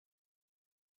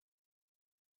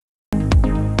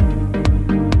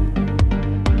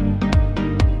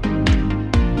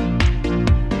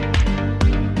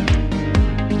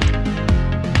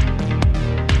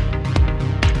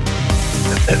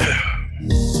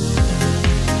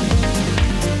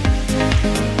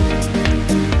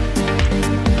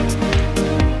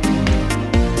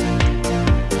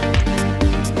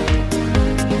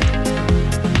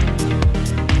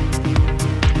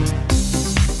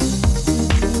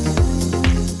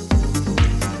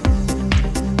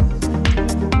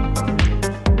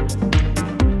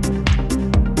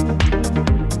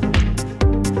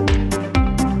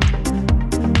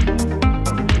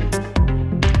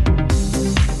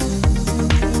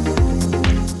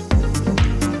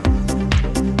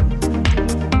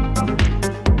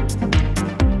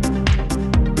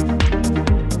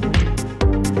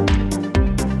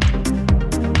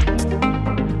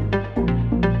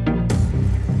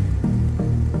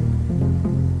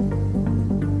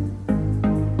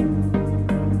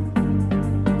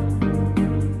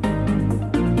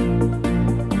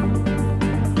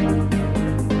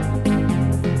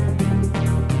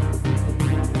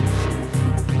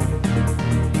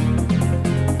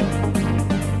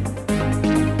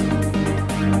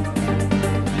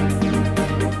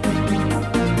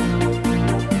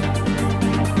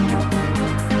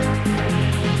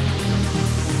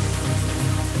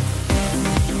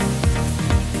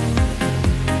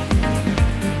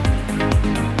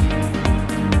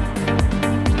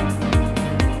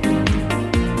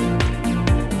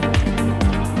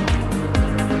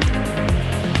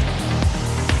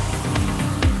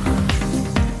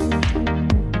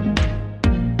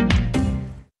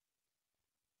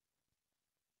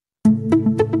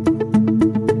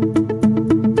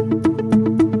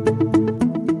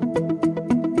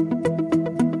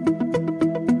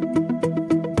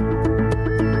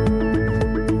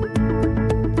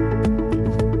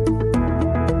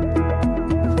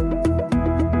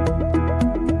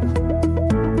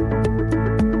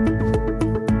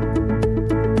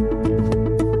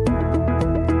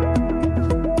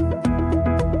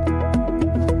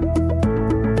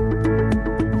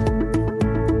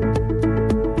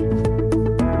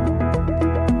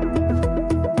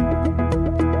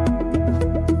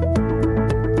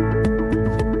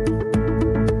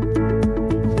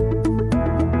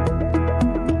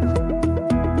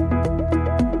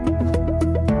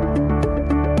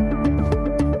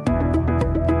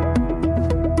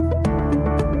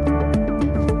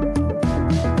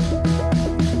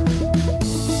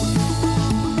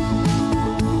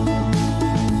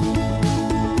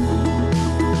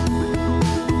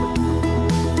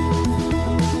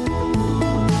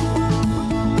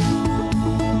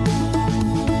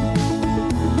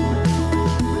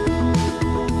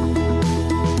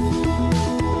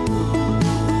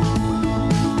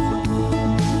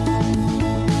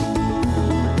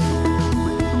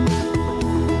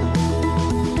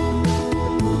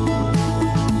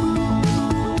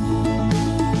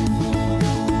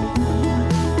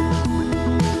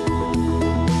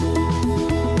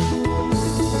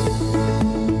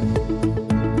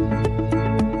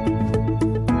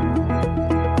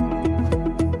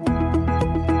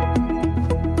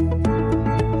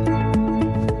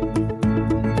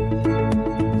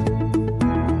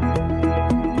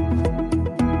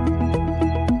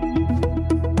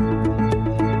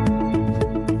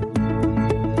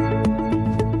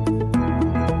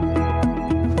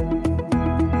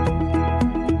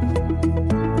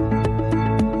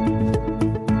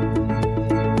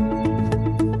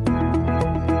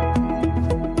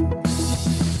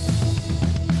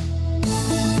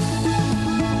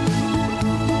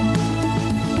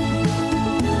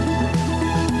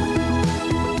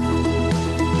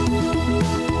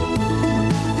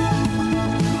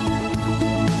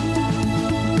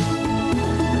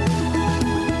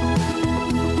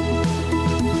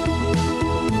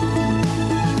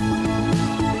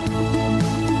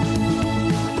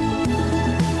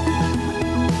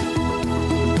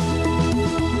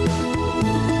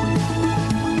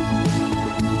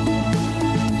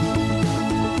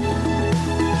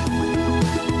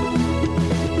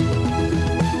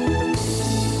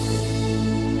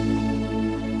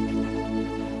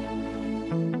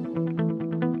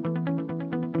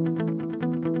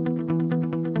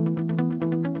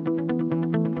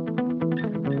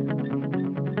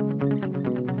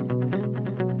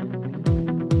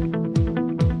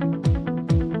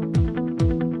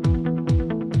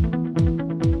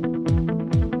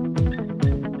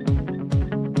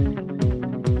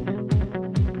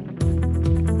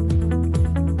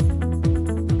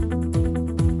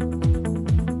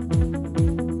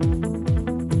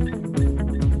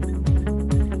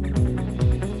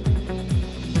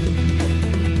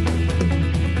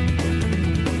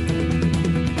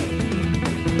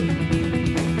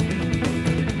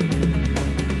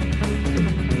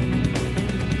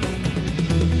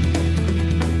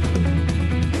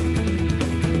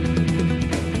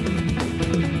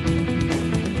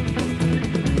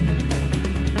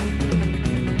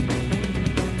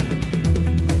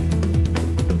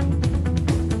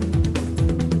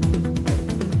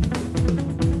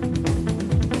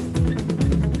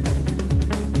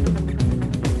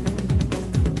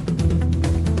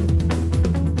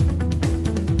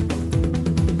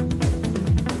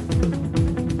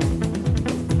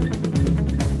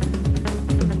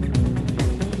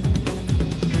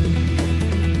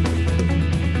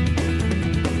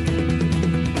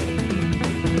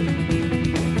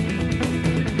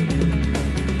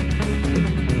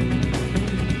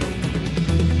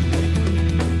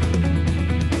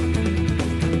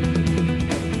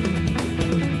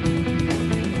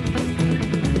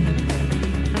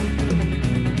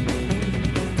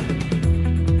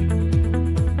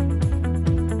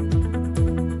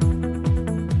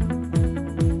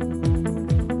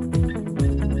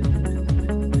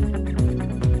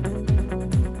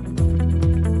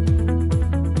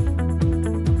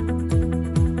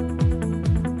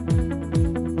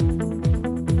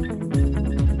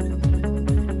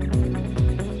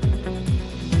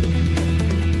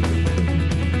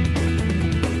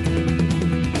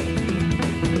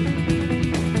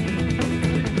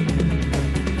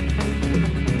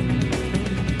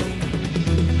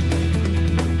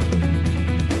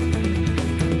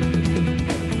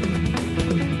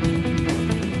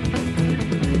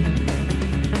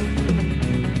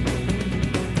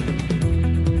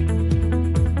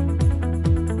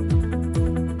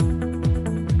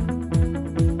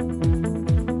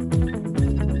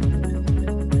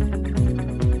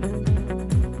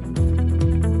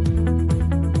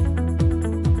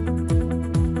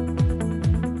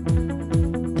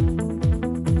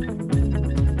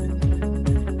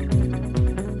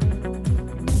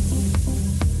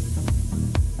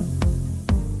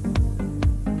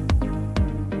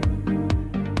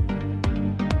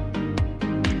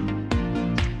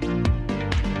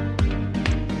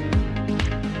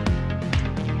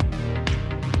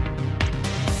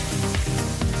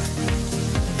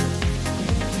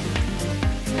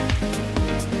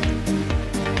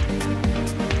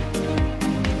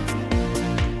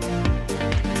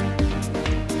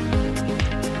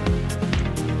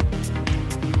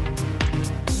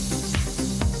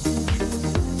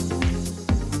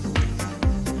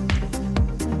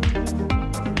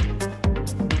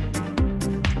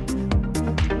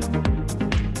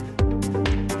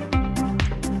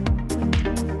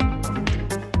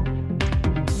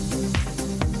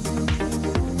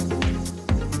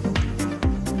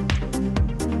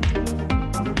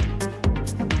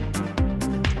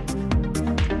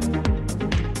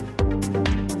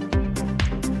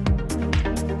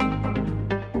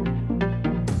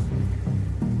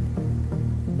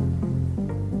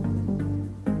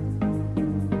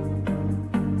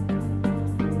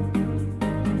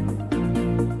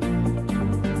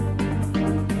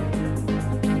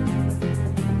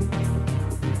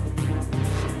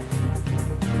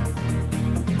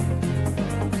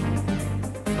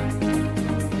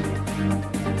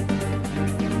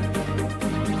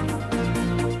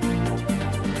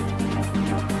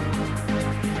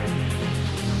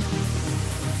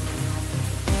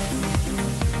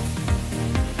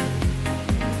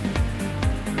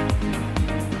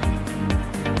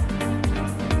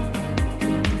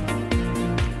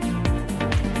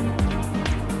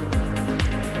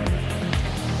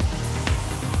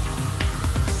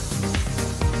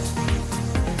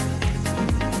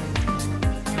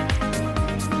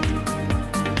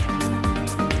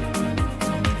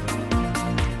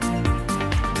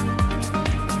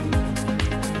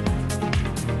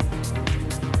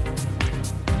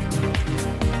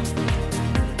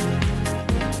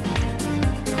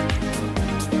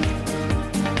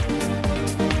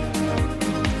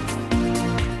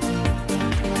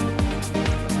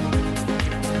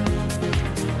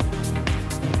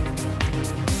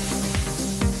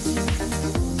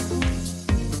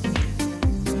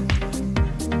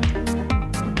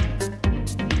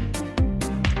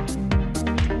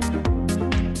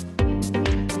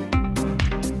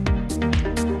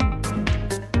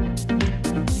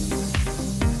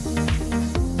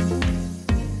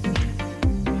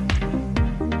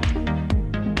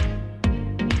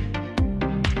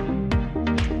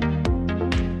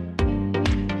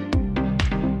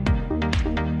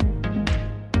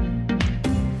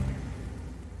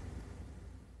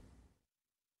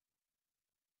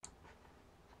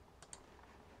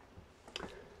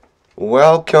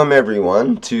Welcome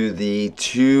everyone to the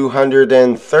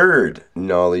 203rd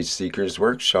Knowledge Seekers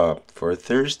Workshop for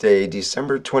Thursday,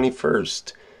 December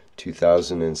 21st,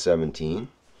 2017.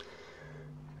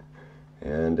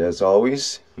 And as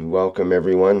always, welcome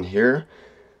everyone here.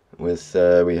 We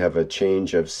have a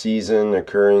change of season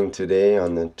occurring today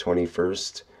on the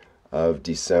 21st of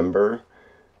December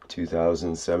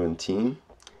 2017.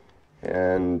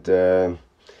 And I'm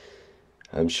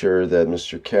sure that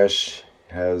Mr. Kesh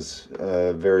has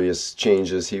various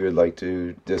changes he would like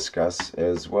to discuss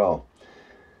as well.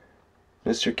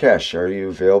 Mr. Kesh, are you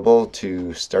available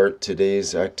to start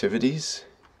today's activities?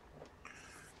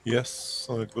 Yes,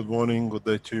 good morning, good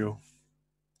day to you.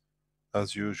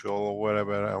 As usual,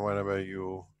 wherever and whenever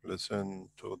you listen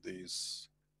to these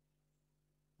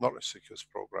knowledge seekers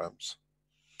programs.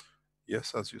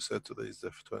 Yes, as you said, today is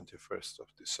the 21st of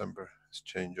December. It's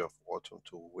change of autumn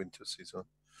to winter season.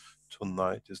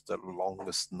 Tonight is the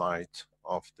longest night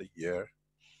of the year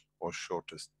or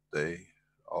shortest day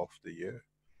of the year.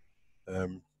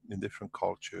 In different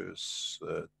cultures,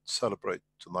 celebrate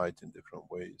tonight in different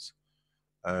ways.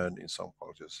 And in some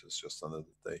cultures it's just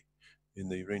another day. In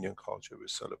the Iranian culture we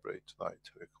celebrate tonight,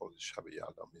 we call it Shab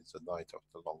Yalda, means the night of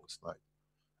the longest night.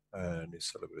 And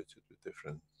it's celebrated with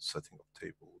different setting of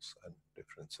tables and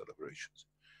different celebrations.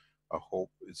 I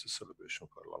hope it's a celebration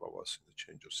for a lot of us in the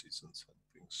change of seasons and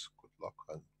brings good luck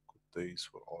and good days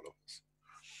for all of us.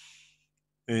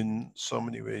 In so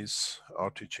many ways,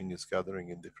 our teaching is gathering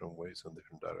in different ways and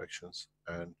different directions.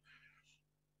 And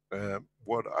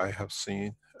what I have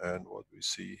seen and what we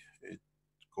see, it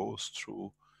goes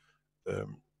through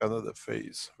another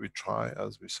phase. We try,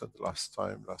 as we said last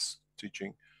time, last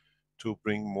teaching, to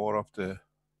bring more of the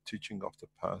teaching of the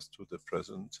past to the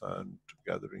present and to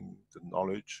gathering the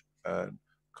knowledge and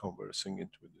conversing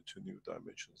into new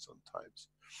dimensions and times.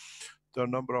 There are a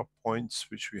number of points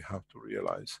which we have to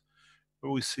realize.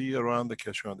 We see around the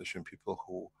Keshe Foundation people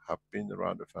who have been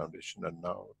around the foundation, and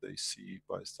now they see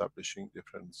by establishing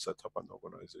different setup and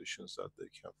organizations that they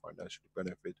can financially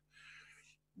benefit.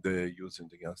 They're using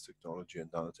the gas technology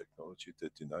and nanotechnology. They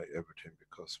deny everything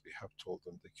because we have told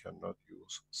them they cannot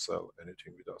sell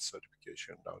anything without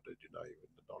certification. Now they deny even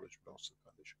the knowledge belongs to the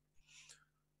foundation.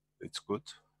 It's good,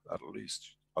 at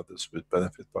least others will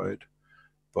benefit by it.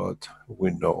 But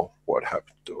we know what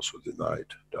happened to those who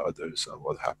denied the others and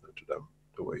what happened to them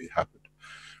the way it happened.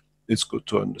 It's good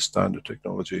to understand the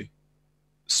technology,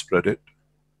 spread it,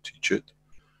 teach it,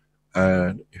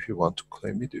 and if you want to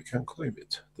claim it, you can claim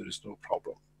it. There is no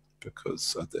problem,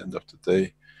 because at the end of the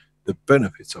day, the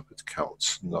benefits of it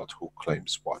counts, not who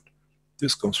claims what.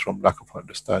 This comes from lack of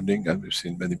understanding, and we've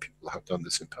seen many people have done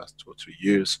this in the past 2 or 3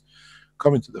 years,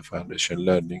 coming to the foundation,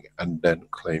 learning, and then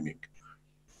claiming.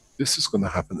 This is going to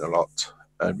happen a lot,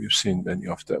 and we've seen many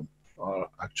of them are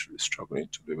actually struggling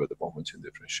to live at the moment in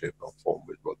different shape and form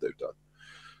with what they've done.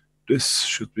 This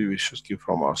should be, we should give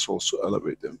from our souls to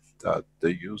elevate them, that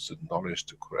they use the knowledge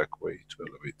the correct way to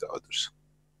elevate the others.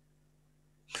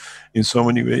 In so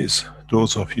many ways,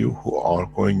 those of you who are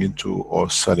going into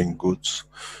or selling goods,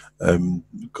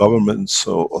 governments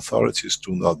or authorities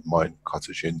do not mind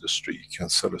cottage industry. You can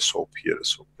sell a soap here, a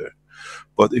soap there.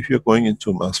 But if you're going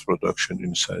into mass production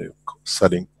in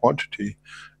selling quantity,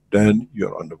 then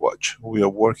you're under watch. We are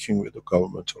working with the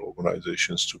governmental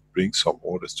organizations to bring some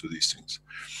orders to these things.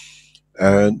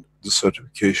 And the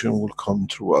certification will come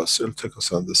through us. It'll take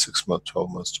us under 6 months, 12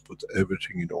 months to put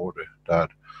everything in order,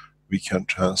 that we can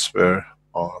transfer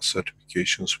our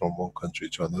certifications from one country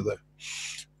to another.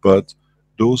 But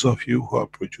those of you who are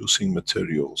producing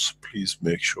materials, please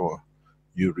make sure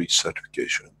you reach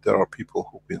certification. There are people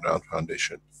who've been around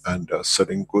foundation and are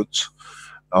selling goods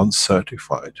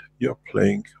uncertified. You're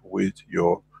playing with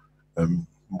your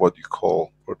what you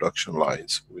call production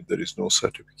lines. There is no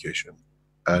certification,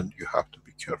 and you have to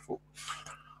be careful.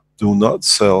 Do not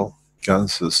sell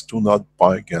ganses, do not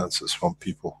buy ganses from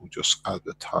people who just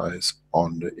advertise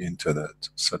on the internet,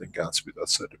 selling gans without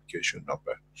certification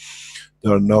number.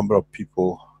 There are a number of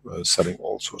people selling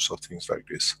all sorts of things like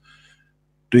this.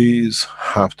 These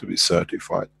have to be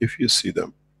certified. If you see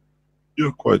them,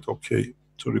 you're quite okay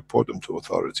to report them to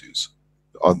authorities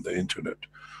on the internet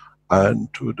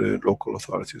and to the local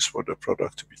authorities for the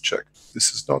product to be checked.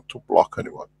 This is not to block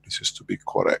anyone, this is to be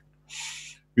correct.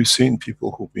 We've seen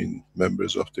people who've been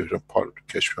members of different part of the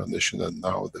Keshe Foundation and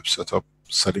now they've set up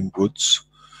selling goods.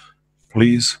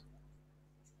 Please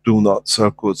do not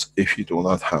sell goods if you do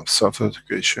not have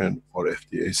certification or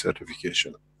FDA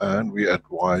certification. And we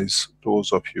advise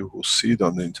those of you who see it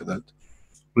on the internet,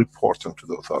 report them to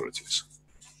the authorities.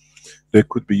 They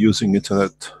could be using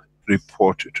internet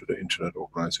report it to the internet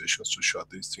organizations to shut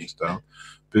these things down,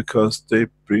 because they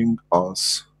bring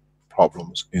us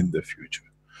problems in the future.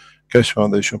 Keshe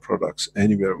Foundation products,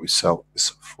 anywhere we sell, is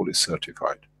fully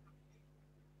certified.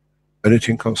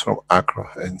 Anything comes from Accra,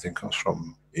 anything comes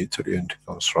from Italy, anything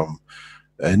comes from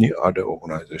any other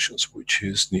organizations which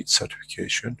needs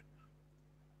certification,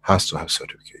 has to have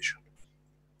certification.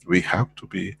 We have to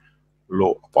be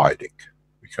law abiding.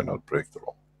 We cannot break the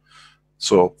law.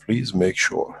 So please make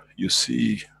sure you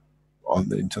see on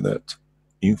the internet,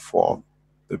 inform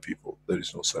the people there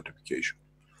is no certification.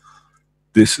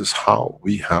 This is how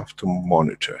we have to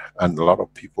monitor, and a lot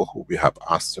of people who we have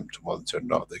asked them to monitor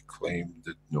now, they claim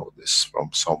they know this from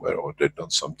somewhere, or they've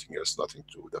done something else, nothing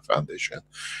to do with the foundation.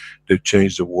 They've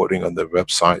changed the wording on their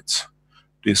websites.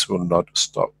 This will not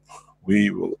stop.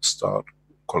 We will start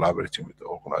collaborating with the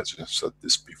organizations, said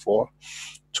this before,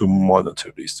 to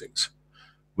monitor these things.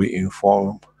 We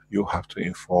inform, you have to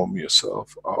inform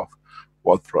yourself of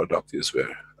what product is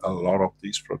where. A lot of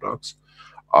these products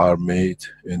are made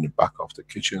in the back of the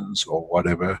kitchens or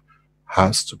whatever,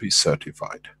 has to be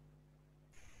certified.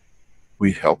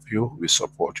 We help you, we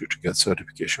support you to get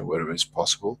certification wherever it's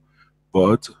possible,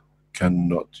 but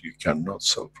you cannot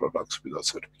sell products without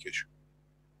certification.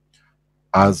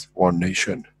 As one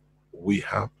nation, we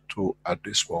have to, at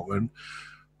this moment,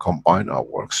 combine our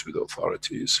works with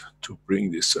authorities to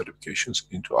bring these certifications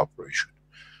into operation.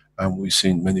 And we've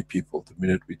seen many people, the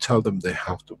minute we tell them they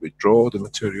have to withdraw the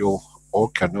material or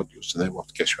cannot use the name of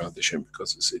the Keshe Foundation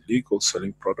because it's illegal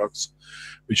selling products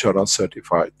which are not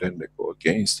certified, then they go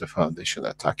against the foundation,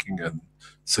 attacking and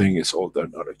saying it's all their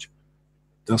knowledge.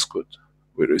 That's good.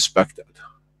 We respect that.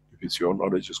 If it's your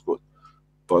knowledge, it's good.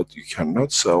 But you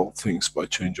cannot sell things by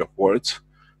change of words,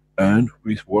 and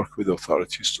we work with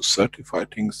authorities to certify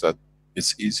things that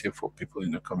it's easier for people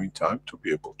in the coming time to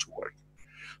be able to work.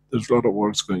 There's a lot of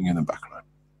works going in the background.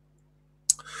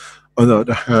 On the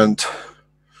other hand,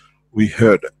 we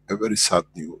heard a very sad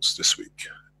news this week,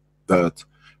 that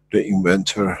the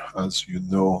inventor, as you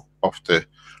know, of the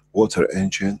water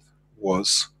engine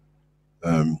was,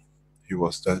 he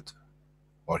was dead,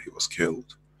 or he was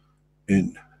killed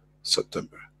in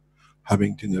September,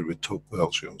 having dinner with two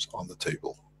Belgians on the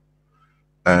table.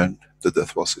 And the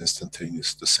death was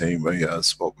instantaneous, the same way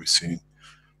as what we've seen,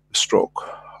 stroke,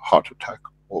 heart attack,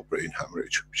 or brain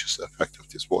hemorrhage, which is the effect of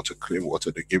this water, clean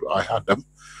water they give. I had them,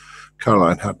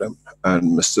 Caroline had them,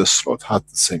 and Mr. Slot had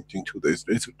the same thing 2 days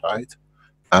later, died.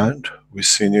 And we've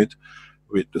seen it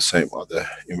with the same other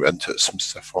inventors,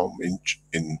 Mr. From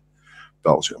in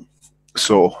Belgium.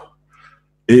 So,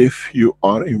 if you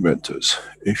are inventors,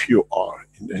 if you are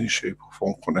in any shape or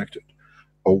form connected,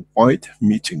 avoid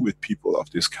meeting with people of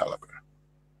this caliber.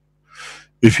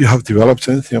 If you have developed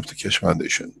anything of the Keshe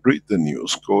Foundation, read the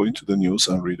news, go into the news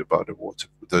and read about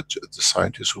the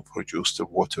scientists who produced the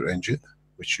water engine,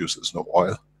 which uses no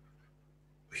oil.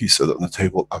 He said on the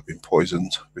table, I've been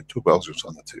poisoned, with two Belgians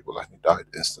on the table, and he died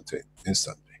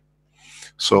instantly.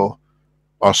 So,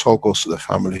 our soul goes to the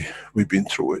family. We've been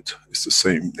through it. It's the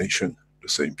same nation, the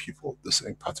same people, the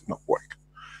same pattern of work.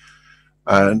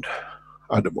 And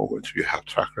at the moment, we have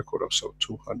track record of some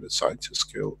 200 scientists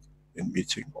killed in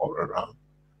meeting all around,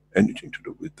 anything to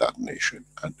do with that nation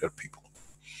and their people.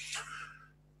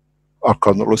 Our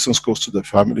condolences goes to the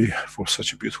family for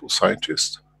such a beautiful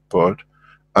scientist, but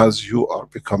as you are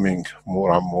becoming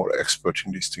more and more expert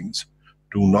in these things,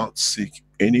 do not seek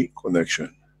any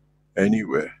connection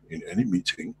anywhere in any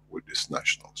meeting with these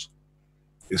nationals.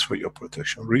 It's for your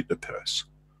protection. Read the press.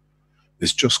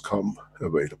 It's just come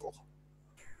available.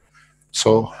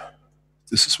 So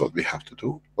this is what we have to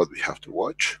do, what we have to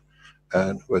watch.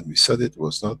 And when we said it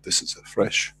was not, this is a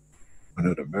fresh,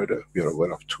 another murder. We are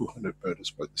aware of 200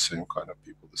 murders by the same kind of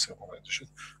people, the same organization.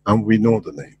 And we know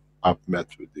the name. I've met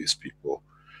with these people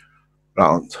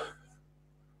around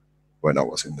when I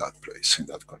was in that place, in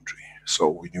that country. So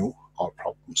we knew our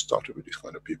problem started with these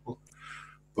kind of people.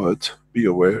 But be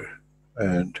aware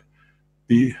and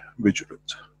be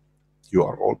vigilant. You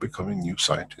are all becoming new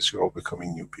scientists, you're all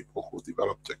becoming new people who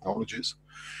develop technologies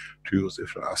to use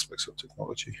different aspects of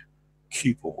technology.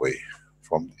 Keep away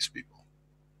from these people.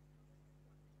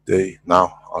 They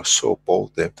now are so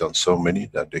bold, they've done so many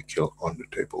that they kill on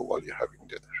the table while you're having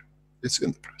dinner. It's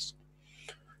in the press.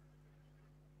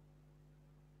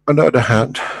 On the other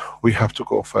hand, we have to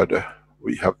go further.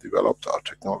 We have developed our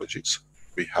technologies.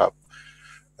 We have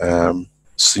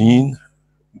seen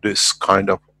this kind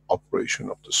of operation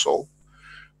of the soul.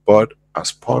 But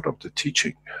as part of the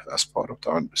teaching, as part of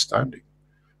the understanding,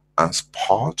 as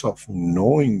part of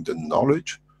knowing the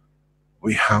knowledge,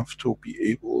 we have to be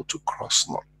able to cross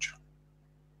knowledge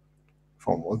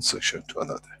from one section to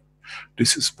another.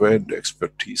 This is where the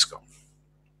expertise comes.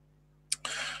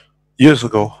 Years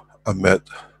ago, I met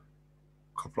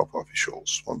a couple of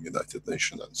officials from United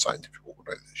Nations and scientific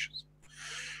organizations.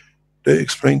 They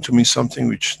explained to me something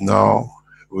which now,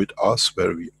 with us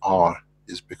where we are,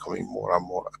 is becoming more and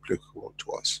more applicable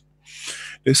to us.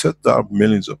 They said there are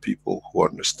millions of people who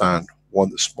understand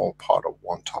one small part of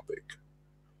one topic.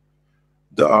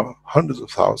 There are hundreds of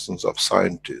thousands of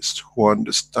scientists who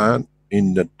understand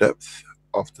in the depth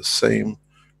of the same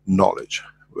knowledge,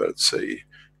 let's say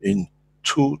in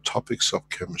two topics of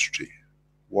chemistry,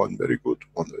 one very good,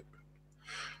 one very bad.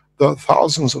 There are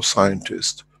thousands of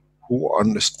scientists who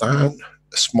understand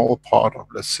a small part of,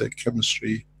 let's say,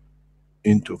 chemistry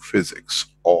into physics,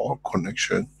 or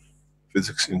connection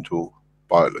physics into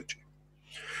biology.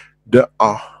 There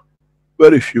are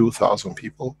very few thousand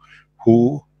people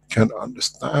who can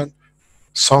understand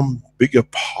some bigger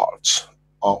parts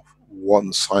of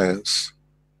one science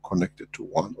connected to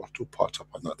one or two parts of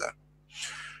another.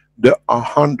 There are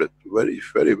hundred,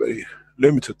 very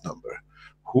limited number,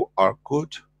 who are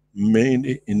good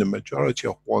mainly in the majority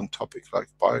of one topic like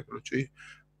biology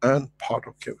and part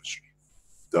of chemistry.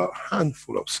 There are a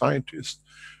handful of scientists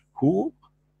who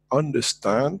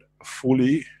understand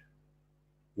fully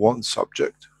one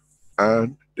subject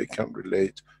and they can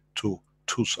relate to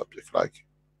two subjects, like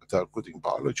they are good in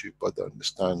biology but they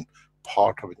understand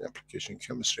part of an application in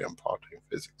chemistry and part in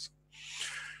physics.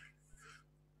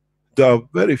 There are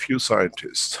very few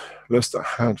scientists, less than a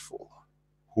handful,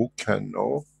 who can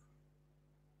know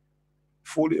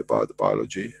fully about the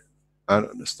biology and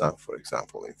understand, for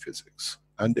example, in physics.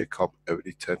 And they come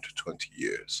every 10 to 20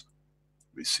 years.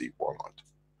 We see one lot.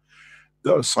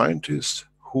 There are scientists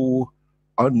who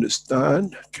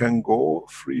understand, can go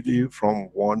freely from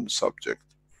one subject,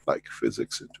 like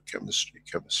physics into chemistry,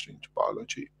 chemistry into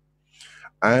biology,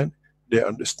 and they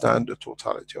understand the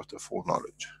totality of the full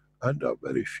knowledge. And there are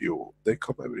very few. They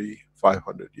come every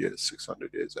 500 years,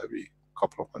 600 years, every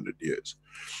couple of hundred years.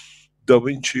 Da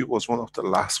Vinci was one of the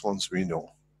last ones we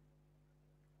know.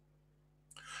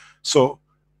 So,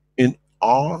 in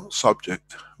our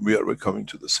subject, we are coming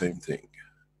to the same thing.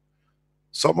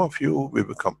 Some of you will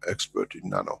become expert in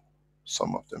nano.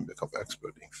 Some of them become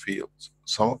expert in fields.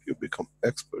 Some of you become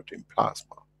expert in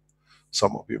plasma.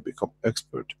 Some of you become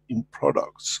expert in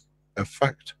products,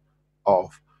 effect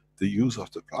of the use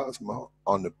of the plasma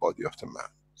on the body of the man.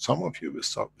 Some of you will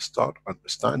start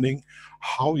understanding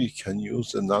how you can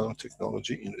use the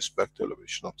nanotechnology in respect to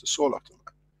elevation of the soul of the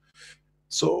man.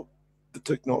 So the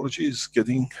technology is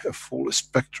getting a full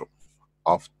spectrum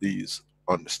of these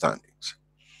understandings.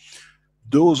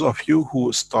 Those of you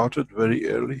who started very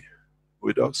early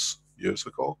with us years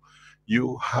ago,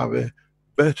 you have a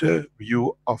better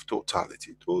view of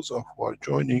totality. Those who are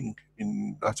joining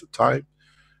in at a time,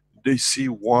 they see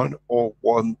one or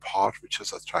one part which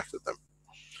has attracted them.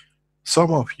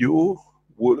 Some of you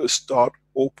will start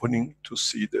opening to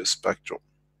see the spectrum.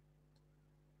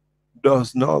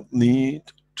 Does not need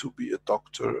to be a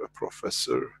doctor, a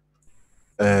professor,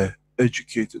 an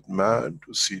educated man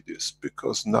to see this,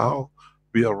 because now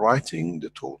we are writing the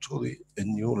totally a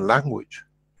new language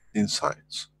in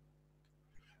science.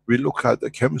 We look at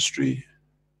the chemistry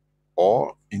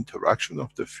or interaction of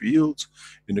the fields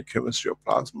in the chemistry of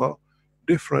plasma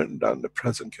different than the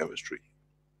present chemistry.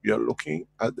 We are looking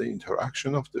at the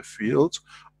interaction of the fields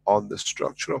on the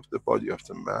structure of the body of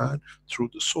the man through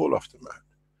the soul of the man,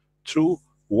 through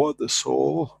what the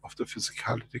soul of the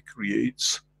physicality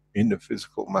creates in the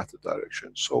physical matter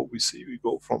direction. So we see we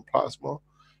go from plasma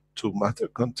to matter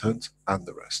content and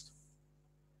the rest.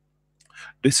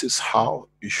 This is how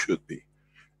it should be.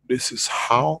 This is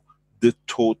how the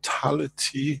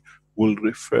totality will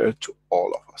refer to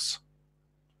all of us.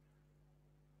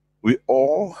 We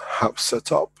all have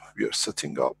set up, we are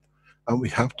setting up, and we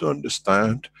have to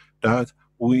understand that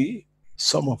we,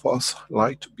 some of us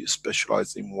like to be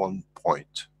specialized in one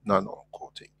point, nano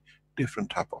coating,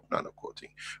 different type of nano coating.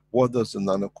 What does the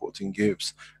nano coating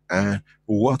gives, and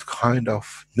what kind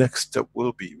of next step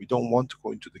will be? We don't want to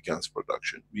go into the gas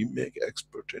production, we make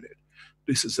expert in it.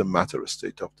 This is a matter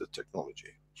state of the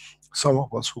technology. Some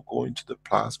of us who go into the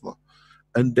plasma,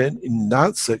 and then in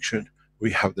that section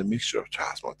we have the mixture of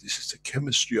plasma. This is the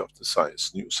chemistry of the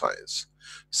science, new science.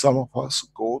 Some of us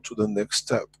go to the next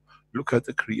step, look at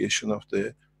the creation of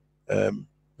the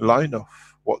line of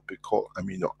what we call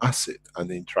amino acid and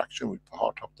the interaction with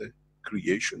part of the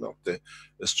creation of the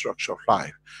structure of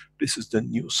life. This is the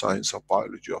new science of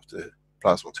biology of the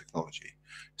plasma technology.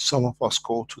 Some of us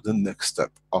go to the next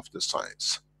step of the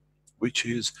science, which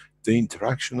is the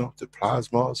interaction of the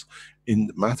plasmas in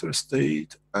the matter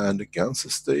state and the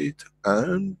gans state,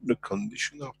 and the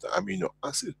condition of the amino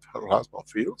acid plasma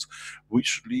fields,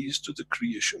 which leads to the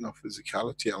creation of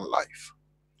physicality and life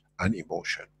and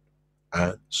emotion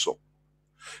and soul.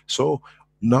 So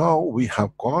now we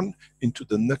have gone into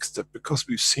the next step, because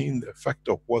we've seen the effect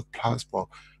of what plasma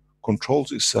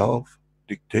controls itself,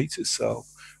 dictates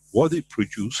itself, what it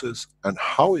produces and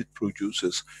how it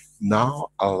produces. Now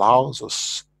allows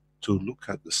us to look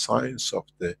at the science of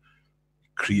the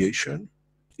creation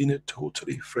in a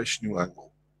totally fresh new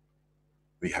angle.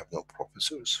 We have no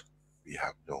professors, we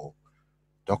have no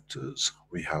doctors,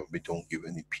 we don't give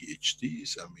any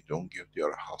PhDs, and we don't give,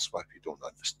 you're a housewife, you don't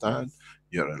understand,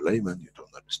 you're a layman, you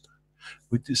don't understand.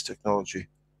 With this technology,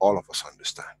 all of us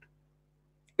understand,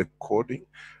 according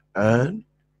and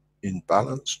in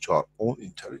balance to our own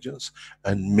intelligence,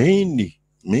 and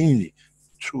mainly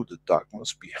through the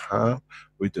dogmas we have,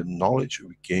 with the knowledge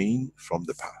we gain from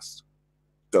the past.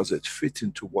 Does it fit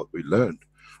into what we learned?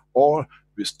 Or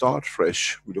we start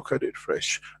fresh, we look at it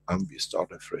fresh, and we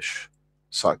start a fresh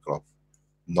cycle of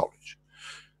knowledge.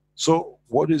 So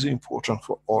what is important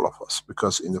for all of us?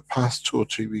 Because in the past 2 or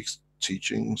 3 weeks,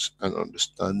 teachings and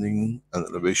understanding and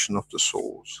elevation of the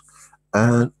souls,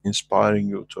 and inspiring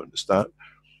you to understand,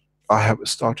 I have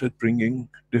started bringing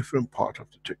different part of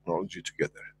the technology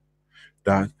together,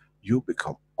 that you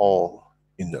become all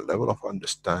in the level of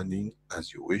understanding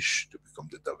as you wish to become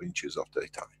the Da Vinci's of the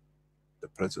time, the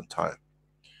present time.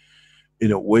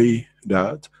 In a way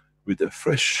that with a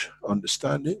fresh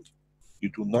understanding, you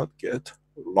do not get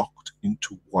locked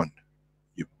into one.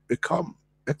 You become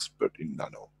expert in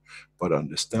nano, but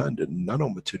understand the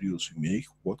nanomaterials you make,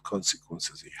 what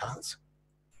consequences it has,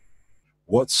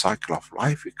 what cycle of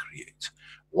life it creates,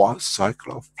 what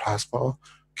cycle of plasma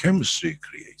chemistry it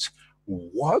creates,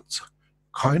 what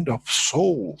kind of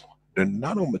soul the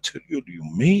nanomaterial you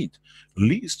made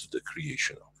leads to the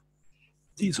creation of.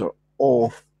 These are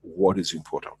all what is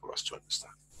important for us to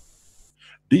understand.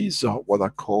 These are what I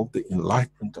call the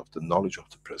enlightenment of the knowledge of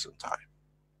the present time.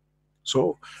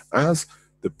 So, as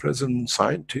the present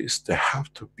scientists, they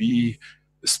have to be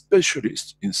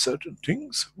specialists in certain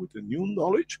things with the new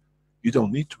knowledge. You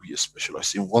don't need to be a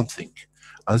specialist in one thing.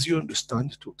 As you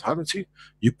understand the totality,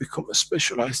 you become a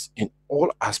specialist in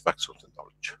all aspects of the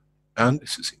knowledge. And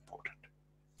this is important.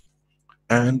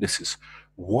 And this is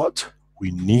what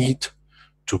we need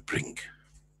to bring.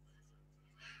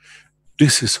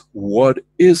 This is what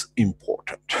is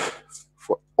important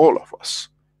for all of us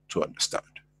to understand.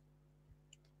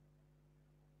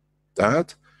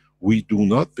 That we do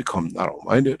not become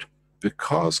narrow-minded,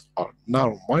 because our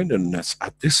narrow-mindedness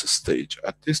at this stage,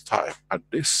 at this time, at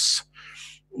this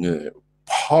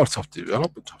part of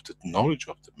development of the knowledge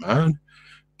of the man,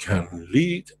 can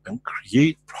lead and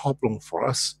create problem for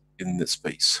us in the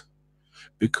space.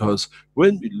 Because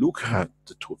when we look at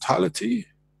the totality,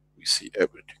 we see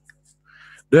everything.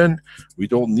 Then we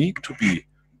don't need to be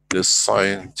the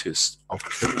scientist of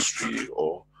chemistry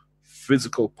or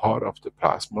physical part of the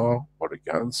plasma or the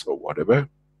gans or whatever,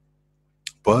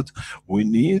 but we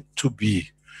need to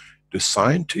be the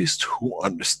scientist who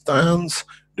understands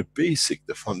the basic,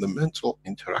 the fundamental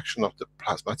interaction of the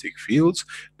plasmatic fields,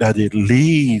 that it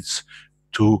leads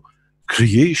to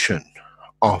creation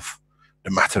of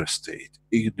the matter state.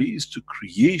 It leads to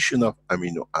creation of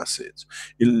amino acids.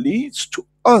 It leads to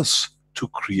us to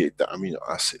create the amino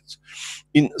acids.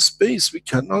 In space, we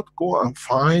cannot go and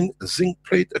find a zinc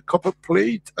plate, a copper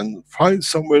plate, and find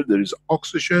somewhere there is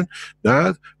oxygen,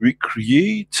 that we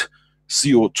create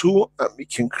CO2 and we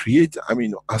can create the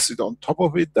amino acid on top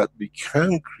of it, that we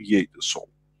can create the soul.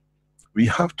 We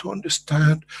have to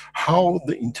understand how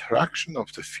the interaction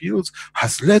of the fields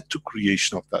has led to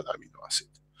creation of that amino acid.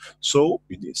 So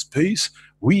in space,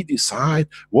 we decide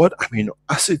what amino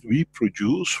acid we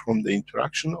produce from the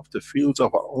interaction of the fields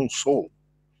of our own soul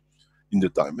in the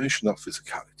dimension of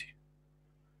physicality.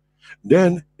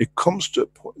 Then it comes to a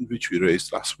point which we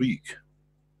raised last week.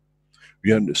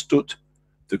 We understood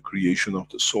the creation of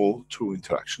the soul through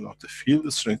interaction of the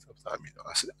field strength of the amino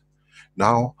acid.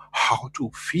 Now, how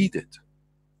to feed it?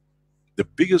 The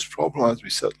biggest problem, as we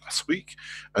said last week,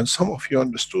 and some of you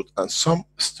understood and some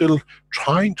still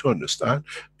trying to understand,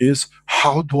 is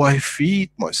how do I feed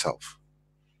myself?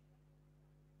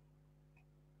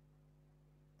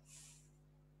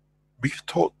 We've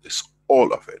taught this,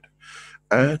 all of it.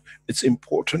 And it's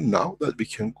important now that we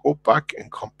can go back in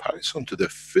comparison to the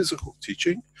physical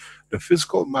teaching, the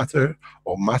physical matter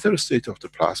or matter state of the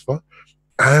plasma,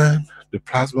 and the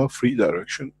plasma free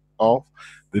direction of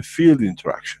the field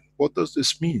interaction. What does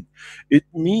this mean? It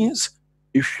means,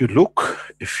 if you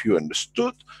look, if you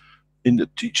understood In the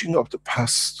teaching of the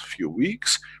past few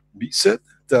weeks, we said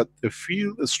that the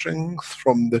field strength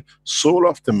from the soul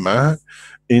of the man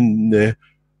in the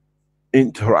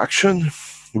interaction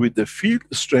with the field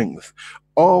strength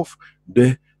of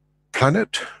the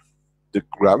planet, the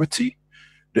gravity,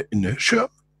 the inertia,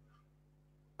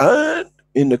 and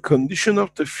in the condition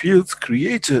of the fields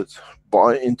created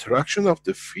by interaction of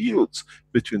the fields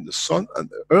between the sun and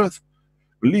the earth,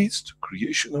 leads to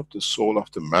creation of the soul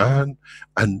of the man,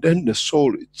 and then the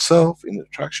soul itself in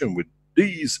attraction with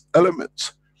these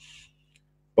elements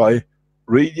by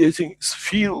radiating its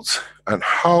fields and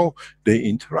how they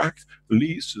interact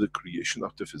leads to the creation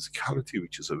of the physicality,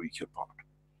 which is a weaker part.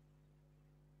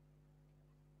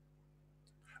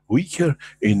 Weaker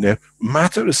in a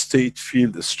matter state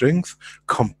field strength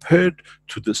compared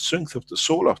to the strength of the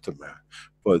soul of the man,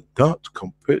 but not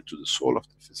compared to the soul of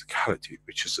the physicality,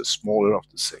 which is the smaller of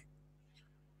the same.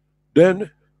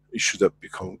 Then it should have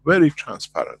become very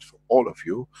transparent for all of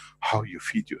you how you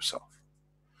feed yourself.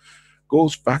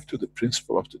 Goes back to the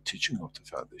principle of the teaching of the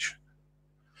foundation.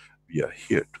 We are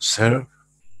here to serve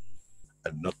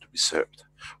and not to be served.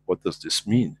 What does this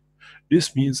mean?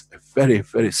 This means a very,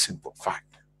 very simple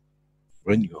fact.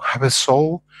 When you have a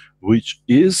soul which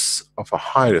is of a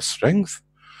higher strength,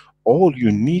 all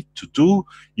you need to do,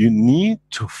 you need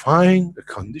to find a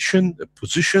condition, a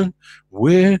position,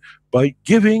 where by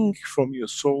giving from your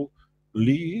soul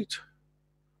lead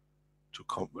to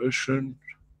conversion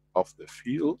of the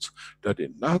fields, that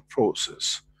in that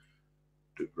process,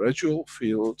 the gradual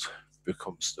field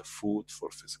becomes the food for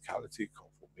physicality,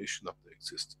 conformation of the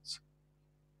existence.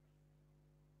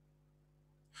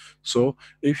 So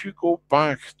if you go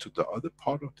back to the other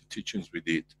part of the teachings we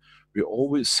did, we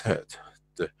always said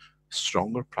the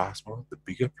stronger plasma, the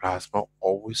bigger plasma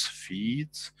always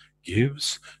feeds,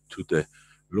 gives to the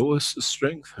lowest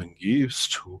strength and gives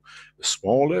to the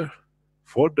smaller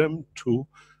for them to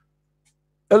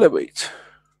elevate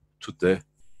to the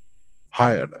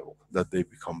higher level, that they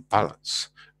become balanced.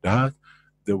 That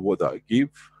the what I give,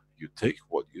 you take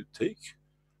what you take,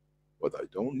 what I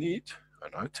don't need,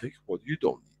 and I take what you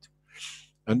don't need.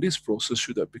 And this process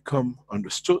should have become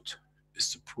understood.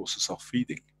 It's the process of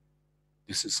feeding.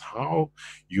 This is how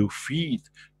you feed.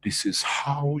 This is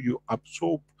how you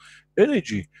absorb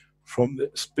energy from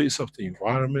the space of the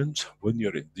environment when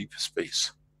you're in deep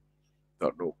space. There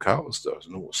are no cows, there are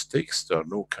no steaks, there are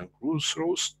no kangaroos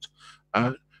roast,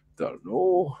 and there are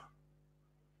no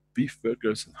beef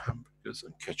burgers and hamburgers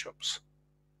and ketchups.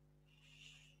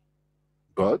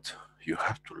 But you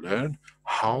have to learn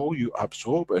how you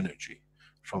absorb energy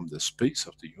from the space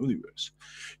of the universe.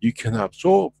 You can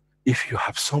absorb if you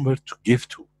have somewhere to give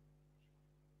to.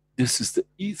 This is the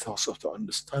ethos of the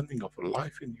understanding of a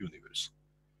life in the universe.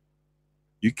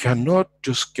 You cannot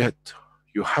just get,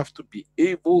 you have to be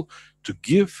able to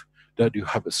give, that you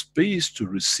have a space to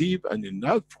receive, and in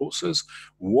that process,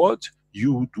 what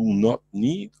you do not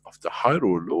need of the higher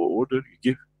or lower order, you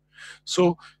give.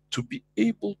 So, to be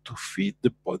able to feed the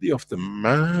body of the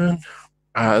man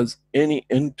as any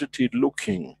entity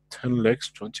looking 10 legs,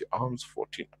 20 arms,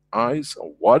 14 eyes,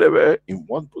 or whatever in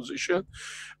one position,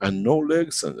 and no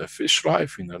legs and a fish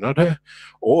life in another,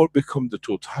 or become the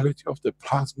totality of the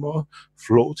plasma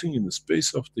floating in the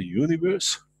space of the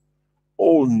universe,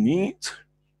 all need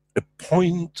a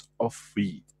point of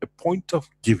feed, a point of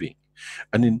giving.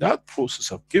 And in that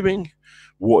process of giving,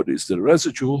 what is the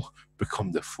residual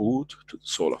become the food to the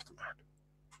soul of the man.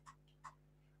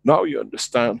 Now you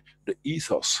understand the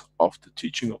ethos of the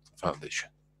teaching of the foundation.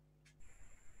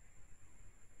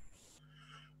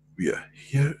 We are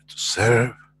here to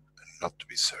serve and not to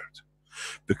be served.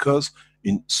 Because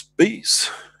in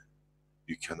space,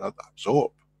 you cannot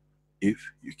absorb if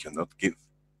you cannot give.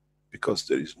 Because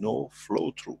there is no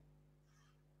flow through.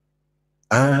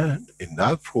 And in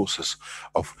that process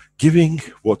of giving,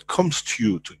 what comes to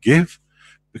you to give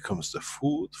becomes the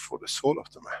food for the soul of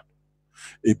the man.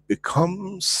 It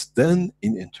becomes then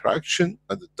in interaction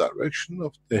and the direction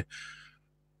of the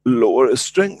lower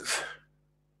strength,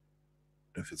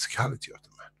 the physicality of the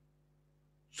man.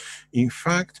 In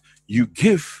fact, you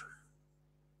give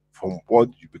from what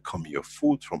you become your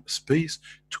food from space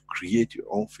to create your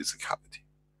own physicality.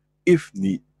 If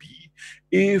need be,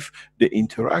 if the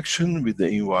interaction with the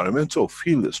environmental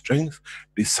field strength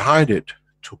decided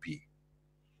to be.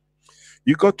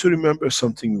 You got to remember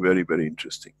something very, very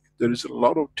interesting. There is a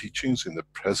lot of teachings in the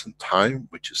present time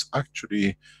which is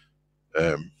actually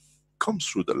comes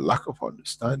through the lack of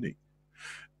understanding.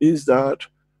 Is that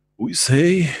we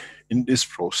say in this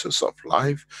process of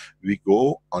life, we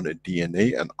go on a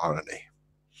DNA and RNA.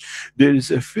 There is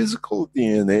a physical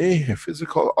DNA, a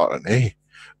physical RNA,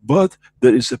 But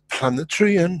there is a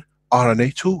planetarian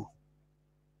RNA too,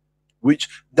 which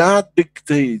that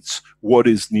dictates what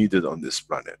is needed on this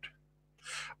planet.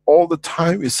 All the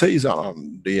time it says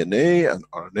on DNA and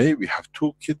RNA, we have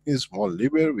two kidneys, one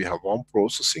liver, we have one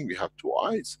processing, we have two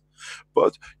eyes.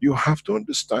 But you have to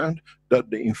understand that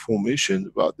the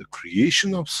information about the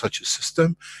creation of such a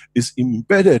system is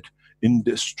embedded in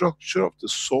the structure of the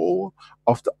soul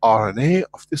of the RNA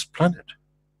of this planet.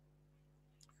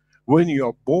 When you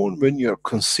are born, when you are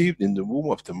conceived in the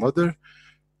womb of the mother,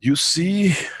 you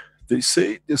see, they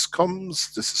say this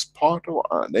is part of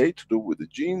RNA to do with the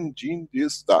gene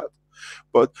this, that.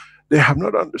 But they have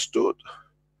not understood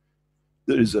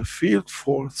there is a field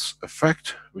force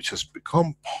effect which has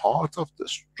become part of the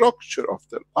structure of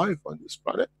the life on this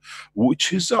planet,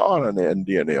 which is the RNA and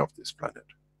DNA of this planet,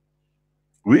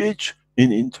 which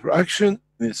in interaction,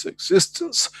 in its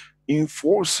existence,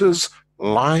 enforces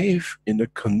life in the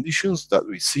conditions that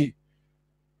we see.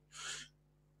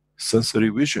 Sensory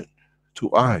vision,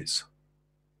 two eyes.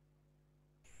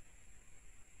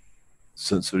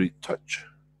 Sensory touch.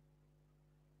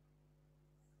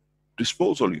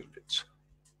 Disposal units.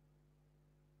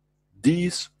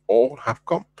 These all have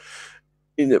come.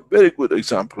 In a very good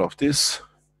example of this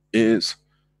is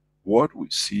what we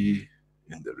see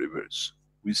in the rivers.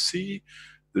 We see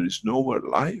there is nowhere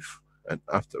life, and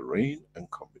after rain and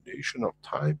combination of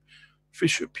time,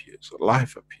 fish appears,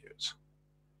 life appears.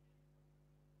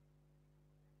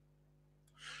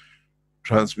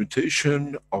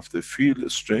 Transmutation of the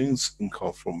field strengths in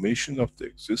confirmation of the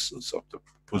existence of the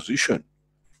position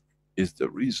is the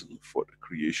reason for the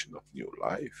creation of new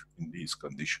life in these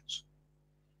conditions.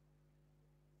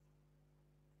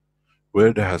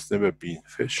 Where there has never been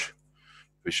fish,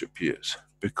 fish appears,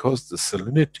 because the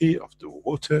salinity of the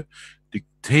water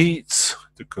dictates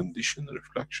the condition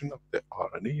reflection of the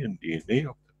RNA and DNA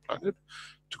of the planet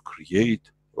to create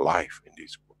life in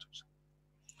these waters.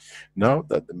 Now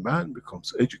that the man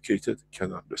becomes educated,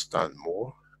 can understand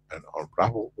more and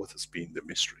unravel what has been the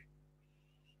mystery.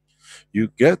 You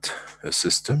get a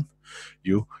system,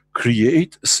 you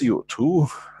create CO2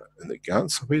 and the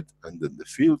gans of it, and then the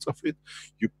fields of it,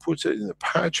 you put it in a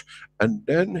patch, and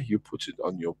then you put it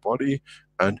on your body,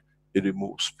 and it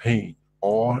removes pain,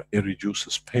 or it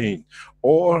reduces pain,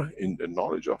 or in the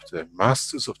knowledge of the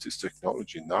masters of this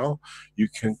technology now, you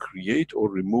can create or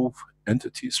remove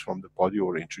entities from the body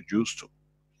or introduce to.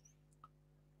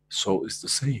 So it's the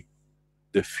same.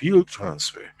 The field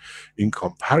transfer, in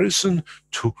comparison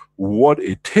to what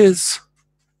it is,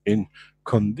 in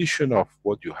condition of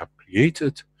what you have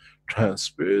created,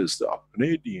 transfers the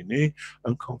RNA, DNA,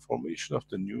 and conformation of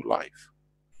the new life.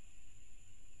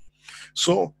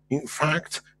 So, in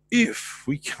fact, if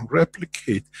we can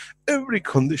replicate every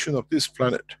condition of this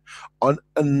planet on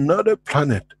another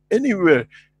planet, anywhere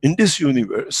in this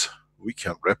universe, we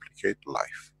can replicate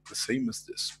life, the same as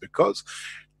this. Because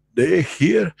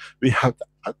here we have the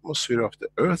atmosphere of the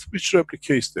earth which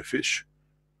replicates the fish.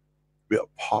 We are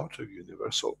part of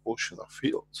universal ocean of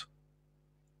fields.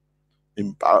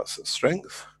 In balance and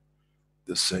strength,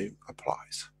 the same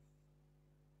applies.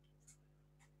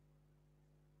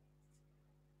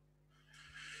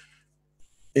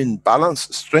 In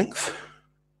balance strength,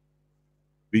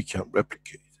 we can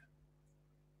replicate.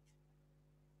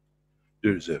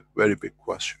 There is a very big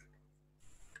question.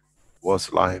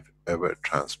 Was life ever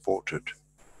transported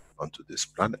onto this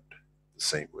planet the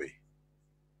same way?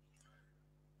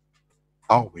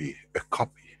 Are we a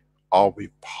copy? Are we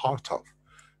part of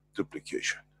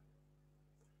duplication?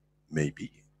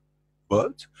 Maybe.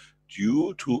 But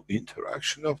due to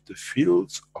interaction of the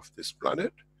fields of this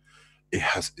planet, it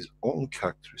has its own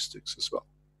characteristics as well.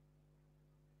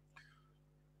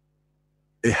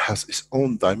 It has its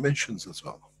own dimensions as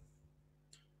well.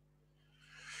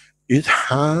 It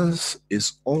has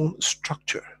its own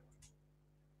structure.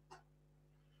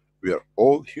 We are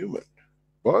all human,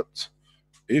 but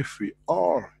if we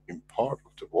are in part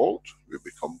of the world, we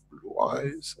become blue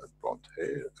eyes and blonde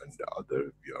hair, and the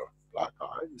other we are black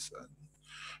eyes and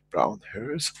brown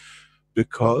hairs,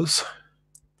 because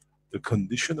the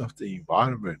condition of the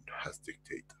environment has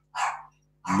dictated,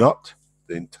 not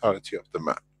the entirety of the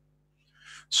man.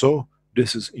 So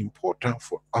this is important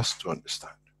for us to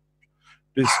understand.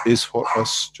 This is for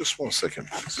us, just 1 second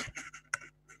please.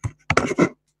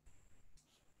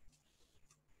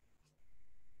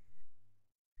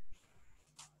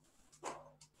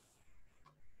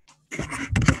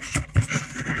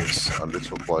 Yes, a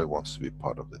little boy wants to be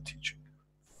part of the teaching.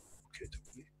 Okay,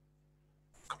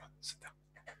 come on, sit down.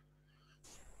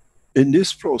 In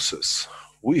this process,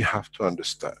 we have to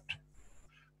understand,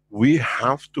 we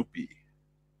have to be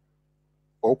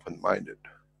open-minded.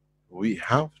 We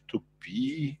have to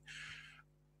be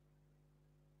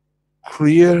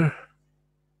clear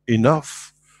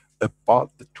enough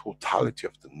about the totality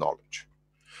of the knowledge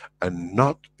and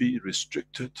not be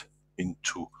restricted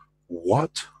into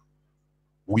what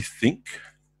we think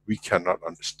we cannot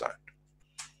understand.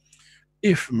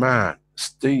 If man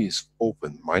stays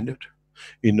open-minded,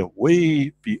 in a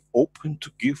way be open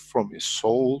to give from his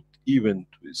soul even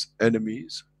to his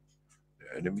enemies,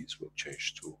 the enemies will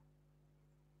change too.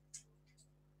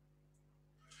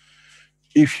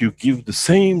 If you give the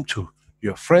same to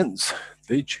your friends,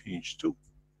 they change too.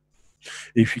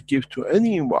 If you give to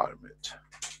any environment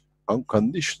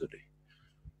unconditionally,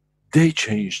 they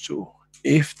change too.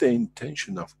 If the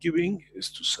intention of giving is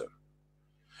to serve.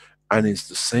 And it's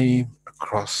the same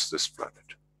across this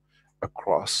planet,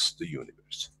 across the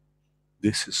universe.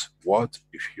 This is what,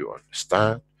 if you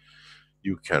understand,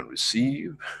 you can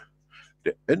receive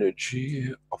the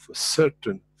energy of a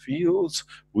certain fields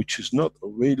which is not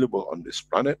available on this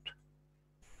planet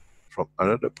from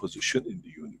another position in the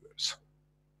universe.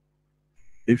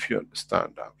 If you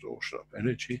understand the absorption of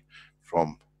energy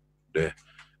from the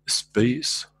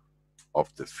space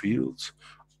of the fields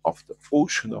of the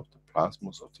ocean of the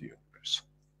plasmas of the universe.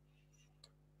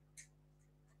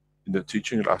 In the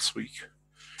teaching last week,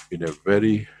 in a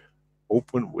very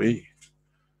open way,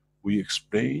 we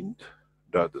explained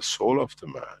that the soul of the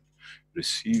man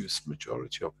receives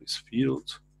majority of his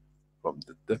fields from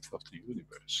the depth of the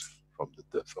universe, from the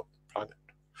depth of the planet,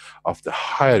 of the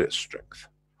higher strength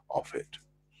of it.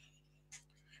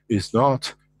 It's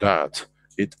not that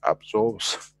it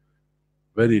absorbs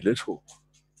very little.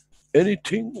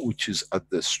 Anything which is at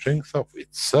the strength of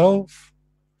itself,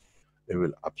 it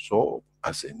will absorb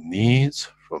as it needs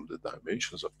from the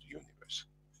dimensions of the universe.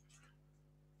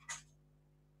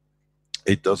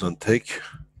 It doesn't take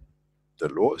the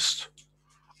lowest,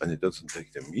 and it doesn't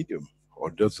take the medium,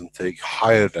 or doesn't take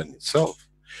higher than itself.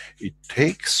 It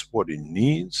takes what it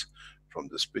needs from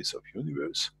the space of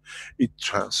universe. It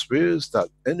transfers that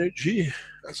energy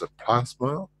as a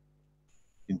plasma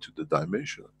into the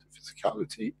dimension of the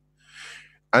physicality,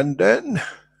 and then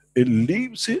it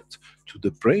leaves it to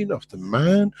the brain of the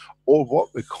man, or what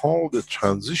we call the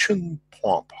transition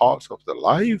part of the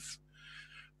life,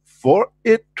 for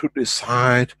it to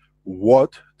decide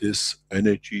what this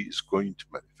energy is going to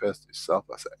manifest itself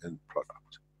as an end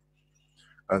product.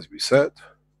 As we said,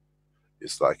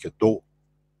 it's like a dough.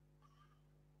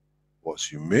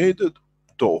 Once you made the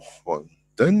dough,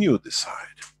 then you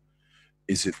decide,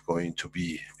 is it going to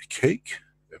be a cake,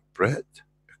 a bread,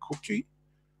 a cookie?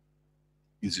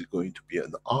 Is it going to be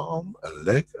an arm, a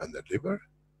leg, and a liver?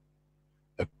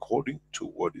 According to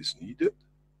what is needed.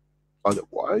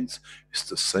 Otherwise, it's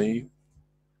the same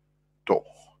dough.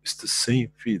 It's the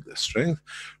same field of strength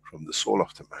from the soul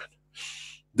of the man.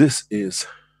 This is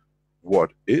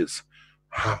what is,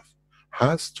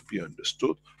 has to be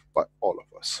understood by all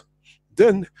of us.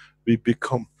 Then we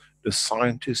become the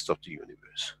scientist of the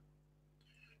universe.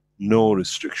 No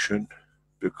restriction,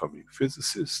 becoming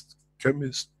physicist,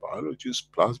 chemist,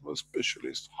 biologist, plasma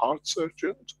specialist, heart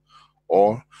surgeon,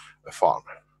 or a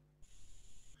farmer.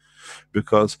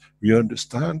 Because we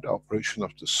understand the operation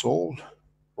of the soul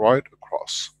right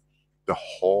across the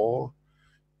whole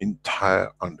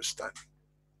entire understanding.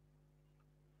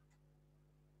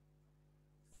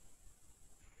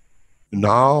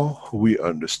 Now we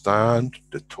understand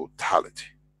the totality.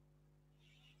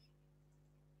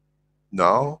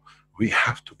 Now we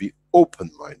have to be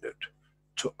open-minded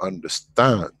to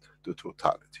understand the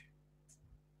totality.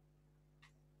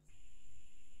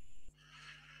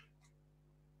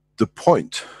 The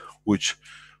point which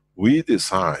we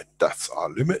decide that's our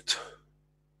limit,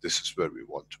 this is where we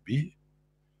want to be,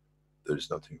 there is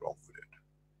nothing wrong with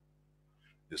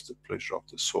it. It's the pleasure of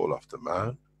the soul of the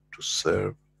man to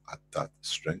serve at that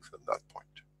strength and that point.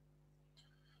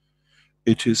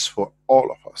 It is for all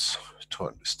of us to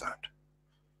understand.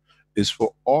 It's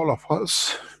for all of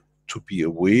us to be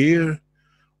aware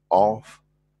of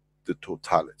the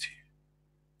totality,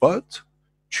 but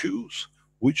choose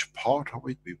which part of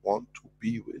it we want to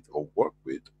be with, or work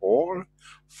with, or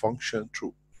function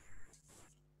through.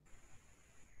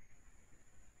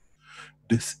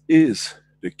 This is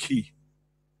the key.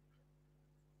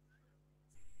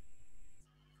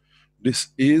 This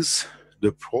is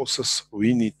the process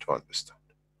we need to understand.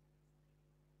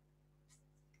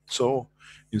 So,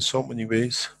 in so many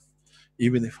ways,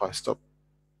 even if I stop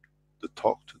the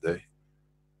talk today,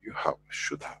 you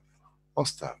should have,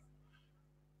 must have,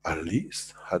 at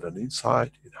least had an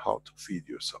insight in how to feed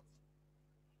yourself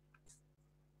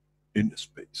in the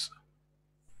space.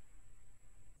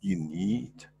 You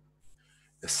need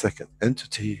a second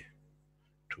entity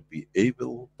to be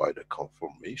able, by the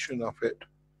confirmation of it,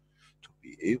 to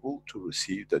be able to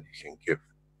receive that you can give.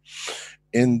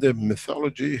 In the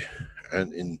mythology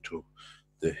and into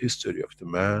the history of the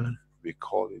man, we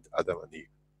call it Adam and Eve.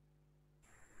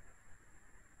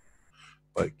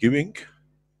 By giving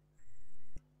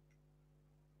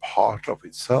part of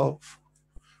itself,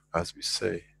 as we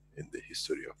say in the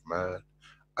history of man,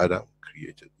 Adam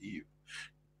created Eve.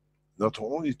 Not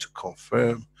only to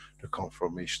confirm the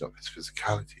confirmation of his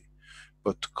physicality,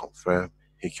 but to confirm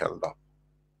he can love,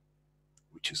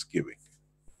 which is giving,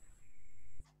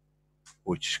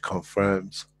 which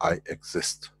confirms I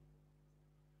exist.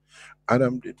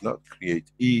 Adam did not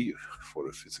create Eve for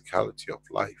the physicality of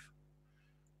life.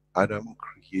 Adam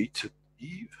created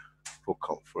Eve for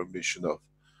confirmation of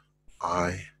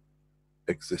I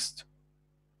exist.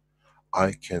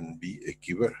 I can be a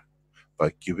giver.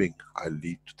 By giving, I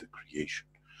lead to the creation.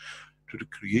 To the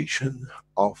creation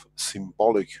of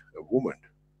symbolic a woman,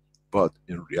 but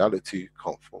in reality,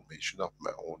 confirmation of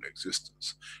my own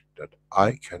existence. That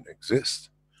I can exist,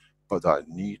 but I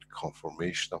need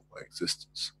confirmation of my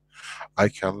existence. I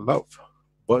can love,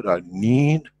 but I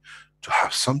need to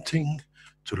have something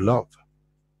to love.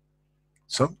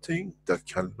 Something that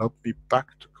can love me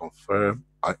back to confirm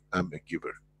I am a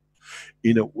giver.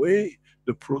 In a way,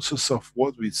 the process of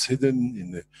what we sit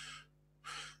in the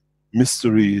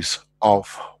mysteries of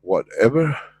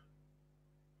whatever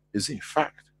is in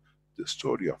fact the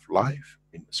story of life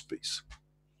in space.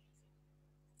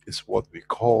 Is what we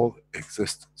call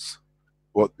existence,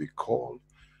 what we call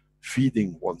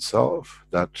feeding oneself,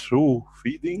 that through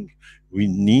feeding we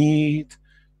need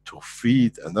to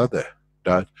feed another,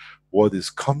 that what is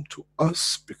come to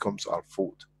us becomes our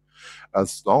food.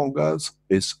 As long as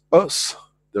it's us,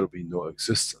 there will be no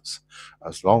existence.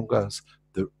 As long as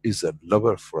there is a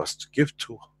lover for us to give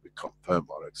to, we confirm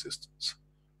our existence.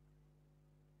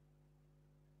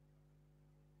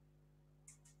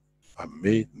 I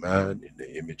made man in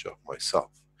the image of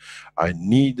myself. I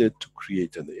needed to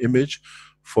create an image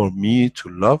for me to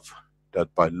love,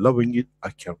 that by loving it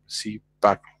I can receive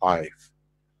back life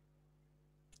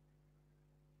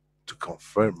to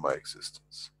confirm my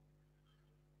existence.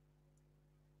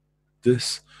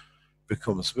 This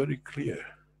becomes very clear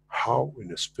how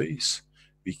in a space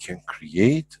we can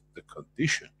create the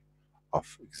condition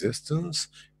of existence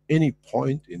any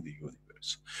point in the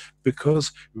universe,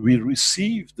 because we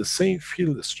receive the same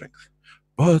field strength,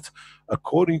 but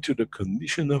according to the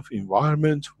condition of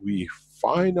environment we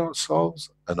find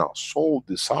ourselves and our soul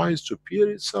decides to appear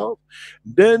itself,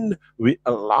 then we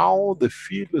allow the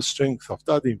field strength of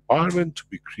that environment to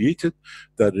be created,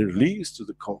 that leads to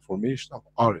the confirmation of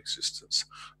our existence.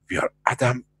 We are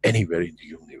Adam anywhere in the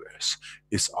universe.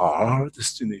 It's our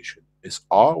destination, it's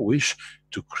our wish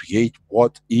to create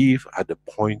what Eve at the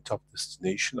point of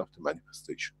destination of the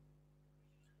manifestation.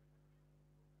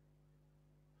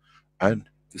 And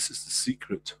this is the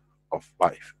secret of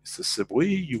life. It's the way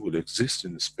you will exist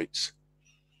in space.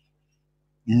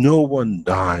 No one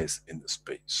dies in the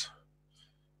space.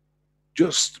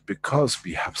 Just because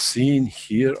we have seen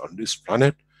here on this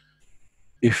planet,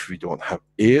 if we don't have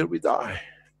air, we die.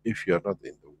 If you are not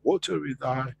in the water, we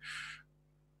die.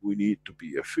 We need to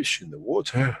be a fish in the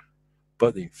water.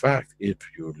 But in fact, if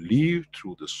you live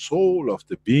through the soul of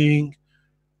the being,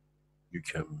 you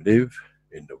can live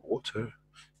in the water,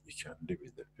 you can live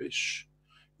in the fish,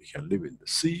 you can live in the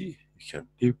sea, you can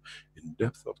live in the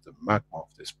depth of the magma of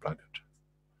this planet.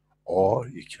 Or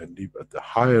you can live at the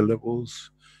higher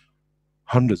levels,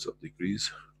 hundreds of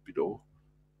degrees below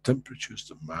temperatures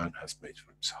the man has made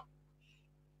for himself.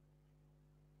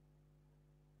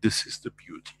 This is the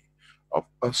beauty of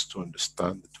us to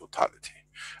understand the totality.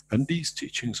 And these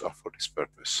teachings are for this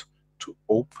purpose, to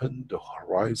open the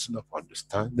horizon of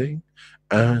understanding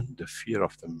and the fear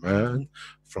of the man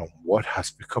from what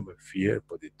has become a fear,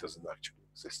 but it doesn't actually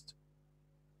exist.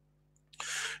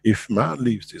 If man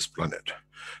leaves this planet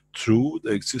through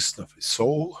the existence of his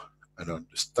soul, and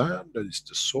understand that it's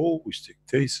the soul which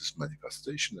dictates its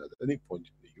manifestation at any point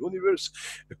in the universe,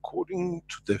 according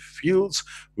to the fields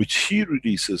which he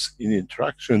releases in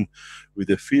interaction with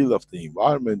the field of the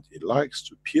environment it likes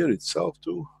to appear itself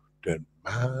to, then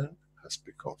man has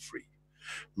become free.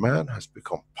 Man has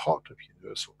become part of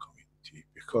universal community,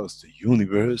 because the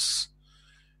universe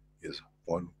is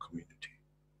one community.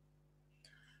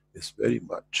 It's very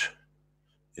much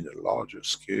in a larger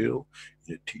scale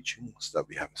in the teachings that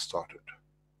we have started.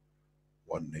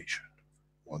 One nation,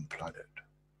 one planet,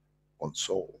 one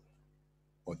soul,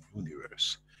 one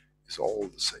universe, is all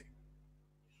the same.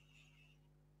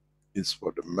 It's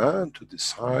for the man to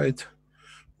decide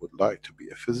would like to be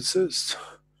a physicist,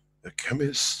 a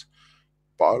chemist,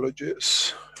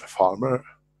 biologist, a farmer,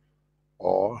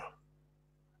 or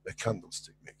a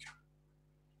candlestick maker.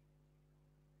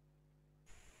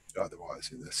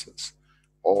 Otherwise, in essence,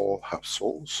 all have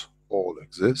souls, all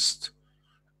exist,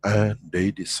 and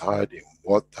they decide in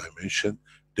what dimension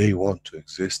they want to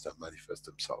exist and manifest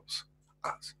themselves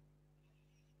as.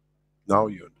 Now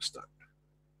you understand.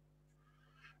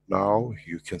 Now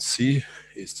you can see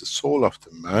it's the soul of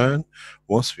the man,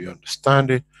 once we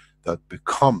understand it, that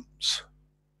becomes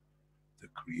the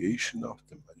creation of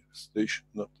the manifestation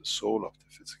of the soul of the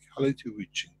physicality,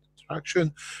 which in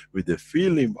interaction with the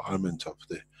field environment of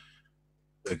the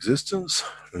existence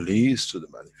leads to the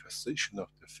manifestation of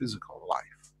the physical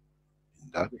life in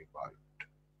that environment.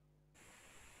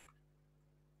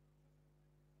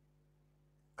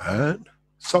 And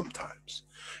sometimes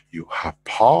you have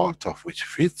part of which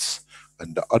fits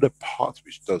and the other part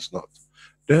which does not.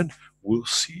 Then we'll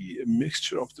see a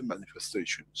mixture of the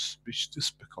manifestations, which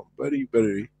this become very,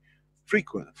 very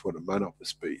frequent for the man of the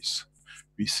space.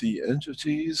 We see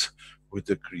entities with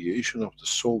the creation of the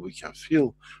soul we can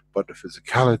feel, but the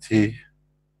physicality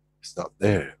is not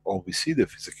there. Or we see the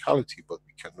physicality, but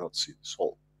we cannot see the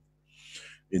soul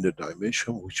in the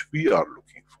dimension which we are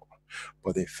looking for.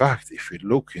 But in fact, if we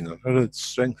look in another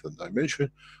strength and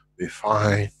dimension, we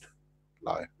find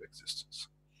life existence.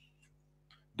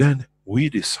 Then we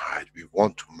decide we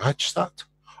want to match that,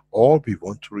 or we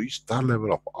want to reach that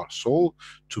level of our soul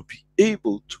to be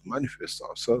able to manifest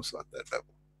ourselves at that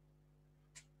level.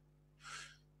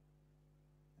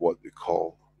 What we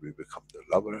call, we become the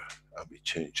lover, and we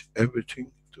change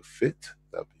everything to fit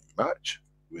that we match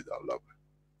with our lover.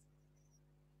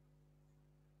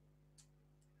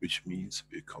 Which means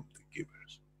we become the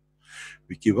givers.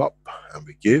 We give up and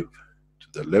we give to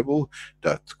the level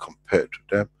that compared to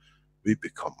them, we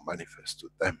become manifest to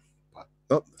them, but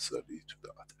not necessarily to the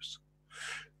others.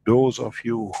 Those of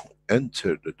you who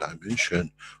enter the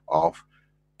dimension of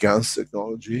GANs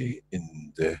technology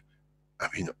in the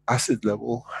amino acid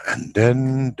level, and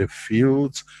then the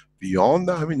fields beyond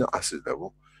the amino acid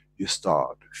level, you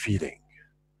start feeling,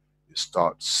 you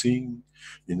start seeing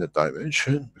in a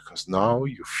dimension, because now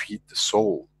you feed the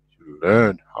soul, you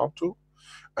learn how to,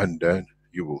 and then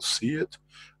you will see it,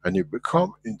 and you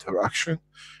become interaction,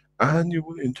 and you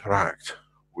will interact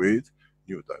with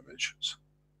new dimensions.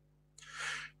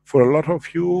 For a lot of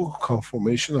you,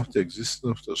 confirmation of the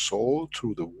existence of the soul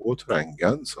through the water and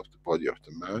gans of the body of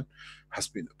the man has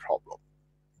been a problem,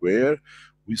 where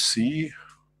we see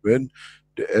when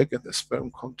the egg and the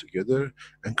sperm come together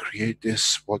and create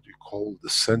this, what we call the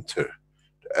center,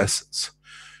 the essence.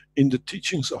 In the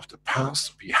teachings of the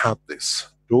past, we had this.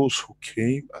 Those who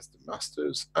came as the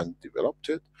masters and developed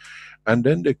it, and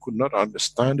then they could not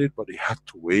understand it, but they had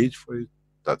to wait for it,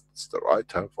 that's the right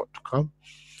time for it to come.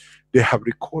 They have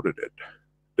recorded it.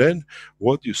 Then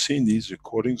what you see in these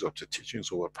recordings of the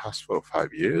teachings over the past 4 or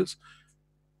 5 years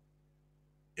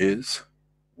is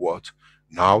what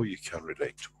now you can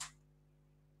relate to.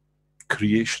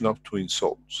 Creation of twin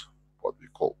souls, what we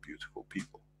call beautiful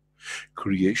people.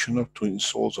 Creation of twin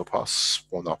souls of us,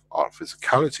 one of our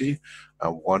physicality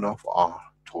and one of our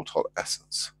total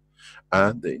essence,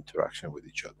 and the interaction with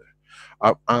each other.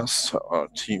 I've asked our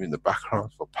team in the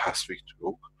background for past week to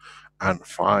look and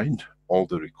find all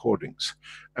the recordings,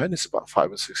 and it's about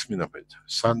 5 or 6 minutes of it.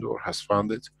 Sandor has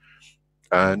found it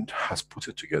and has put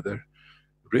it together.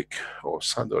 Rick or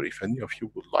Sandor, if any of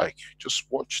you would like, just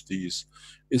watch these.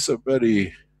 It's a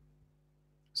very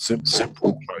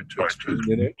simple try to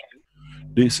explain it.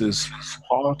 This is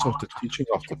part of the teaching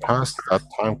of the past. That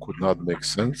time could not make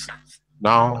sense.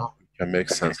 Now it can make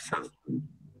sense.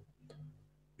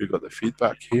 We got the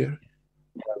feedback here.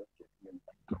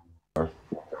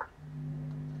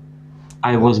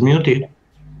 I was muted.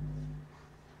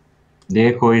 The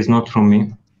echo is not from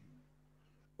me.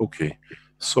 Okay,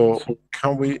 so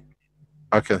can we,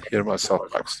 I can hear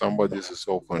myself back. Somebody's is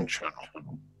open channel.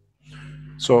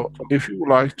 So if you would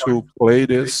like to play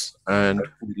this and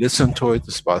listen to it,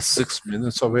 it's about 6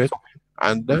 minutes of it,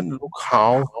 and then look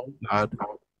how that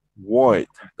void,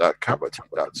 that cavity,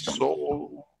 that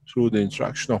soul, through the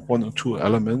interaction of 1 or 2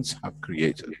 elements have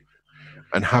created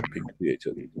and have been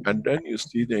created. And then you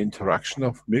see the interaction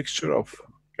of mixture of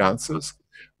gases,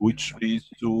 which leads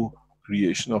to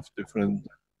creation of different,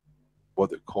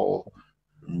 what they call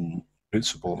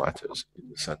principal matters in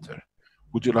the center.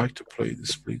 Would you like to play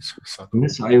this, please, Sandor?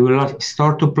 Yes, I will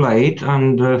start to play it,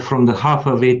 and from the half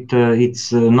of it,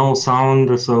 it's no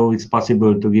sound, so it's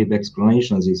possible to give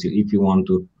explanations if you want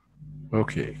to.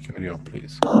 Okay, carry on,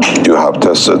 please. You have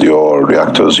tested your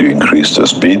reactors, you increase the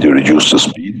speed, you reduce the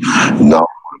speed. Now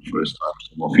first time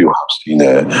some of you have seen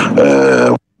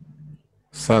a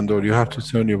Sandor, you have to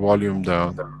turn your volume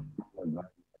down.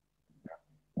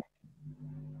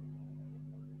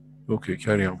 Okay,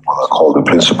 carry on, please. Call the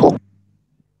principle.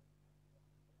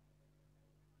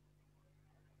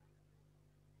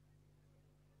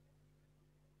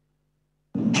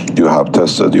 You have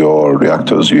tested your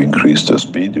reactors, you increase the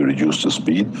speed, you reduce the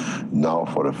speed. Now,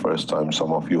 for the first time,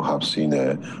 some of you have seen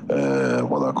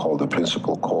what I call the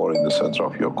principal core in the center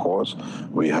of your cores.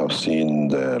 We have seen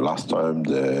the last time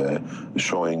the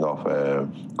showing of a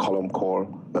column core,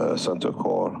 center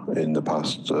core. In the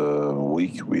past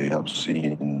week, we have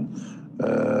seen,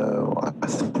 I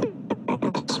think,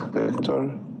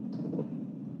 Spectre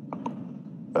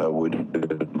with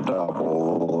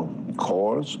double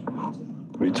cores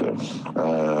with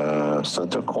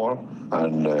center core,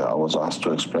 and I was asked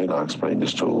to explain. I explained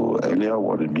this to Elia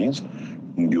what it means.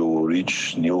 You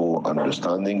reach new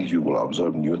understanding, you will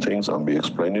observe new things and be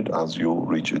explained it as you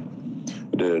reach it.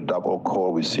 The double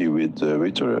core we see with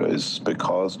Ritter is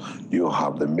because you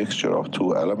have the mixture of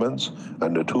two elements,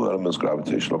 and the two elements,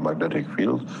 gravitational magnetic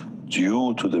field.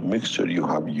 Due to the mixture you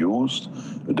have used,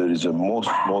 there is a most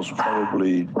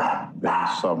probably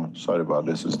some. Sorry about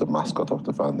this. Is the mascot of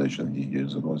the foundation. He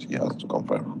hears it once he has to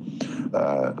confirm.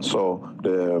 So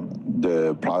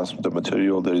the plasma, the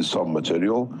material, there is some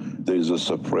material. There is a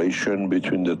separation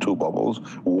between the two bubbles.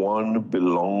 One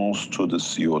belongs to the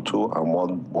CO2, and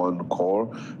one core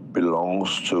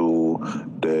belongs to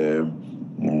the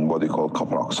what they call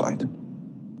copper oxide.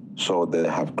 So they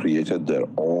have created their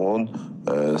own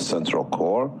central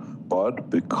core, but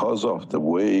because of the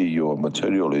way your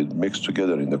material is mixed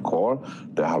together in the core,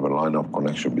 they have a line of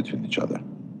connection between each other.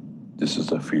 This is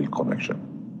the field connection.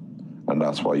 And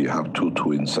that's why you have two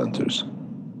twin centers.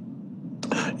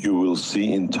 You will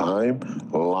see in time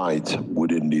light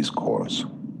within these cores,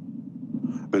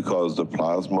 because the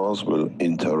plasmas will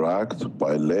interact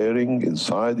by layering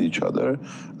inside each other,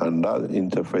 and that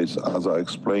interface, as I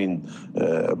explained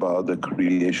about the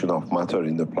creation of matter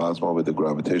in the plasma with the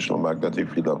gravitational magnetic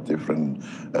field of different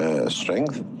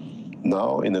strength.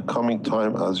 Now, in the coming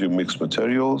time, as you mix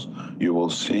materials, you will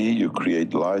see you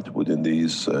create light within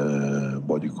these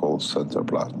what you call center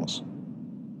plasmas.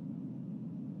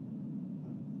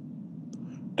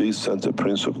 These center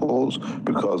principles,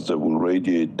 because they will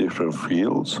radiate different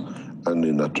fields and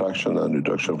in attraction and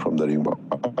reduction from the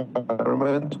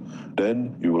environment,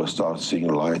 then you will start seeing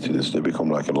light. They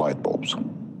become like a light bulbs.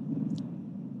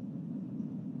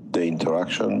 The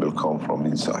interaction will come from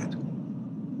inside.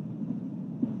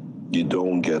 You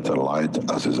don't get a light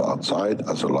as is outside,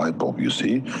 as a light bulb you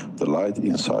see. The light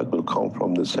inside will come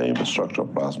from the same structure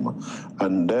plasma.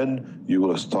 And then you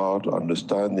will start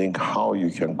understanding how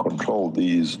you can control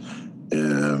these,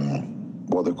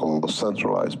 what they call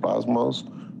centralized plasmas,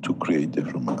 to create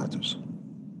different matters.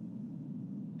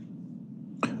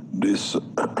 This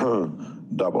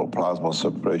double plasma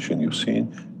separation you've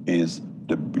seen is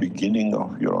the beginning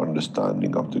of your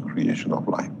understanding of the creation of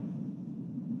life.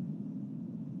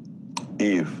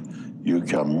 If you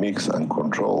can mix and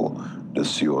control the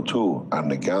CO2 and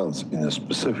the gas in a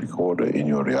specific order in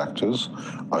your reactors,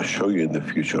 I'll show you in the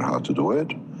future how to do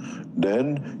it.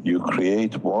 Then you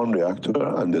create one reactor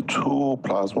and the two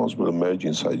plasmas will merge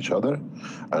inside each other.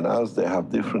 And as they have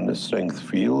different strength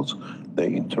fields, they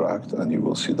interact and you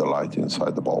will see the light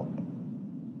inside the bulb.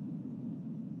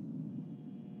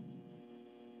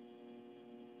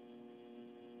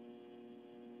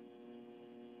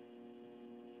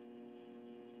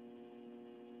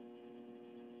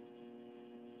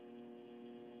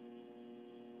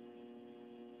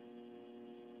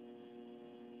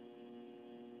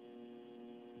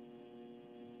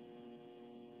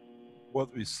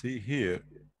 What we see here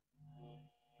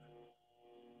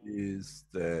is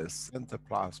the center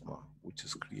plasma, which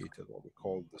is created, what we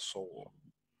call the soul.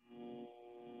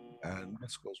 And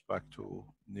this goes back to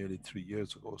nearly 3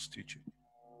 years ago's teaching.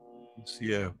 You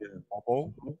see a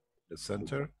bubble, the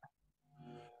center,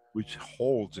 which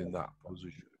holds in that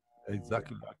position,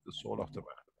 exactly like the soul of the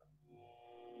man.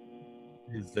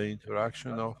 Is the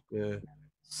interaction of the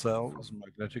cells,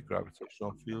 magnetic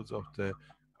gravitational fields of the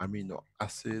amino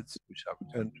acids, which have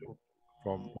entered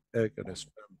from egg and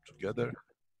sperm together,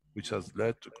 which has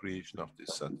led to creation of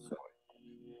this center point.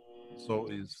 So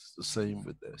it's the same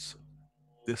with this.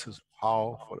 This is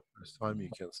how, for the first time,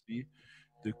 you can see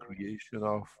the creation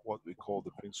of what we call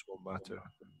the principal matter,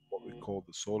 what we call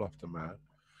the soul of the man,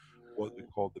 what we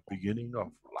call the beginning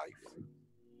of life.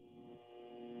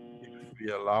 If we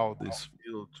allow this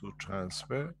field to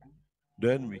transfer,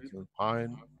 then we can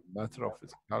find matter of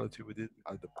physicality with it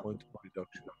at the point of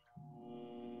reduction.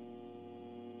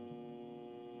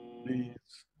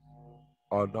 These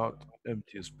are not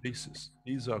empty spaces.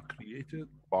 These are created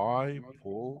by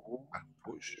pull and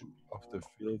push of the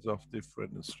fields of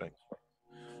different strength.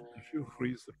 If you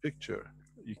freeze the picture,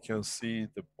 you can see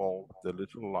the bulb, the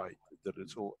little light, the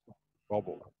little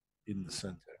bubble in the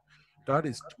center. That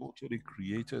is totally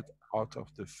created out of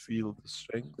the field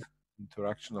strength,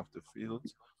 interaction of the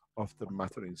fields of the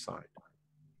matter inside.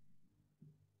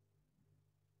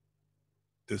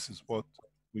 This is what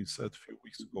we said a few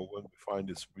weeks ago. When we find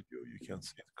this video, you can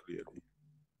see it clearly.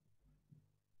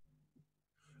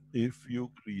 If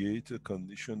you create a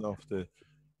condition of the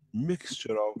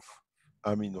mixture of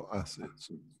amino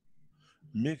acids,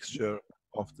 mixture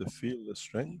of the field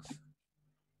strength,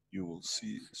 you will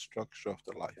see structure of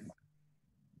the life.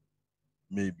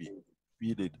 Maybe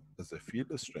feel it as a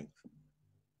field strength,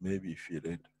 maybe feel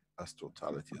it as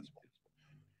totality as well.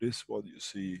 This is what you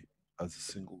see as a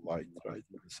single light right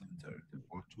in the center,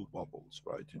 or two bubbles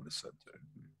right in the center.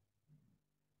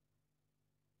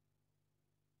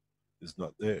 Is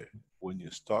not there. When you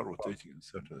start rotating at a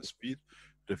certain speed,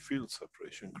 the field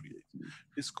separation creates.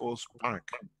 This goes back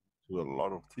to a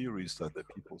lot of theories that the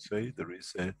people say there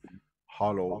is a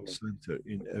hollow center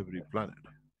in every planet.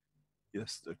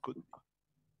 Yes, there could be.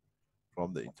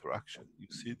 From the interaction, you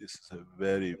see this is a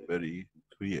very, very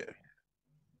clear.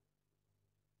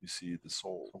 You see the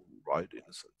soul right in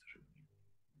the center.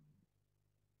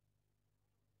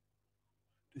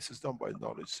 This is done by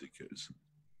knowledge seekers.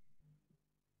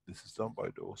 This is done by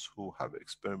those who have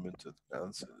experimented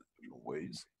GANs in different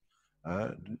ways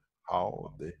and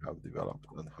how they have developed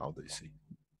and how they see.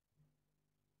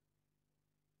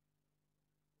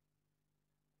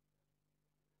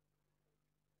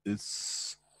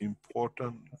 It's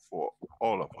important for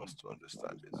all of us to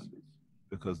understand this,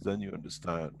 because then you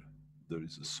understand there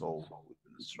is a soul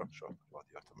within the structure of the body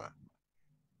of the man,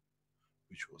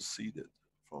 which was seeded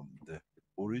from the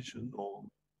original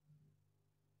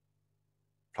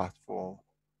platform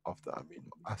of the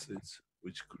amino acids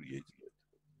which created it.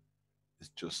 It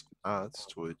just adds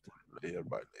to it layer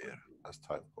by layer as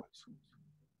time goes.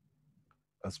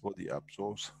 As what he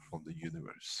absorbs from the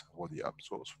universe, what he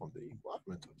absorbs from the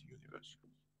environment of the universe.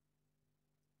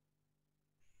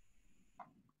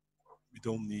 We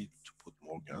don't need to put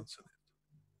more GANs in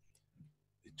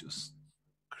it. It just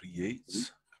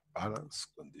creates a balanced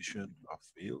condition of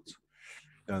fields,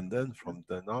 and then from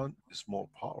then on it's more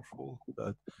powerful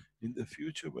that in the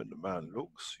future when the man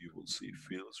looks, you will see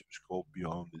fields which go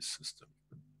beyond this system.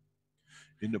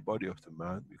 In the body of the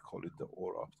man, we call it the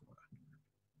aura of the man.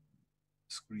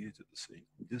 It's created the same.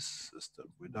 This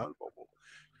system without bubble,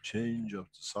 change of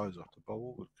the size of the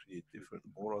bubble will create different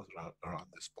auras around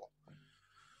this ball.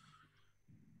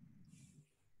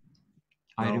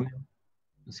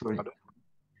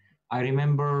 I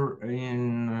remember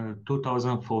in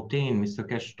 2014, Mr.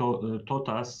 Cash taught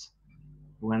us,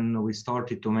 when we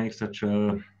started to make such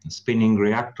spinning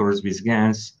reactors with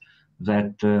GANs,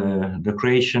 that the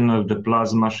creation of the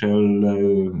plasma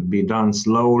shall be done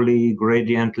slowly,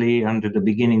 gradiently, and at the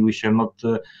beginning we shall not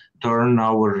turn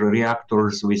our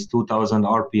reactors with 2000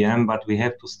 RPM, but we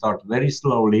have to start very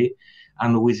slowly,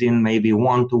 and within maybe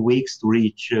 1 to 2 weeks to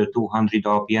reach 200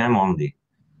 RPM only,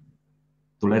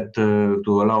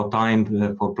 to allow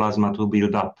time for plasma to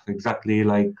build up. Exactly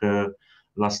like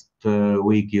last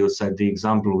week you said the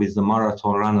example with the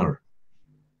marathon runner,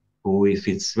 who if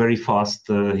it's very fast,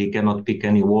 he cannot pick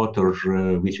any water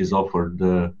which is offered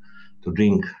to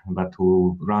drink, but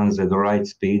who runs at the right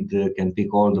speed can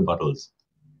pick all the bottles.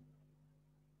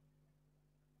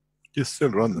 You still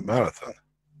run the marathon.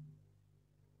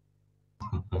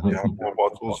 You have more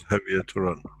bottles, heavier to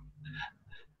run.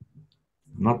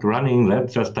 Not running,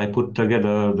 that's just I put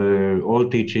together the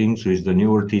old teachings with the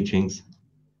newer teachings.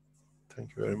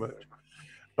 Thank you very much.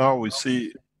 Now we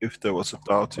see if there was a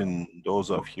doubt in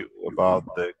those of you about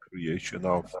the creation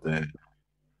of the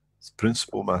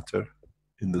principal matter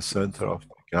in the center of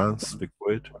the GANs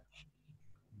liquid.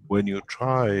 When you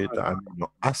try the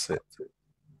amino acid,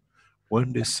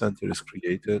 when this center is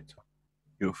created,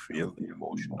 you feel the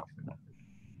emotion of it.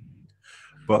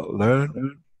 But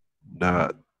learn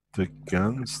that the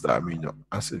GANs, the amino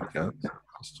acid GANs,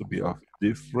 has to be of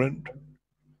different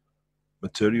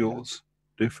materials,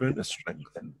 different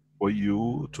strength, for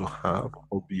you to have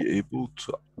or be able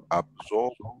to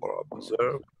absorb or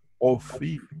observe or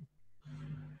feel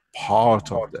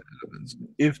part of the elements.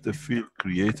 If the field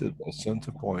created by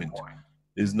center point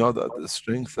is not at the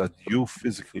strength that you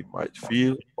physically might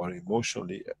feel or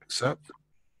emotionally accept,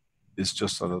 it's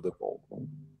just another ball.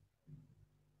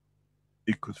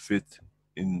 It could fit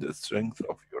in the strength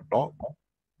of your dog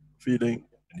feeling,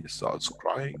 and he starts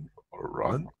crying or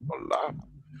run or laugh,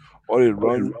 or it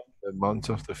runs the amount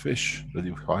of the fish that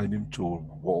you find him to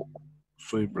walk,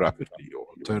 swim rapidly, or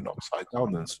turn upside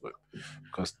down and swim,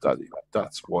 because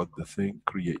that's what the thing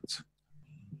creates.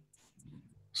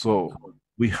 So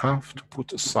we have to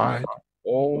put aside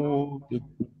all the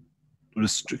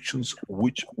restrictions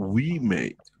which we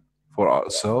made for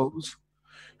ourselves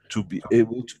to be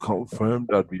able to confirm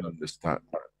that we understand.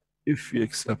 If we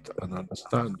accept and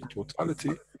understand the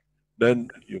totality, then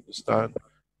you understand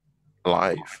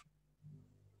life,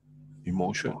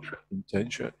 emotion,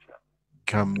 intention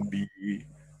can be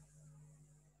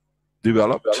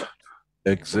developed,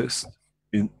 exist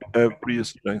in every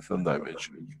strength and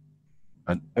dimension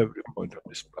and every point of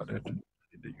this planet in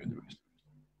the universe.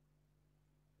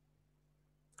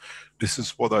 This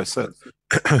is what I said.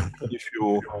 If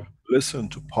you listen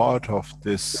to part of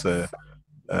this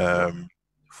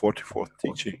 44th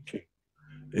teaching,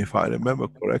 if I remember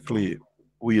correctly,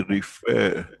 we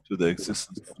refer to the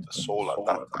existence of the soul at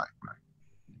that time.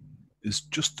 It's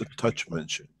just a touch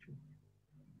mention.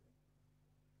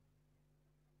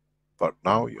 But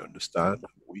now you understand,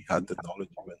 we had the knowledge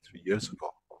even 3 years ago.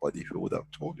 But if we would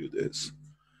have told you this,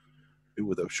 it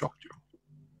would have shocked you.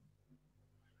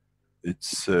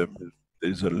 It's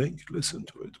there's a link, listen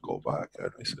to it, go back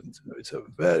and listen to it. It's a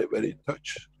very, very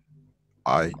touch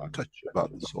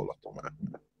about the soul of the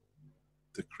man.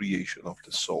 The creation of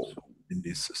the soul in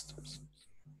these systems.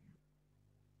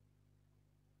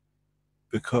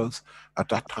 Because at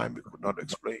that time we could not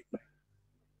explain.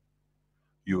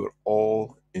 You were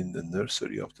all in the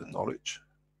nursery of the knowledge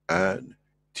and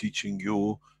teaching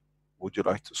you. Would you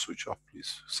like to switch off,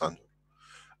 please,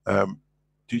 Sandra?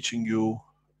 Teaching you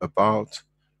about,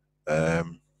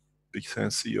 we can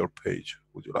see your page.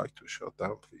 Would you like to shut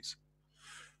down, please?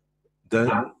 Then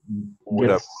would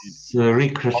have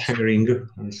Rick sharing.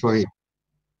 Sorry.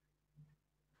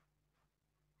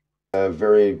 A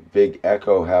very big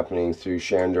echo happening through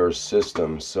Shandor's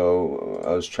system, so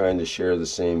I was trying to share the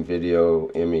same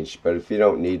video image, but if you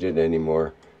don't need it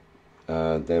anymore,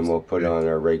 then we'll put on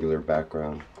our regular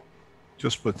background.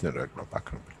 Just put in regular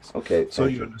background, please. Okay, so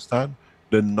you understand,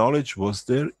 the knowledge was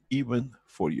there even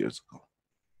 4 years ago.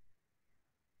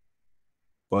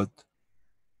 But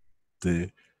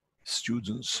the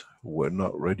students were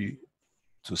not ready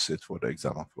to sit for the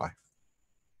exam of life.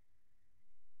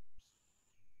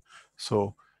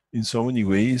 So in so many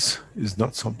ways, it's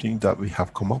not something that we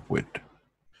have come up with.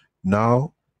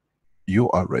 Now you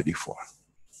are ready for.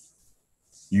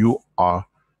 You are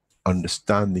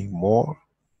understanding more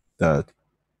that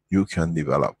you can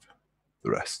develop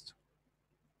the rest.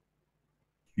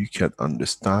 You can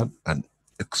understand and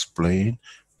explain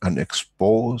and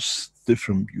expose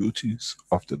different beauties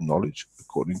of the knowledge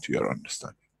according to your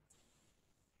understanding.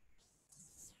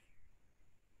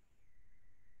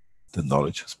 The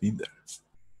knowledge has been there.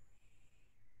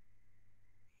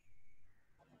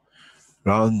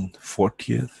 Around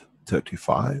 40th,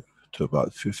 35 to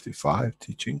about 55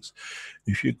 teachings,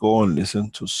 if you go and listen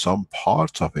to some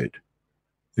parts of it,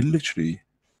 it literally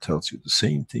tells you the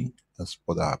same thing as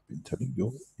what I have been telling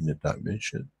you in a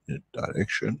dimension, in a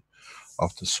direction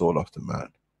of the soul of the man.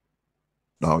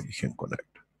 Now you can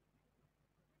connect.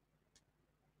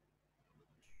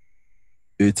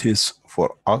 It is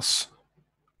for us,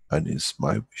 and it's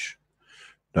my wish,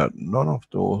 that none of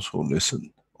those who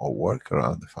listen or work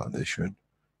around the foundation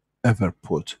ever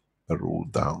put a rule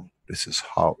down. This is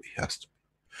how it has to be.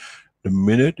 The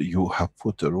minute you have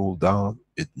put the rule down,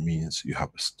 it means you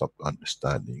have stopped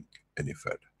understanding any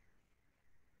further.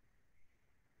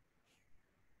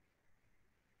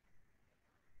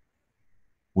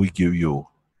 We give you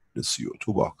the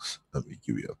CO2 box and we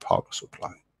give you a power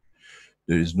supply.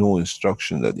 There is no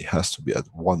instruction that it has to be at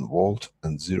 1 volt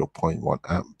and 0.1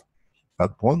 amp.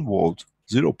 At 1 volt,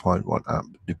 0.1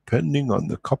 amp, depending on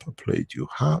the copper plate you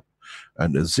have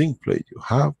and the zinc plate you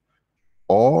have,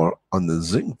 or on the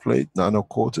zinc plate,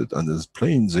 nano-coated and the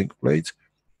plain zinc plate,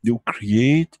 you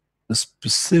create a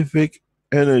specific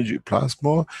energy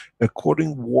plasma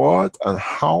according what and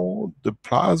how the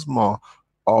plasma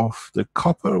of the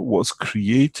copper was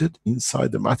created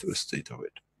inside the matter state of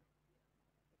it.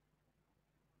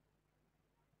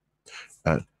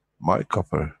 And my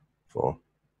copper for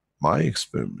my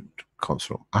experiment comes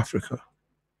from Africa.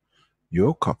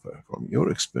 Your copper from your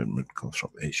experiment comes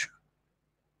from Asia.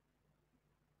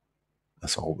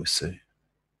 As I always say,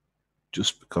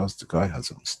 just because the guy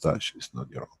has a mustache is not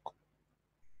your uncle.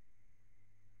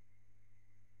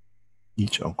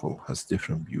 Each uncle has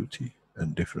different beauty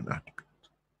and different attributes.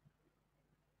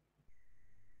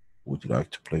 Would you like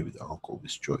to play with the uncle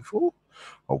who's joyful?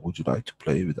 Or would you like to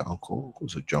play with the uncle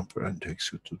who's a jumper and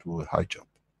takes you to do a high jump?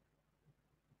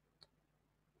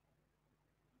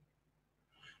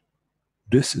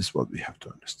 This is what we have to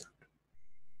understand.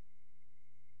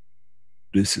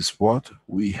 This is what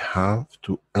we have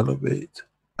to elevate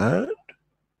and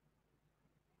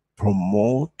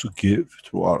promote, to give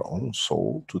to our own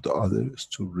soul, to the others,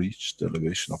 to reach the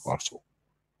elevation of our soul.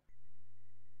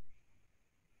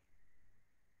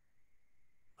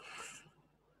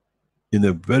 In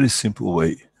a very simple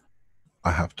way,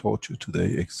 I have taught you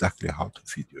today exactly how to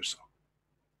feed yourself.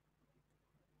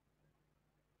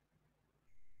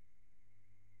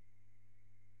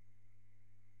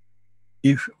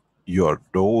 If you are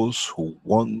those who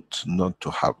want not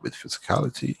to have with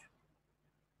physicality,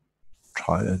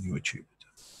 try and you achieve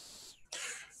it.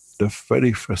 The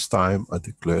very first time I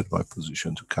declared my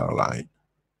position to Caroline,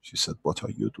 she said, "What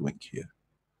are you doing here?"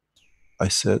 I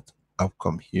said, "I've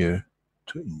come here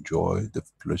to enjoy the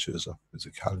pleasures of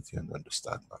physicality and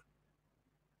understand that."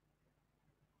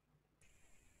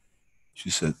 She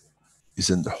said,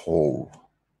 "Isn't the whole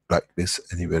like this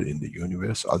anywhere in the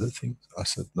universe, other things?" I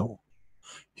said, "No.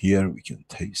 Here we can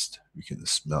taste, we can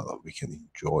smell, we can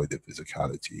enjoy the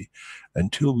physicality.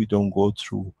 Until we don't go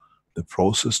through the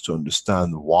process to understand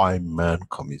why man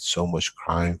commits so much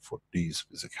crime for these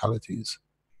physicalities,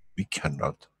 we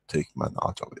cannot take man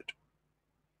out of it."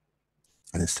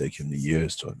 And it's taken me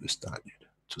years to understand it,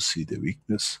 to see the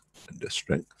weakness and the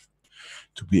strength,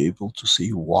 to be able to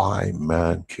see why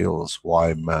man kills,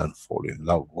 why man fall in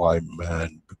love, why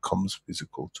man becomes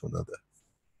physical to another.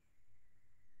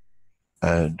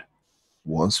 And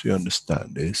once we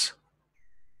understand this,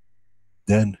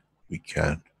 then we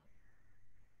can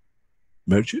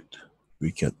merge it,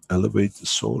 we can elevate the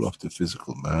soul of the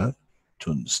physical man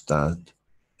to understand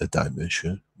a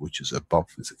dimension which is above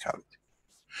physicality.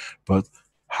 But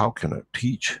how can I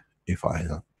teach if I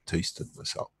have tasted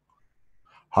myself?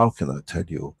 How can I tell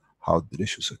you how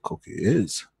delicious a cookie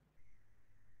is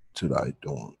till I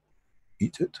don't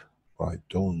eat it, or I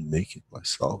don't make it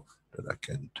myself, that I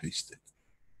can taste it?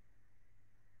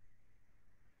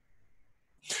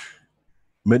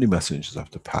 Many messengers of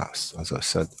the past, as I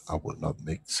said, I will not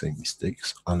make the same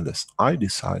mistakes unless I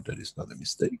decide that it's not a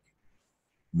mistake,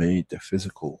 made the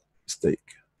physical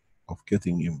mistake of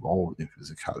getting involved in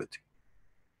physicality.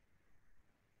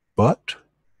 But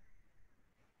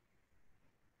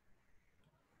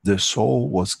the soul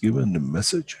was given the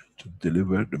message to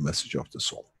deliver the message of the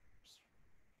soul.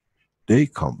 They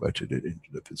converted it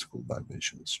into the physical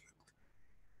dimension,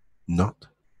 not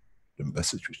the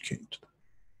message which came to them.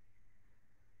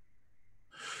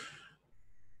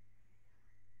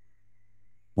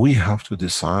 We have to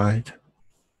decide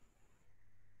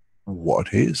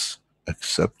what is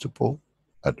acceptable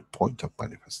at the point of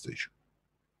manifestation,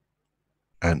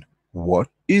 and what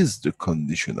is the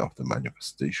condition of the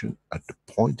manifestation at the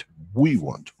point we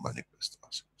want to manifest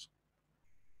ourselves.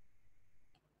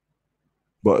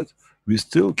 But we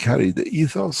still carry the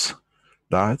ethos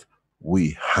that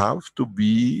we have to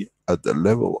be at the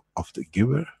level of the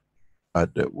giver,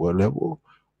 at the level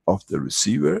of the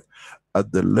receiver,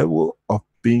 at the level of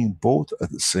being both at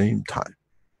the same time.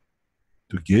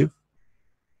 To give,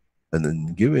 and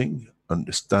in giving,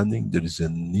 understanding there is a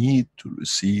need to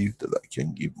receive, that I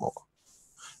can give more.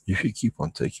 If you keep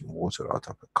on taking water out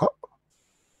of a cup,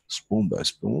 spoon by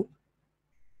spoon,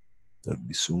 there'll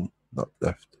be soon not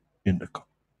left in the cup,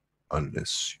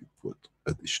 unless you put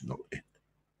additional in.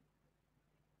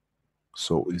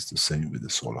 So it's the same with the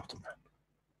soul of the man.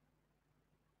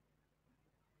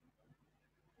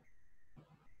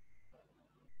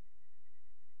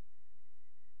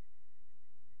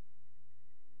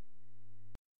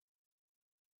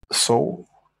 So,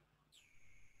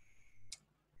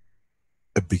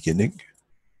 a beginning,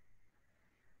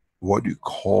 what you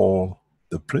call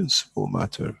the principal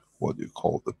matter, what you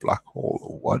call the black hole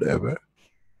or whatever,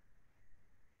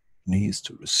 needs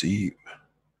to receive.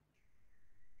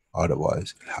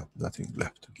 Otherwise, it'll have nothing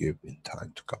left to give in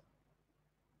time to come.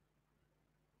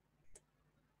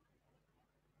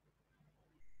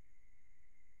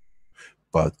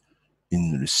 But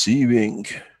in receiving,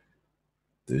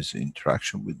 there's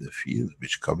interaction with the field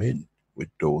which come in, with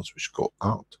those which go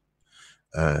out.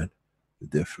 And the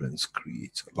difference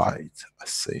creates light. At the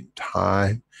same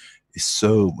time, is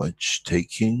so much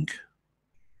taking,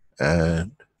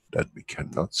 and that we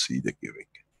cannot see the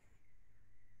giving.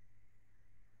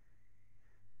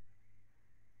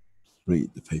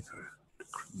 Read the paper, The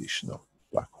Creation of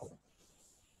Black Hole.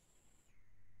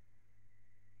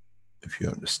 If you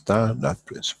understand that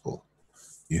principle,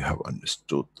 you have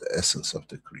understood the essence of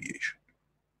the creation.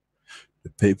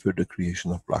 The paper, The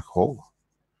Creation of Black Hole,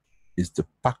 is the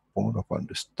backbone of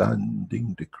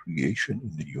understanding the creation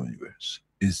in the universe.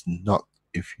 Is not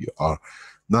if you are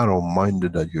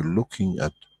narrow-minded that you're looking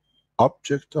at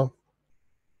object of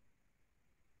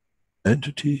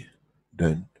entity,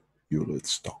 then you will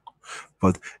stop.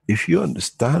 But if you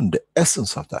understand the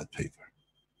essence of that paper,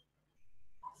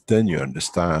 then you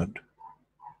understand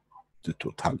the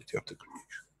totality of the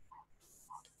creation.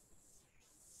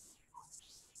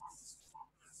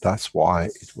 That's why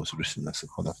it was written as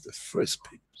one of the first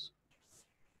papers.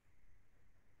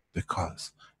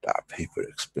 Because that paper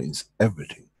explains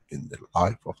everything in the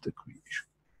life of the creation.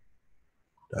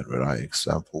 That very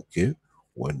example give,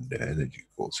 when the energy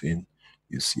goes in,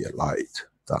 you see a light.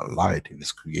 That light, if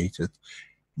it's created,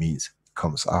 means it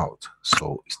comes out.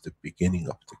 So it's the beginning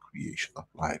of the creation of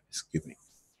life is giving,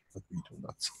 but we do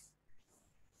not see.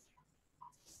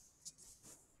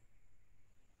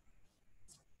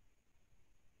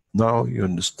 Now you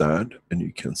understand and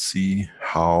you can see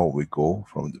how we go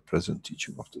from the present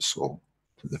teaching of the soul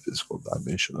to the physical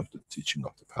dimension of the teaching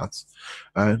of the past.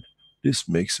 And this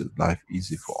makes it life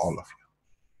easy for all of you.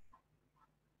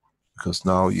 Because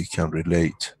now you can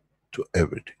relate to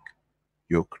everything.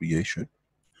 Your creation,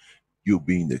 you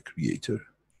being the creator,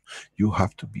 you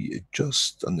have to be a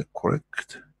just and a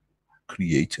correct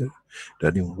creator,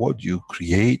 that in what you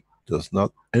create does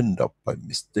not end up by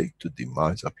mistake to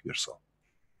demise of yourself.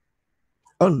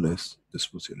 Unless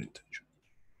this was your intention.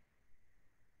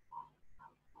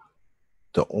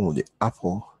 The only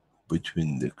apple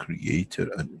between the creator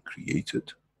and the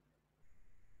created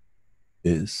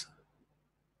is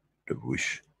the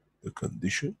wish, the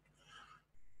condition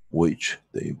which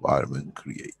the environment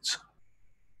creates.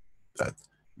 That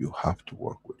you have to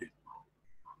work with it.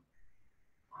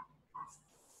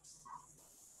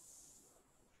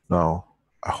 Now,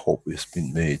 I hope it's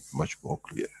been made much more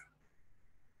clear.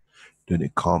 Then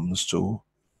it comes to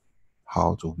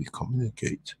how do we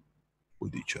communicate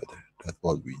with each other. That's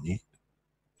what we need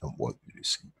and what we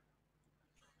receive.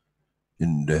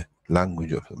 In the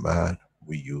language of the man,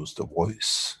 we use the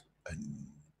voice and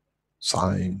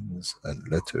signs and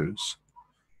letters,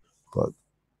 but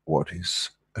what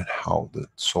is and how the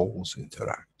souls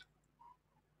interact?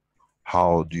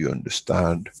 How do you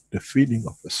understand the feeling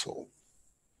of the soul?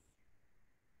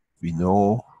 We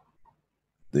know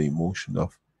the emotion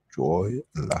of joy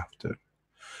and laughter.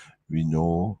 We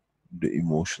know the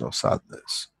emotion of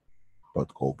sadness.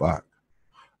 But go back.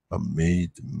 I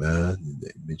made man in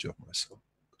the image of myself.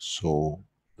 So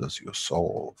does your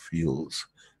soul feels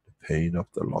the pain of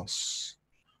the loss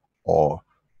or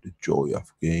the joy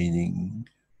of gaining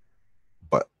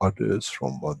by others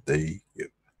from what they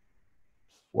give,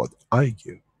 what I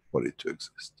give for it to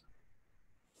exist.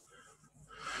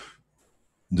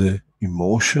 The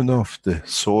emotion of the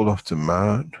soul of the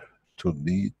man to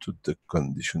lead to the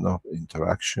condition of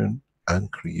interaction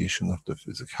and creation of the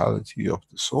physicality of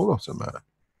the soul of the man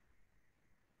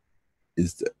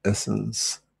is the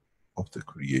essence of the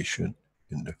creation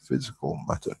in the physical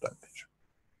matter dimension.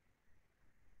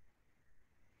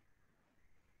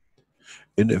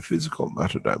 In the physical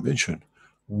matter dimension,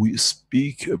 we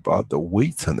speak about the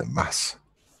weight and the mass.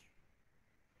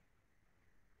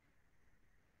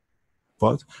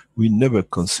 But we never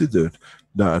considered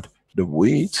that the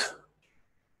weight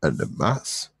and the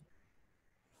mass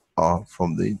are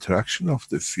from the interaction of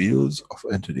the fields of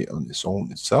entity on its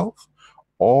own itself,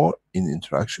 or in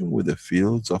interaction with the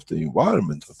fields of the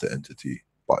environment of the entity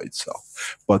by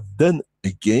itself. But then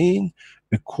again,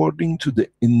 according to the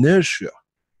inertia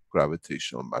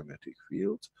gravitational magnetic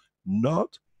field,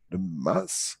 not the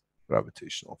mass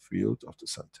gravitational field of the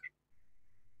center.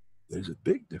 There's a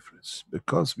big difference,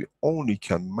 because we only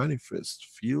can manifest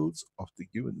fields of the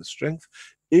given strength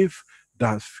if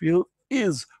that field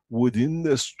is within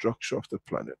the structure of the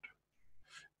planet.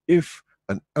 If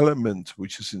an element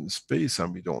which is in space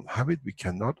and we don't have it, we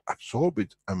cannot absorb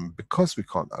it, and because we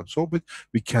can't absorb it,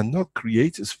 we cannot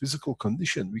create its physical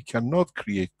condition. We cannot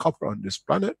create copper on this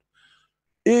planet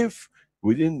if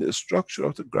within the structure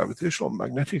of the gravitational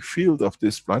magnetic field of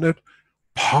this planet,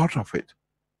 part of it,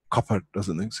 copper,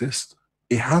 doesn't exist.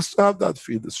 It has to have that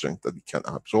field strength that it can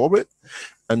absorb it,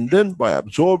 and then by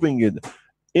absorbing it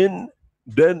in,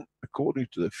 then according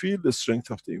to the field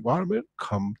strength of the environment,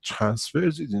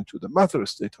 transfers it into the matter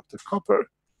state of the copper.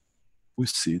 We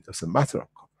see it as a matter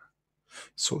of copper.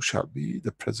 So shall be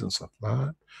the presence of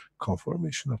man,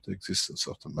 confirmation of the existence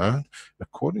of the man,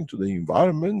 according to the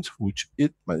environment which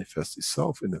it manifests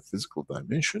itself in the physical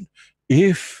dimension,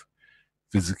 if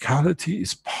physicality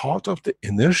is part of the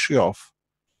inertia of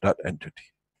that entity.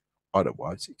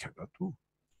 Otherwise it cannot do.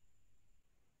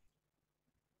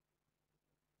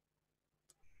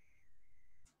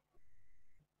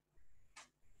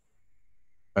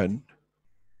 And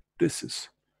this is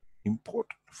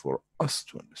important for us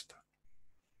to understand.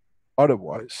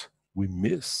 Otherwise, we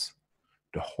miss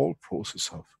the whole process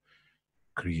of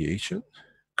creation,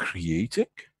 creating,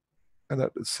 and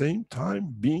at the same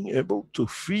time being able to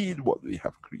feed what we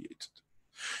have created.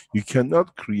 You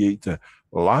cannot create a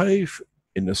life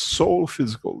in a soul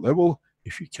physical level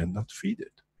if you cannot feed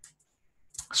it.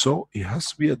 So it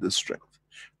has to be at the strength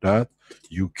that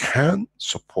you can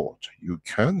support, you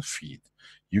can feed,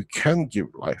 you can give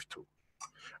life to.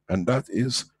 And that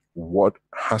is what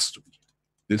has to be.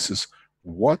 This is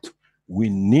what we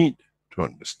need to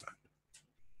understand.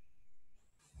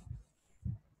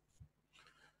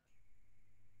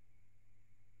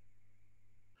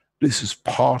 This is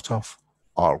part of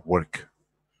our work.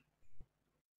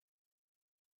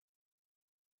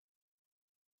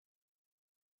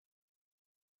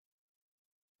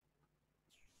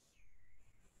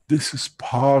 This is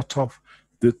part of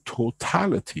the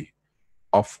totality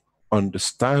of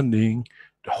understanding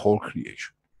the whole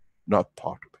creation, not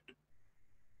part of it.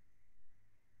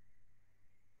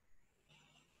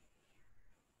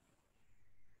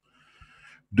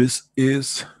 This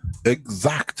is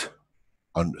exact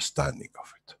understanding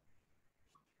of it.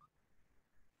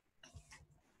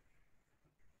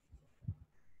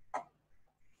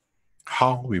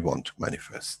 How we want to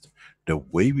manifest, the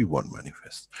way we want to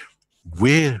manifest,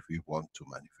 where we want to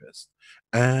manifest,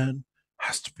 and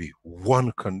has to be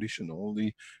one condition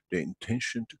only, the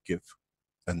intention to give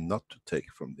and not to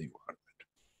take from the environment.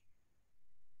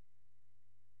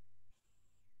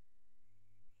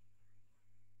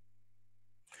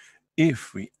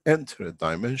 If we enter a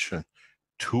dimension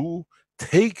to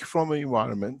take from an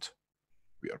environment,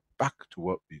 we are back to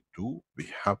what we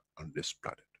have on this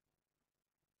planet.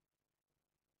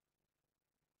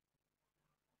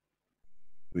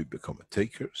 We become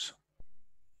takers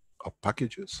of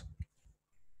packages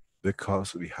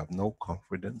because we have no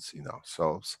confidence in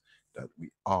ourselves that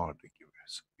we are the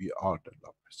givers, we are the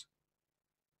lovers.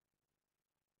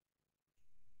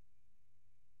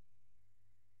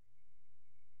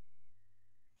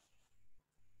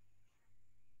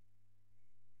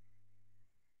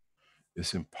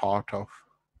 It's in part of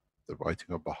the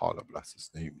writing of Baha'u'llah, bless his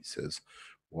name. He says,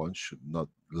 one should not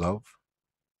love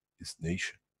his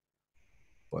nation,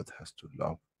 but has to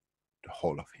love the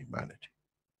whole of humanity.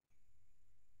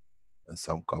 And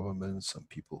some governments, some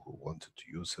people who wanted to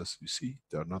use us, you see,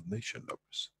 they are not nation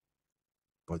lovers.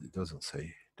 But it doesn't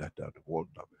say that they are the world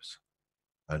lovers.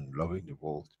 And loving the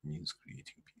world means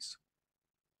creating peace.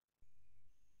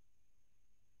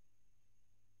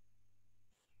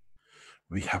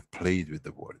 We have played with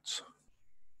the words.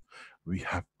 We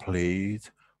have played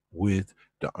with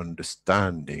the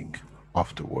understanding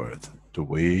of the word, the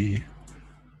way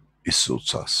it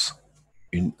suits us.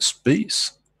 In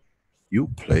space, you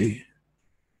play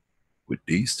with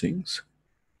these things,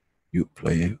 you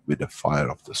play with the fire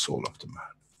of the soul of the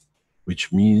man,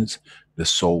 which means the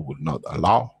soul will not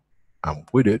allow, and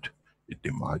with it, it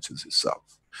demises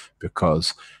itself,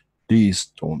 because these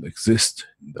don't exist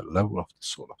in the level of the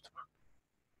soul of the man.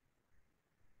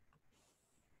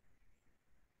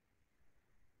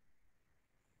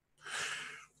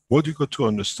 What you got to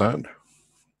understand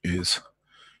is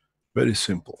very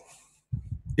simple.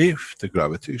 If the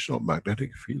gravitational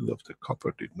magnetic field of the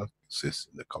copper did not exist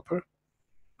in the copper,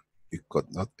 it could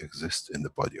not exist in the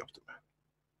body of the man.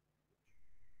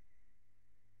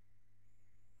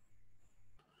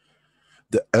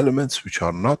 The elements which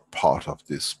are not part of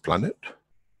this planet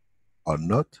are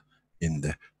not in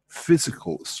the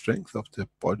physical strength of the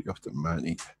body of the man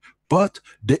either, but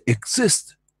they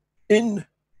exist in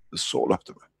the soul of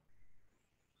the man.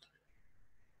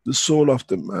 The soul of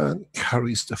the man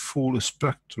carries the full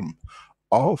spectrum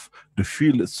of the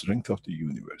field strength of the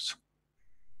universe.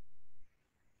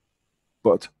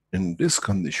 But in this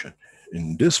condition,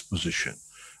 in this position,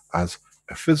 as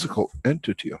a physical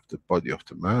entity of the body of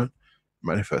the man,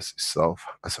 manifests itself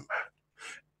as a man.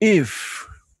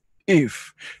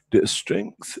 If the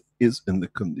strength is in the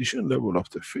condition level of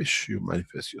the fish, you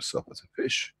manifest yourself as a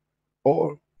fish,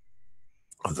 or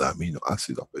as the amino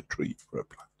acid of a tree or a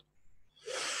plant.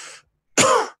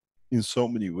 In so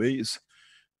many ways,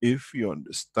 if you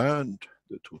understand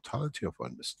the totality of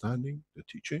understanding, the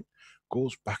teaching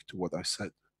goes back to what I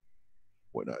said.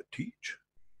 When I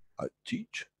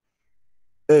teach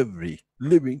every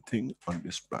living thing on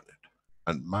this planet.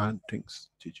 And man thinks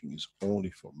teaching is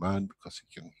only for man because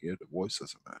he can hear the voice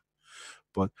as a man.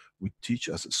 But we teach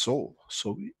as a soul,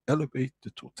 so we elevate the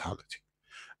totality.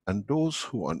 And those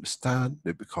who understand,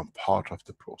 they become part of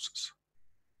the process.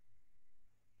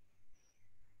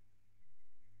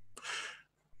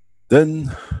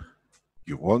 Then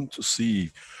you want to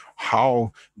see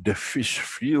how the fish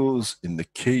feels in the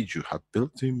cage you have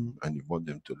built him and you want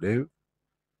him to live.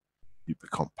 You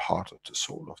become part of the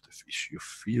soul of the fish. You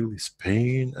feel his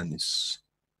pain and his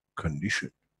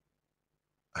condition,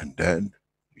 and then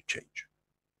you change.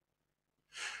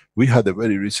 We had a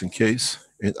very recent case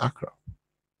in Accra.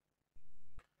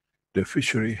 The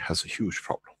fishery has a huge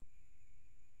problem.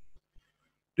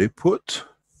 They put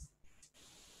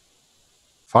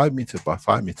 5 meter by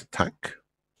 5 meter tank,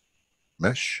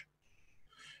 mesh,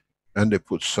 and they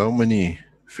put so many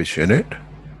fish in it,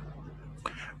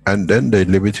 and then they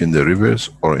leave it in the rivers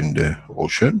or in the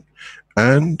ocean,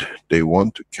 and they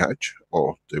want to catch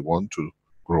or they want to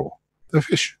grow the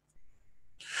fish.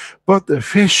 But the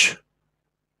fish,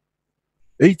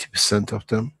 80% of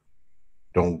them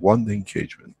don't want the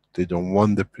engagement, they don't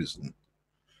want the prison.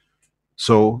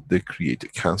 So they create a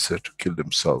cancer to kill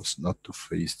themselves, not to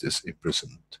face this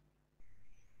imprisonment.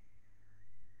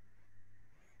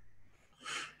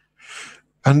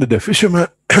 And the fisherman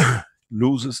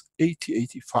loses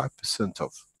 80–85%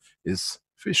 of his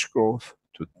fish growth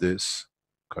to this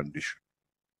condition.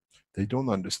 They don't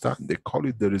understand. They call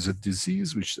it there is a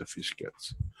disease which the fish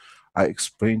gets. I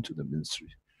explained to the ministry,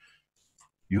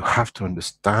 you have to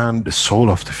understand the soul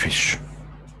of the fish.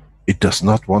 It does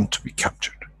not want to be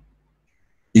captured.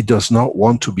 It does not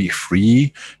want to be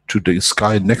free to this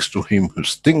guy next to him who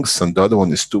stinks and the other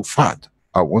one is too fat.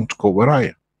 I want to go where I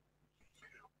am.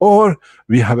 Or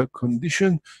we have a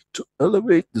condition to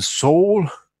elevate the soul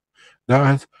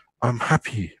that I'm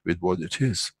happy with what it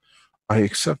is. I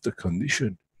accept the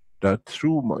condition that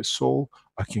through my soul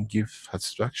I can give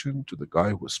satisfaction to the guy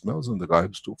who smells and the guy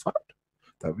who's too fat.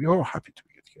 That we are happy to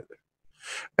get together.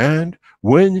 And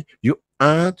when you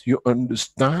add, you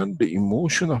understand the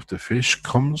emotion of the fish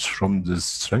comes from the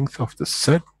strength of the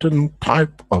certain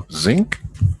type of zinc,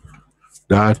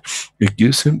 that it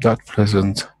gives him that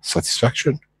pleasant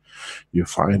satisfaction. You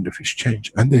find the fish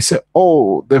change. And they say,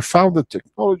 oh, they found the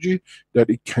technology that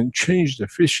it can change the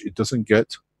fish, it doesn't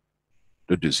get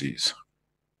the disease.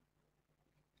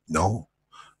 No,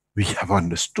 we have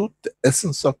understood the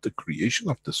essence of the creation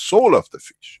of the soul of the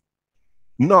fish,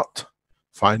 not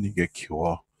finding a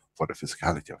cure for the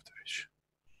physicality of the fish.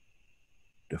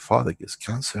 The father gets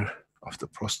cancer of the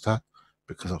prostate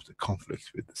because of the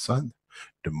conflict with the son.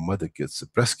 The mother gets the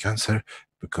breast cancer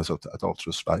because of the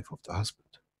adulterous life of the husband.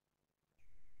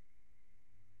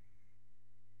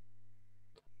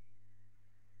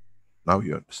 Now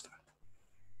you understand.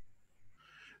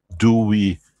 Do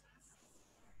we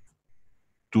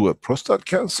do a prostate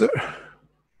cancer,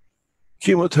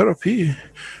 chemotherapy,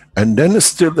 and then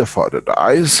still the father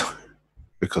dies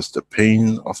because the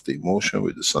pain of the emotion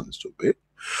with the son is too big?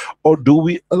 Or do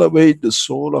we elevate the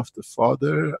soul of the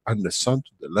father and the son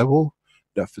to the level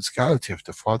that physicality of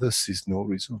the father sees no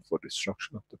reason for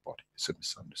destruction of the body? It's a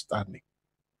misunderstanding.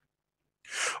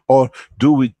 Or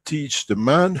do we teach the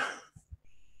man,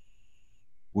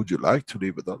 would you like to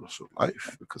live a dolorous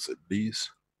life because it leads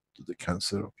to the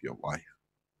cancer of your wife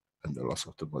and the loss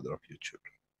of the mother of your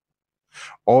children?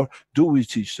 Or do we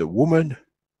teach the woman,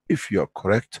 if you are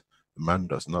correct, the man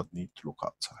does not need to look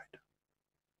outside?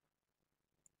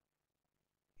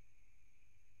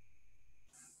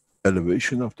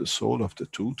 Elevation of the soul of the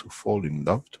two to fall in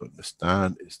love, to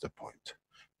understand, is the point,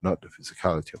 not the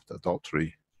physicality of the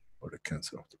adultery or the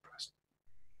cancer of the breast.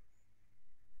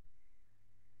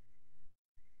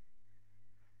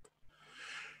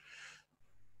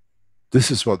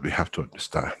 This is what we have to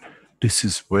understand. This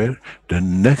is where the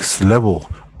next level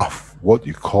of what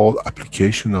you call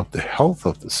application of the health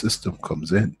of the system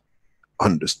comes in.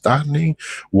 Understanding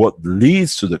what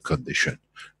leads to the condition,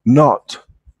 not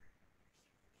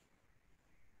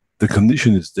the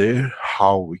condition is there,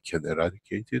 how we can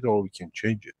eradicate it or we can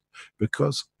change it.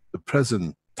 Because the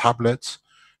present tablets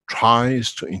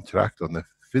tries to interact on a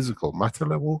physical matter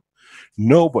level.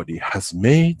 Nobody has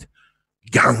made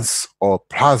GANs or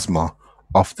plasma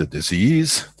of the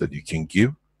disease that you can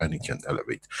give and it can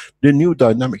elevate. The new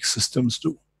dynamic systems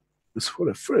do. It's for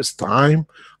the first time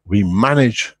we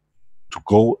manage to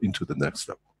go into the next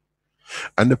level.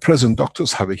 And the present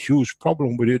doctors have a huge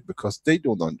problem with it because they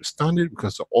don't understand it,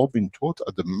 because they've all been taught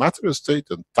at the matter state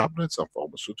and tablets and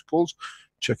pharmaceuticals,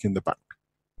 check in the bank.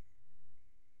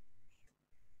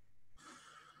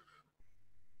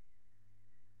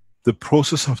 The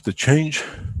process of the change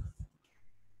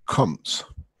comes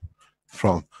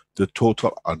from the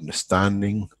total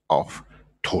understanding of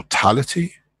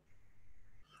totality,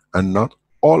 and not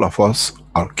all of us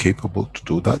are capable to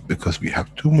do that because we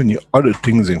have too many other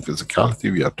things in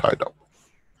physicality we are tied up.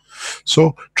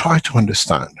 So try to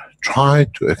understand, try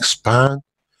to expand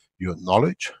your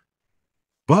knowledge,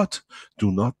 But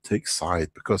do not take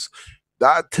side, because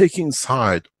that taking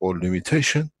side or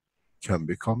limitation can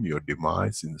become your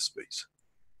demise in space.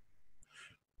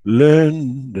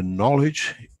 Learn the knowledge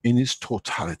in its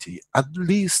totality, at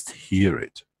least hear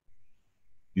it.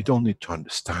 You don't need to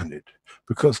understand it,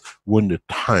 because when the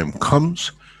time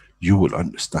comes, you will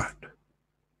understand.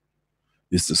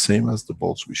 It's the same as the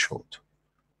balls we showed.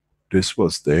 This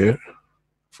was there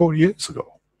 4 years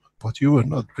ago, but you were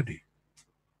not ready.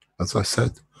 As I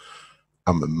said,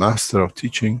 I'm a master of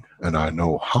teaching, and I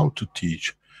know how to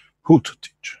teach, who to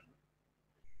teach.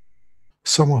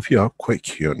 Some of you are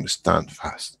quick, you understand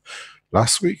fast.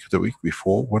 Last week, the week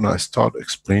before, when I started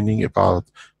explaining about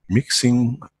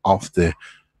mixing of the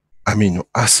amino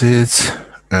acids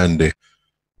and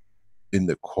in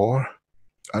the core,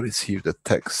 I received a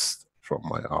text from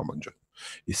my Armanjan.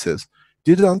 He says,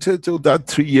 didn't I tell that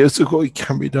 3 years ago it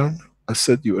can be done? I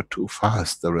said, you were too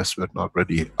fast, the rest were not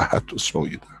ready. I had to slow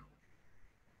you down.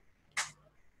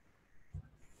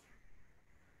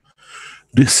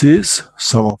 This is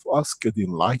some of us get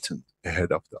enlightened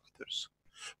ahead of the others,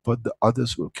 but the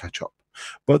others will catch up.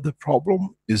 But the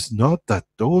problem is not that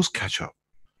those catch up.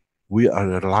 We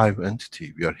are a live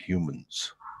entity, we are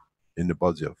humans. In the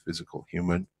body of physical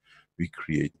human, we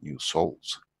create new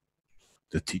souls.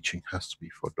 The teaching has to be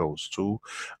for those two,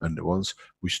 and the ones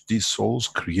which these souls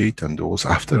create, and those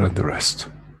after, and the rest.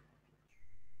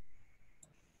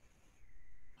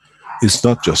 It's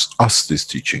not just us, this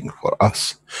teaching for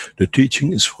us. The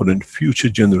teaching is for the future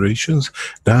generations,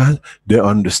 that they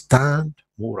understand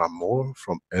more and more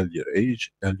from earlier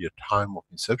age, earlier time of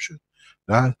inception,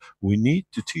 that we need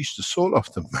to teach the soul of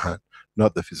the man,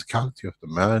 not the physicality of the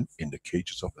man in the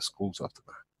cages of the schools of the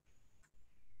man.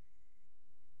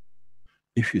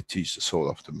 If you teach the soul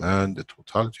of the man, the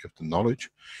totality of the knowledge,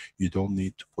 you don't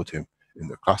need to put him in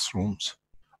the classrooms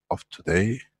of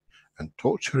today and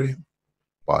torture him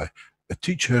by a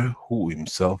teacher who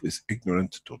himself is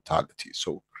ignorant to totality.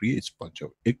 So creates a bunch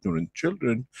of ignorant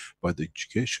children by the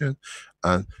education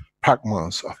and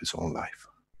pragmas of his own life.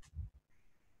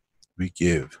 We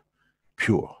give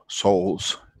pure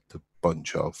souls the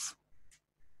bunch of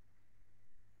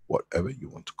whatever you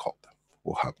want to call them,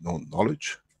 who have no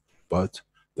knowledge, but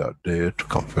they are there to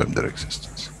confirm their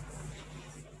existence.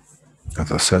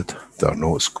 As I said, there are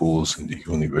no schools in the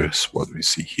universe, what we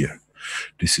see here.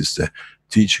 This is the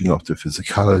teaching of the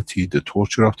physicality, the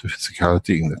torture of the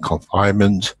physicality in the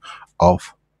confinement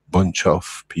of bunch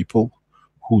of people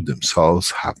who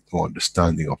themselves have no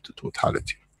understanding of the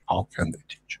totality. How can they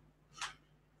teach?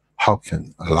 How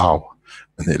can allow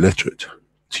an illiterate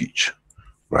teach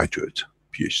graduate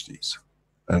PhDs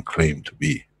and claim to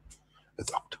be a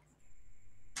doctor?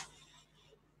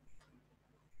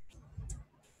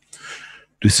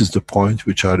 This is the point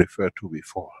which I referred to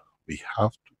before. We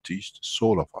have to teach the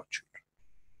soul of our children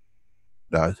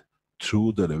that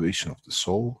through the elevation of the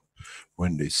soul,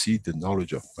 when they see the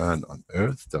knowledge of man on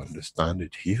earth, they understand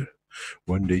it here.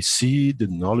 When they see the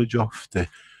knowledge of the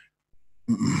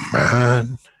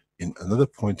man in another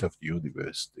point of the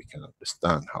universe, they can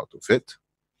understand how to fit.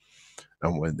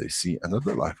 And when they see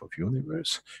another life of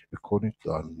universe, according to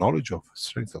the knowledge of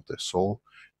strength of their soul,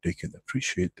 they can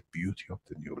appreciate the beauty of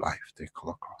the new life they come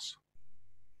across.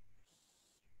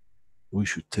 We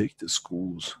should take the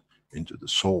schools into the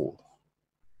soul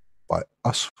by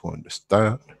us who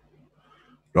understand,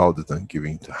 rather than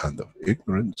giving the hand of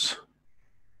ignorance,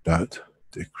 that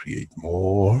they create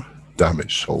more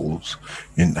damaged souls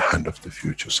in the hand of the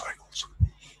future cycles.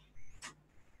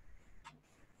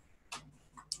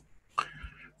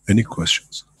 Any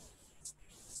questions?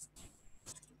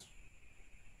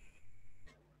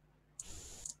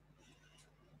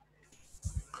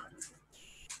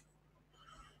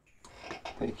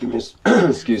 Thank you,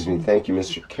 excuse me. Thank you,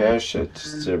 Mr. Kesh.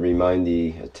 Just to remind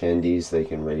the attendees, they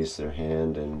can raise their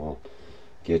hand, and we'll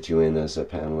get you in as a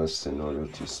panelist in order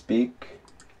to speak.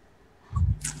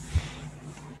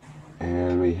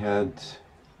 And we had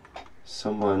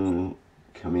someone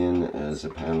come in as a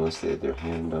panelist. They had their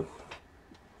hand up.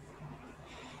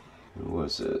 Who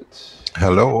was it?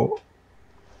 Hello.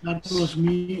 That was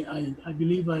me. I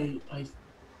believe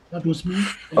that was me.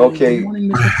 Okay. Good morning,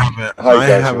 Mr.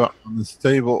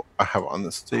 I have an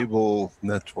unstable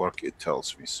network, it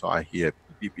tells me, so I hear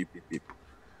beep, beep, beep, beep.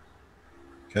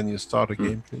 Can you start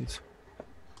again, please?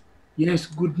 Yes,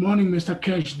 good morning, Mr.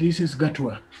 Kesh. This is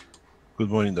Gatwa. Good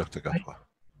morning, Dr. Gatwa.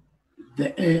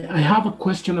 I have a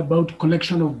question about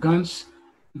collection of guns,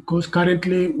 because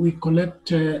currently we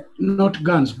collect not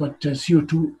guns, but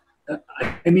CO2,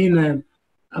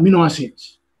 amino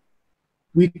acids.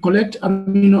 We collect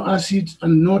amino acids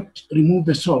and not remove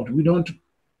the salt. We don't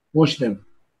wash them.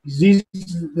 Is this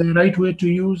the right way to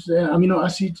use amino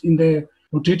acids in the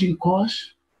rotating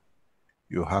cores?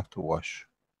 You have to wash.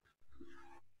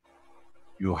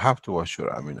 You have to wash your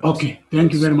amino acid. Okay,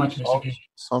 thank you very much, Mr. Keshe.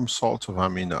 Some salt of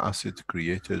amino acid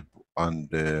created on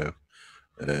the,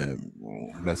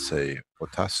 let's say,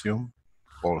 potassium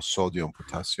or sodium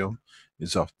potassium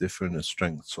is of different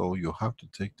strength. So you have to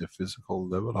take the physical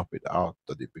level of it out,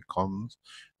 that it becomes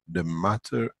the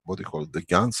matter, what they call it, the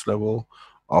Gans level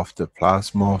of the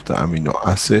plasma of the amino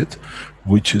acid,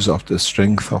 which is of the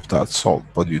strength of that salt.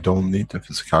 But you don't need the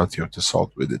physicality of the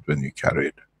salt with it when you carry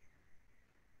it.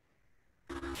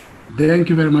 Thank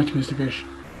you very much, Mr. Keshe.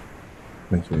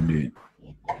 Thank you indeed.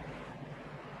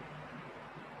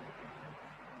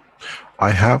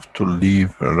 I have to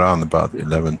leave around about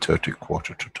 11:30,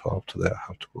 quarter to 12 today. I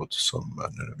have to go to some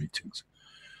meetings.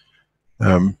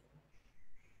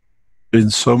 In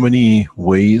so many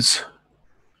ways,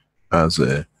 as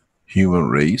a human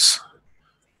race,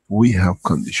 we have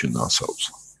conditioned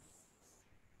ourselves.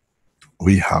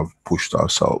 We have pushed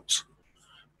ourselves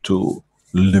to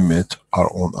limit our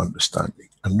own understanding,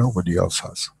 and nobody else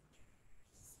has.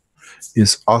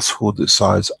 It's us who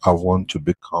decides, I want to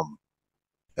become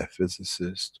a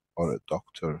physicist or a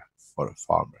doctor or a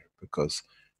farmer, because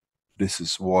this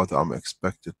is what I'm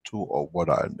expected to, or what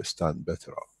I understand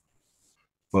better of.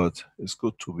 But it's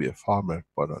good to be a farmer,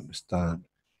 but understand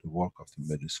the work of the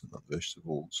medicine of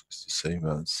vegetables is the same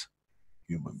as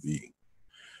human being.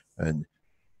 And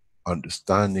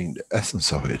understanding the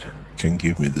essence of it can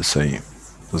give me the same.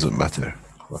 Doesn't matter,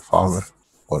 I'm a farmer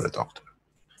or a doctor.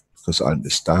 Because I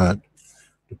understand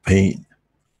the pain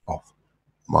of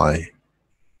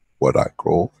what I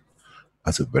grow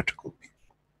as a vertical being.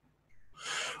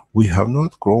 We have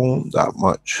not grown that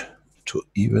much to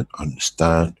even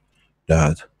understand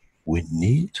that we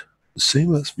need, the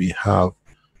same as we have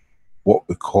what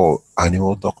we call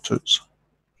animal doctors,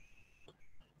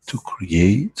 to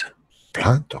create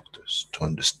plant doctors, to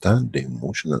understand the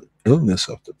emotional illness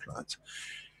of the plants.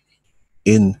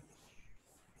 In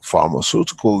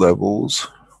pharmaceutical levels,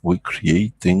 we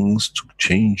create things to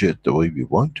change it the way we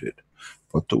want it.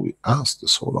 But do we ask the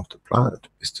soul of the plant,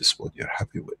 is this what you're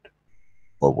happy with?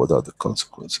 Or what are the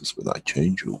consequences when I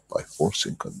change you by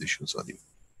forcing conditions on you?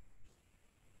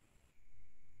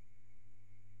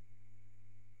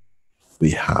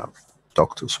 We have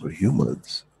doctors for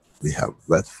humans, we have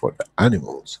vet for the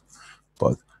animals,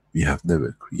 but we have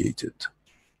never created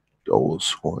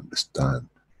those who understand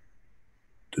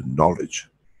the knowledge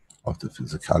of the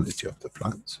physicality of the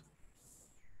plants.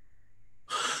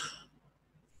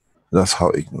 That's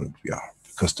how ignorant we are,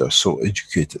 because they're so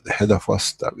educated ahead of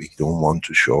us that we don't want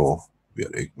to show we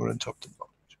are ignorant of the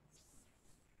knowledge.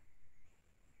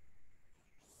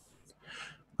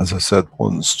 As I said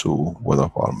once to one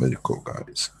of our medical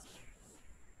guys,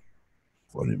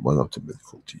 or in one of the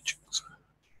medical teachings,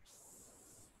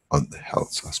 on the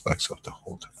health aspects of the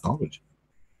whole technology.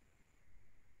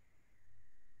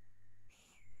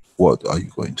 What are you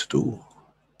going to do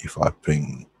if I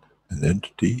bring an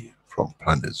entity from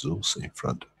planet Zeus in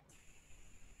front of you?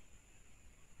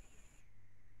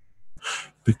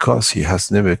 Because he has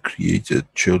never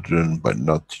created children by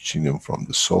not teaching them from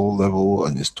the soul level,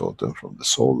 and he's taught them from the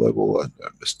soul level and they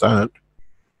understand,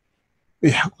 we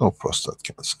have no prostate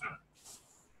cancer.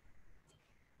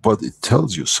 But it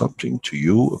tells you something to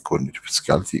you, according to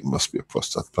physicality, it must be a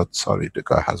prostate. But sorry, the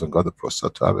guy hasn't got a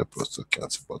prostate to have a prostate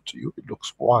cancer, but to you it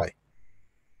looks why?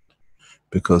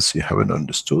 Because you haven't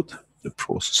understood the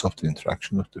process of the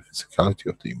interaction of the physicality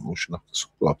of the emotion of the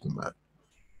soul of the man,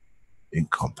 in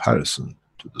comparison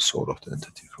to the soul of the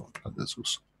entity from planet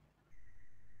Zeus.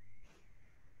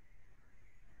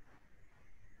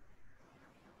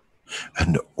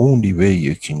 And the only way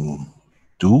you can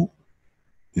do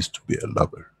is to be a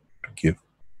lover, to give.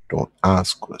 Don't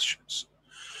ask questions.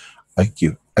 I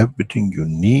give everything you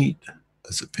need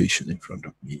as a patient in front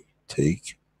of me.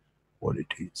 Take what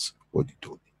it is, what you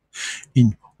don't need.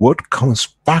 In what comes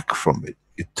back from it,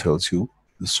 it tells you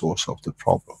the source of the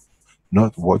problem,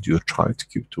 not what you're trying to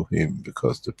give to him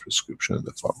because the prescription and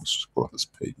the pharmaceutical has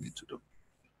paid me to do.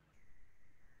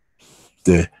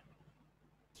 The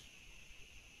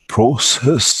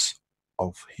process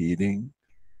of healing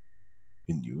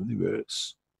in the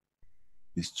universe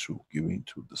is through giving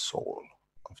to the soul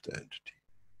of the entity,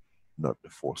 not the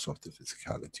force of the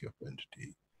physicality of the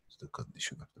entity. It's the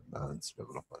condition of the man's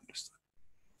level of understanding.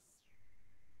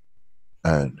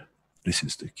 And this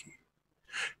is the key.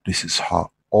 This is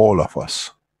how all of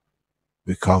us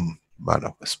become man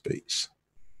of space,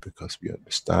 because we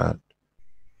understand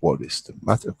what is the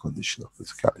matter condition of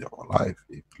physicality of our life.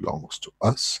 It belongs to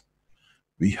us.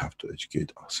 We have to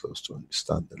educate ourselves to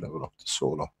understand the level of the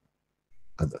soul of,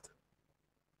 and that.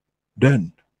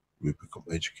 Then we become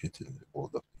educated in the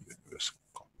world of the universal.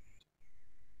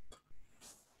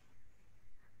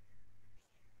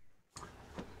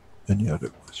 Any other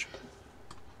question?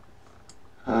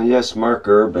 Yes, Mark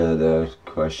Erb had a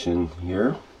question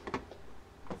here.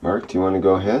 Mark, do you want to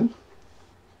go ahead?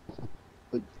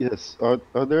 Yes.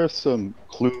 Are there some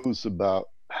clues about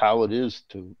how it is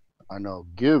to, I know,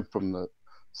 give from the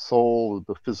soul,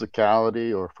 the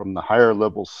physicality, or from the higher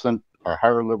level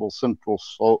central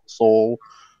soul,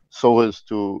 so as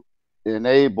to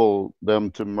enable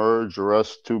them to merge, or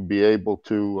us to be able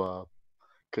to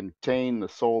contain the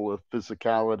soul of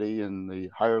physicality and the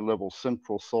higher level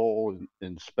central soul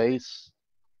in space?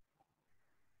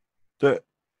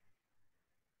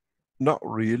 Not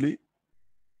really.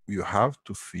 You have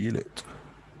to feel it.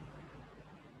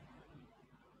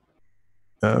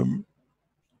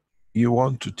 You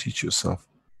want to teach yourself,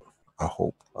 I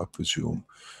hope, I presume,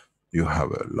 you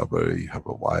have a lover, you have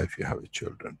a wife, you have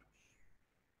children.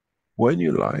 When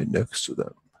you lie next to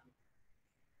them,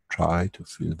 try to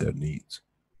feel their needs.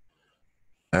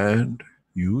 And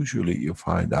usually you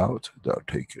find out they are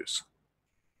takers.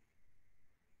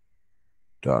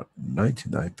 There are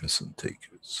 99%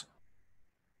 takers.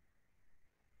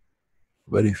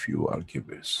 Very few are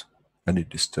givers. And it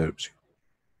disturbs you.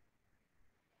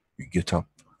 You get up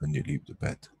and you leave the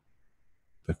bed.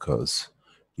 Because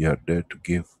you are there to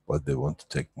give, but they want to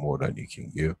take more than you can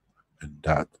give. And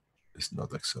that is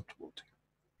not acceptable to you.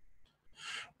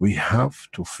 We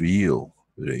have to feel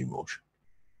the emotion.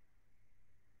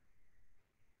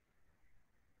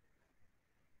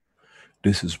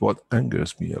 This is what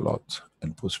angers me a lot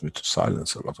and puts me to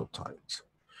silence a lot of times.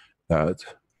 That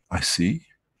I see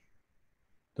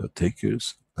the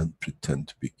takers and pretend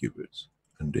to be givers.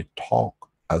 And they talk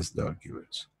as they are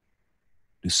givers.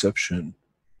 Deception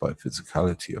by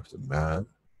physicality of the man,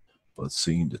 but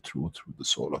seeing the truth through the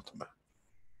soul of the man.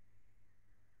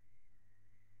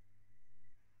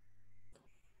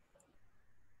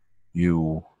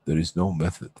 There is no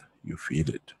method. You feel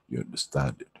it, you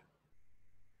understand it.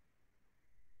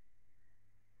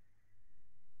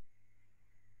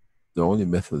 The only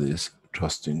method is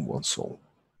trusting one's soul.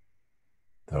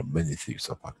 There are many thieves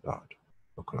of Baghdad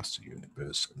across the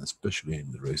universe, and especially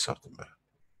in the race of the man.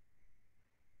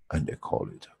 And they call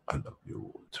it, I love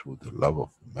you, through the love of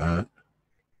man,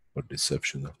 or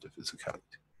deception of the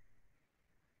physicality.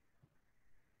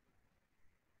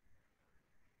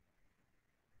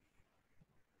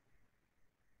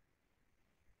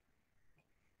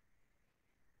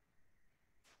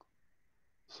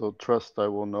 So trust I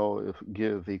will know if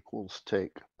give equals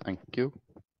take. Thank you.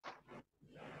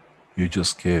 You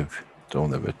just give,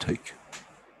 don't ever take.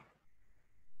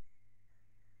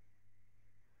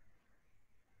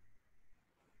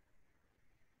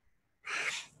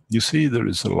 You see, there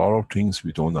is a lot of things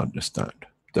we don't understand.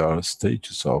 There are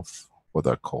stages of what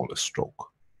I call a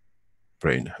stroke,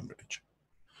 brain hemorrhage.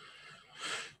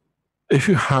 If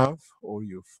you have or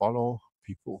you follow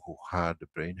people who had a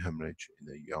brain hemorrhage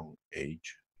in a young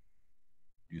age,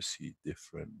 you see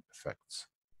different effects.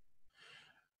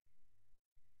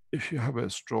 If you have a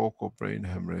stroke or brain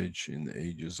hemorrhage in the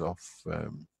ages of,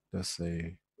 let's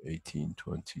say, 18,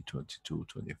 20, 22,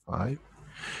 25,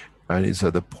 and it's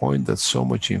at the point that so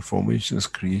much information is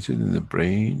created in the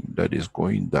brain that is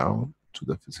going down to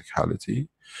the physicality,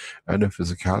 and the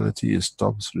physicality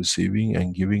stops receiving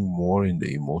and giving more in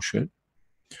the emotion,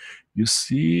 you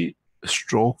see a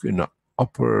stroke in the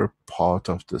upper part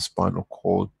of the spinal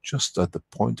cord, just at the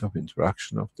point of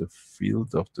interaction of the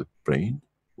field of the brain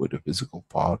with the physical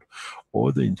part,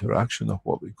 or the interaction of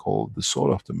what we call the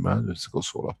soul of the man, the physical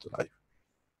soul of the life.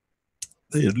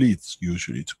 It leads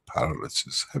usually to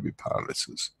paralysis, heavy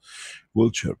paralysis,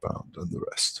 wheelchair bound, and the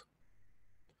rest.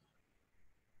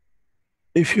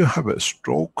 If you have a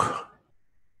stroke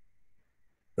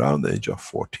around the age of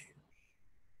 40,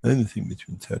 anything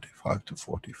between 35 to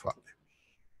 45,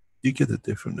 you get a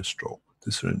different stroke,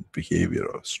 different behavior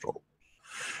of stroke.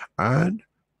 And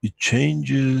it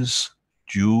changes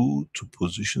due to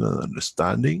position and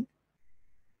understanding.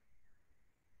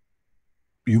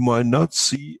 You might not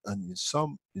see, and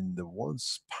in the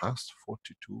ones past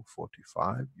 42,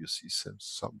 45, you see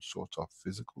some sort of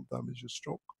physical damage or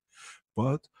stroke,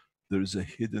 but there is a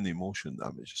hidden emotion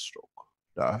damage stroke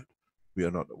that we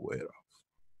are not aware of.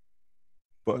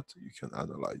 But you can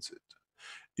analyze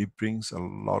it. It brings a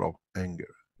lot of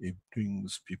anger. It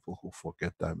brings people who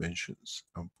forget dimensions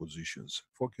and positions,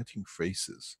 forgetting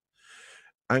faces.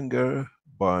 Anger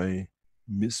by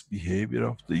misbehavior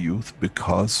of the youth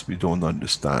because we don't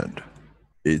understand.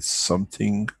 It's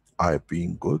something I've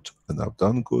been good and I've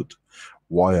done good,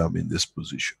 why I'm in this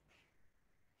position.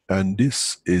 And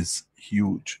this is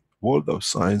huge. World of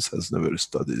science has never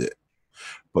studied it.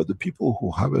 But the people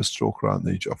who have a stroke around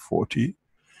the age of 40,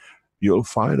 you'll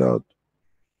find out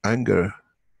anger,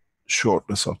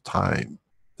 shortness of time.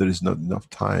 There is not enough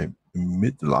time. In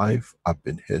midlife, I've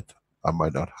been hit. I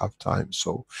might not have time.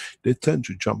 So they tend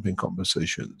to jump in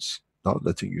conversations, not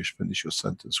letting you finish your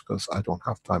sentence because I don't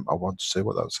have time. I want to say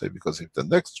what I'll say because if the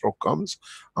next stroke comes,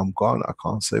 I'm gone. I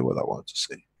can't say what I want to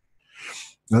say.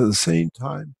 At the same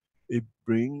time, it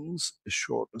brings a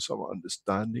shortness of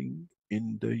understanding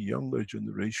in the younger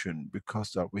generation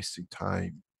because they're wasting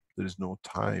time. There is no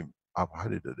time. I've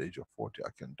had it at the age of 40, I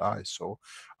can die, so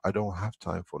I don't have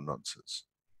time for nonsense.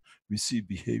 We see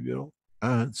behavioral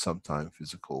and sometimes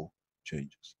physical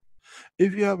changes.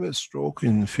 If you have a stroke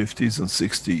in 50s and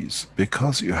 60s,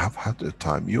 because you have had the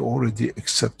time, you already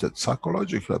accepted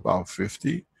psychologically about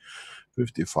 50,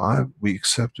 55, we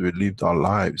accept we lived our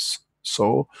lives.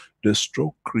 So the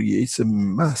stroke creates a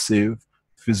massive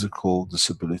physical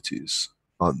disabilities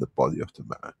on the body of the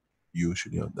man,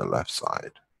 usually on the left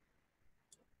side,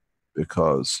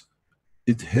 because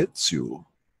it hits you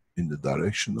in the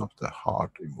direction of the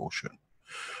heart emotion.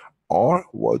 Or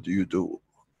what do?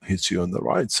 Hits you on the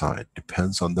right side,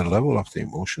 depends on the level of the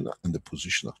emotion and the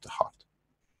position of the heart.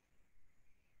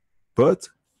 But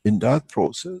in that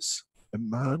process, a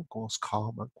man goes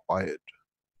calm and quiet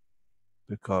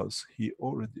because he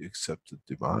already accepted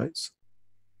demise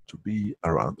to be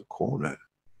around the corner,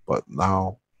 but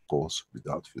now goes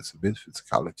without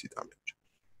physicality damage.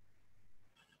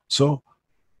 So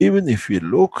even if we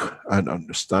look and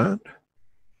understand,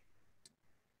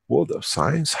 world of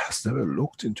science has never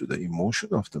looked into the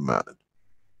emotion of the man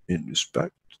in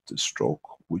respect to the stroke,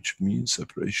 which means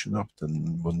separation of the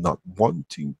not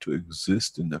wanting to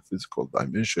exist in the physical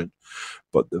dimension,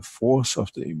 but the force of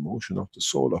the emotion of the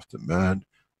soul of the man.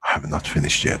 I have not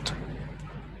finished yet.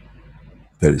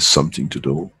 There is something to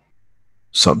do,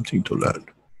 something to learn.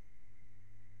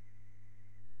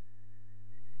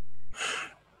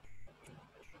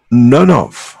 None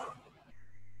of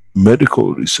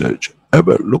medical research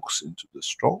ever looks into the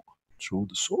stroke through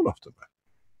the soul of the man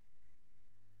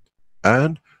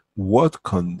and what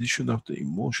condition of the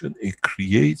emotion it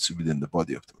creates within the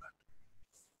body of the man.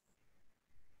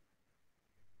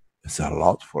 It's a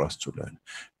lot for us to learn.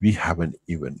 We haven't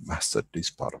even mastered this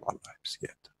part of our lives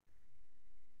yet.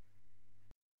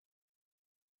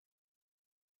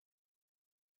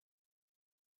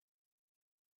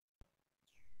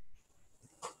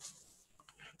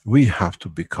 We have to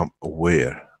become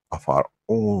aware of our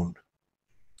own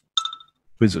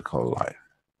physical life.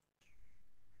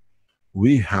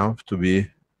 We have to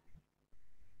be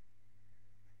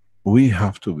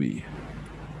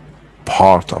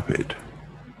part of it.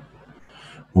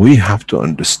 We have to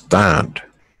understand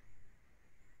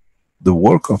the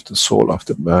work of the soul of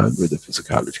the man with the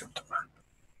physicality of the man.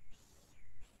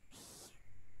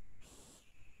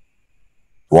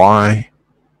 Why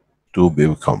do we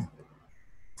become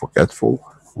forgetful?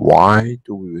 Why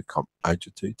do we become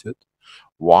agitated?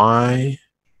 Why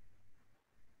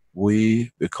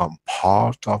we become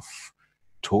part of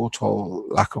total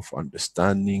lack of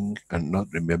understanding and not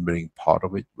remembering part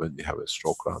of it when we have a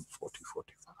stroke around 40,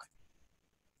 45?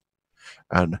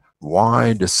 And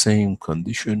why the same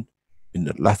condition in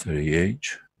the latter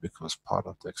age? Because part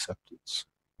of the acceptance.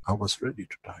 I was ready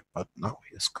to die, but now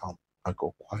he has come. I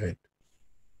go quiet.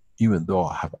 Even though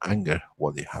I have anger,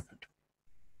 what happened?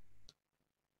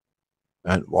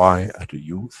 And why at a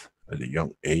youth, at a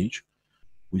young age,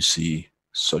 we see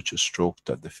such a stroke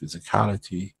that the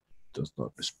physicality does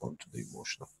not respond to the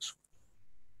emotion of the soul?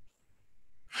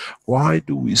 Why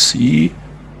do we see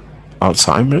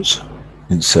Alzheimer's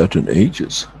in certain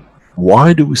ages?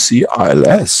 Why do we see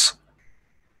ILS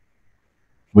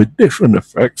with different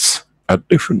effects at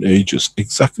different ages,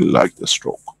 exactly like the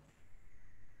stroke?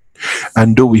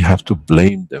 And do we have to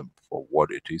blame them for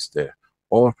what it is there?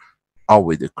 Or are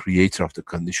we the creator of the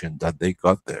condition that they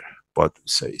got there? But we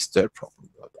say it's their problem,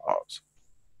 not ours.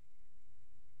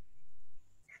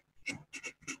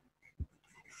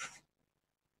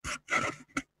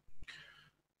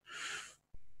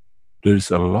 There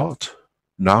is a lot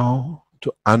now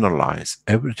to analyze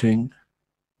everything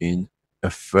in a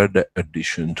further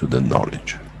addition to the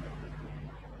knowledge.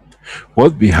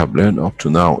 What we have learned up to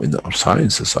now in our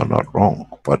sciences are not wrong,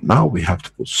 but now we have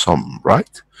to put some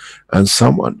right and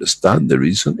some understand the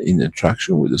reason in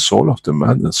interaction with the soul of the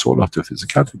man and soul of the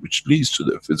physicality, which leads to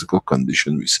the physical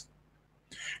condition we see.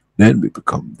 then we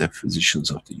become the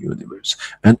physicians of the universe.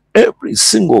 And every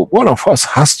single one of us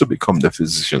has to become the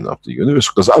physician of the universe,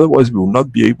 because otherwise we will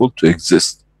not be able to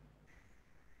exist.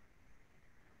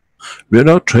 We are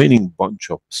not training bunch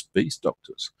of space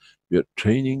doctors. We are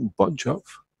training bunch of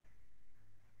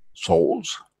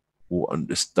souls who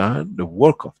understand the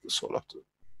work of the soul of the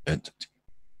entity,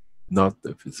 not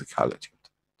the physicality.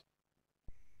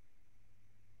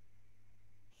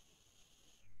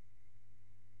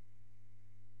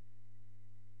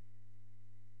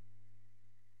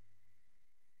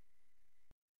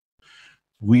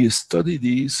 We study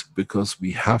these because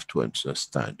we have to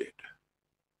understand it.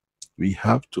 We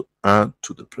have to add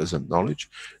to the present knowledge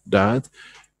that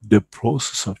the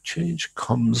process of change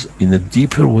comes in a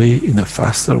deeper way, in a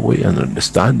faster way, and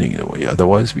understanding in a way.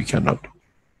 Otherwise, we cannot.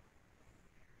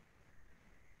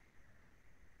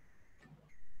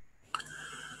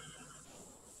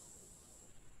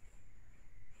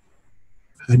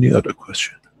 Any other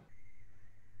question?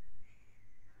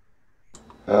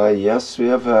 Yes, we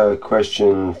have a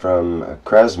question from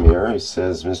Krasmir. He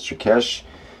says, Mr. Kesh,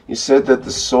 you said that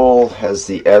the soul has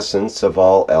the essence of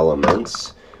all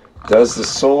elements. Does the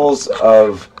souls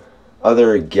of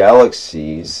other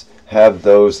galaxies have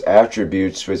those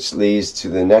attributes, which leads to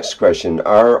the next question?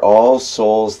 Are all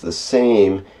souls the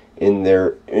same in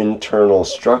their internal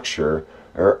structure,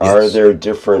 or Yes. are there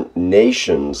different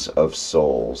nations of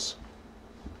souls?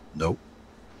 No.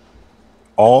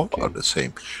 All are the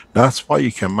same. That's why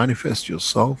you can manifest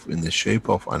yourself in the shape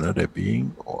of another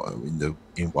being or in the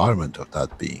environment of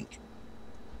that being.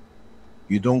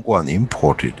 You don't go and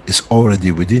import it. It's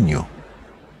already within you.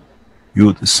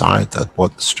 You decide at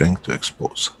what strength to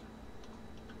expose.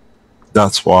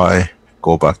 That's why,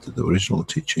 go back to the original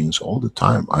teachings all the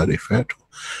time I refer to.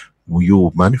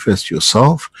 You manifest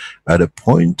yourself at a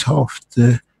point of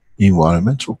the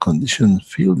environmental condition,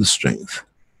 feel the strength.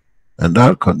 And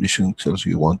that condition tells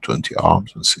you 120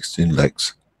 arms and 16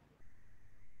 legs.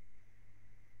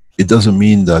 It doesn't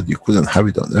mean that you couldn't have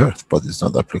it on Earth, but it's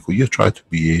not applicable. You try to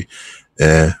be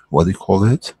what do you call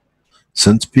it?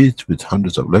 Centipede with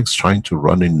hundreds of legs trying to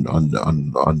run in on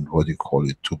what do you call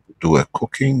it, to do a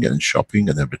cooking and shopping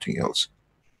and everything else.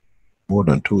 More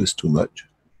than two is too much.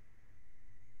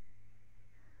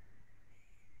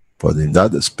 But in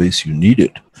that space you need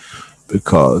it,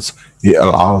 because it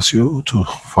allows you to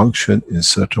function in a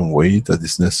certain way that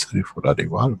is necessary for that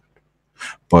environment.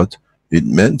 But it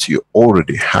meant you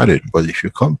already had it. But if you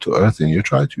come to Earth and you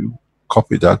try to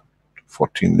copy that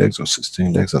 14 legs or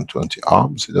 16 legs and 20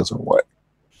 arms, it doesn't work.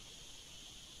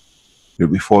 You'll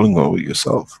be falling over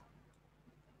yourself.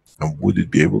 And would it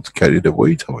be able to carry the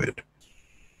weight of it?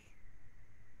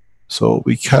 So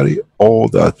we carry all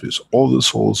that with all the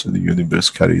souls in the universe,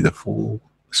 carry the full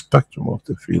spectrum of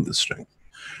the field strength.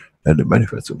 And they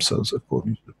manifest themselves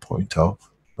according to the point of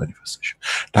manifestation.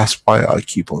 That's why I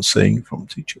keep on saying from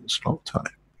teaching this long time,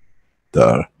 there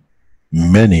are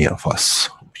many of us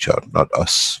which are not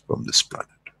us from this planet.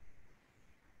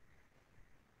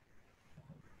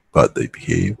 But they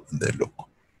behave and they look.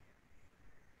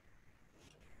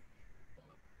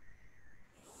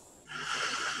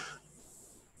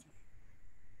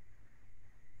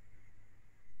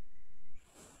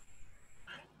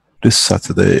 This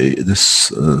Saturday,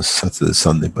 Saturday,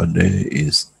 Sunday, Monday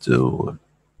is the,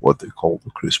 what they call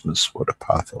the Christmas for the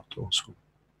path of those who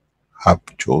have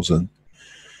chosen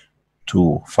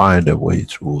to find a way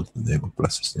through the name of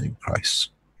blessed name Christ.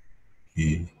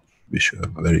 We wish you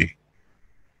a very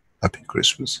happy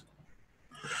Christmas.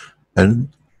 And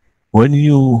when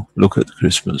you look at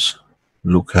Christmas,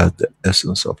 look at the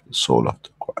essence of the soul of the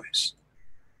Christ,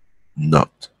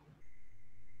 not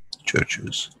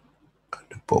churches and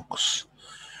the books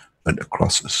and the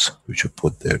crosses which are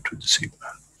put there to deceive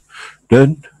man.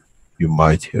 Then you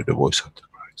might hear the voice of the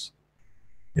Christ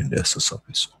in the essence of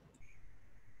his soul.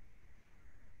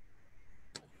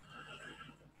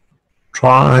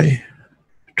 Try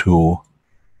to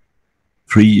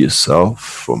free yourself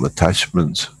from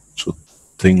attachment to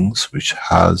things which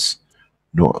has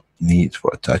no need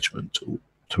for attachment to,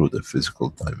 through the physical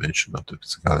dimension of the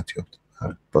physicality of the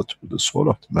man, but through the soul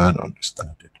of the man,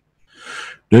 understand it.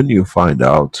 Then you find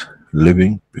out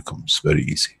living becomes very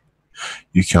easy.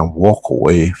 You can walk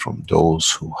away from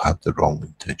those who have the wrong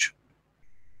intention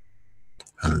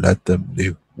and let them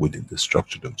live within the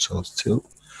structure themselves till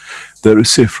they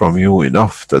receive from you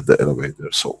enough that they elevate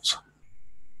their souls.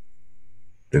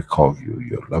 They call you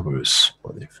your lovers,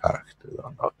 but in fact they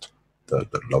are not. They're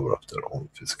the lover of their own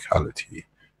physicality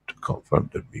to confirm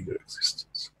their bigger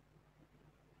existence.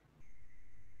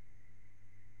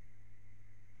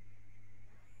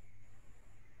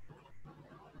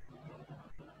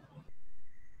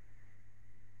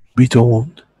 We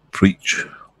don't preach.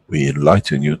 We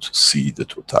enlighten you to see the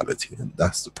totality, and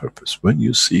that's the purpose. When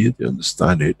you see it, you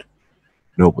understand it,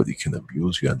 nobody can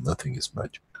abuse you and nothing is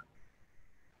magic.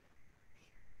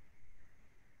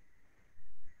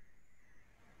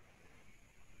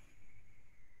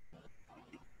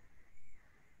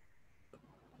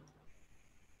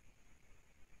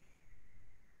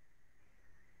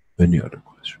 Any other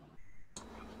question?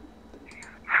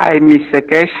 Hi, Mr.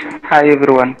 Kesh. Hi,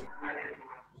 everyone.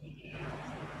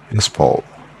 Yes, Paul.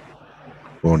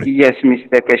 Morning. Yes,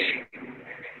 Mr. Kesh.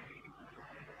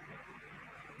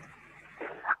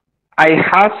 I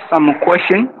have some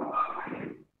question,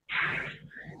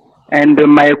 and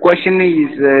my question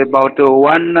is about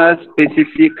one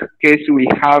specific case we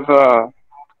have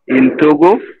in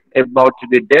Togo about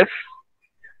the deaf.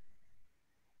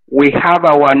 We have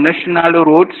our national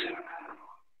roads,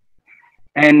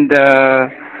 and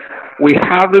we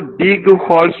have a big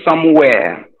hole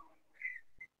somewhere,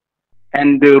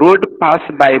 and the road pass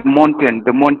by mountain,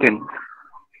 the mountain,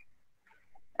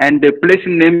 and the place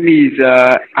name is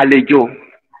Alejo.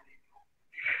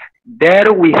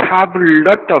 There we have a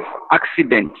lot of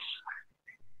accidents,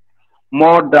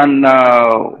 more than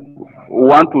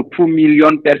 1 to 2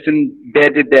 million persons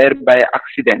dead there by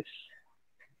accidents.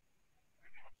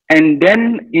 And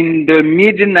then in the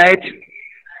midnight,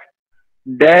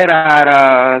 there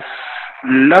are a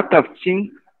lot of things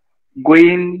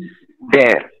going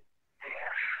there.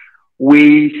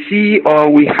 We see or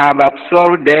we have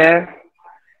absorbed there,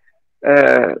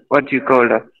 what you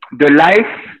call it, the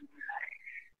life.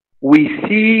 We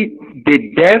see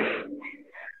the death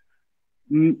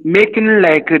making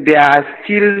like they are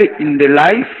still in the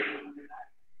life.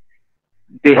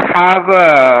 They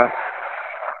have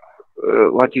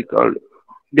what you call it,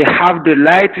 they have the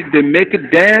light, they make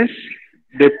it dance,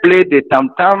 they play the tam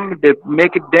tam, they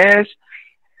make it dance.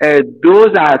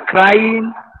 Those are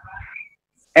crying.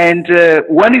 And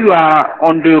when you are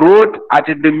on the road at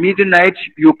the midnight,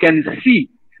 you can see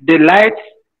the light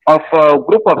of a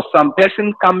group of some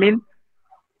person coming.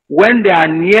 When they are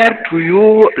near to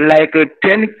you, like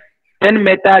 10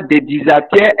 meters, they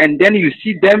disappear, and then you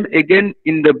see them again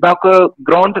in the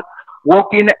background,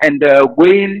 walking and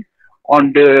going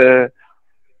on the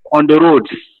roads.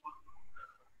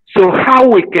 So how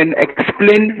we can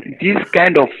explain this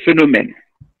kind of phenomenon?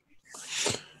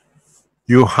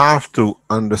 You have to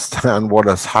understand what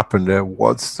has happened there,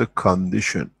 what's the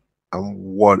condition, and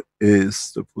what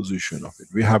is the position of it.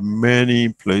 We have many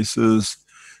places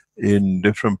in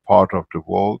different parts of the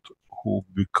world who,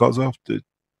 because of the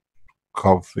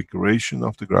configuration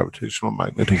of the gravitational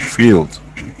magnetic field,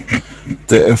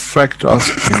 they affect us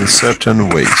in certain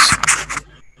ways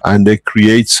and they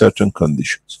create certain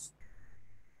conditions.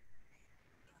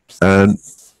 And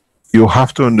you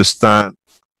have to understand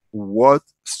what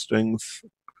strength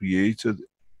created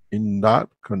in that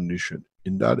condition,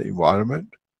 in that environment,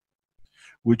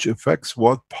 which affects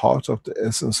what part of the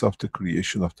essence of the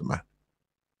creation of the man.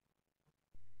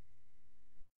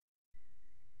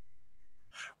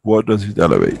 What does it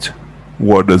elevate?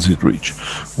 What does it reach?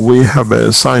 We have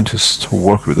a scientist who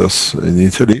worked with us in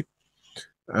Italy,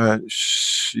 and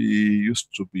she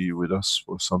used to be with us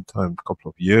for some time, a couple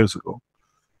of years ago.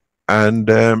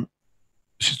 And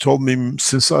she told me,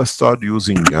 since I started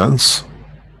using GANs,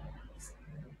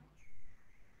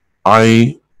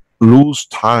 I lose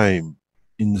time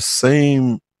in the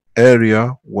same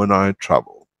area when I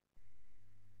travel.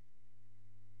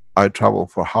 I travel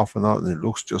for half an hour and it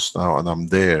looks just now and I'm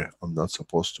there, I'm not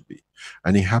supposed to be.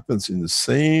 And it happens in the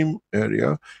same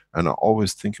area, and I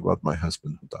always think about my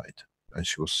husband who died. And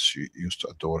she used to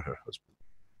adore her husband.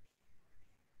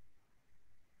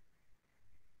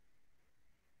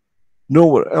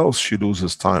 Nowhere else she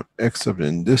loses time except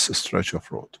in this stretch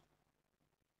of road.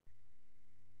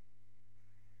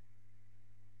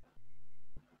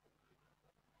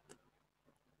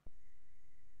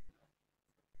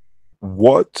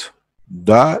 What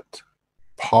that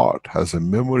part has a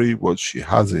memory, what she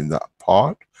has in that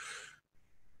part,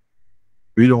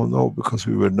 we don't know, because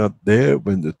we were not there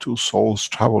when the two souls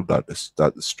traveled that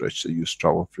stretch. They used to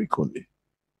travel frequently. It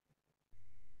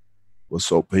was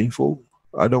so painful,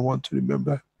 I don't want to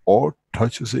remember, or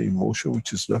touches an emotion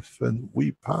which is left when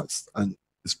we passed, and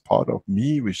is part of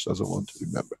me which doesn't want to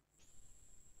remember.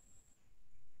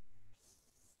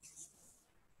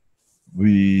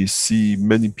 We see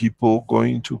many people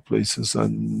going to places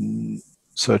and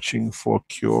searching for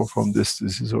cure from this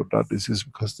disease or that disease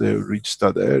because they reached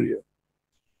that area.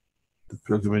 The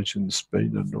pilgrimage in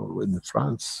Spain and Norway and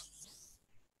France.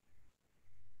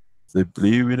 They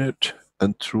believe in it,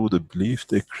 and through the belief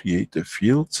they create a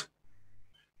field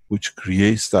which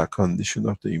creates that condition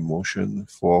of the emotion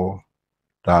for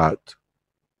that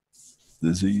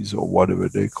disease or whatever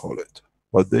they call it.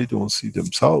 But they don't see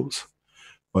themselves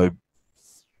by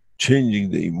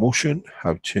changing the emotion,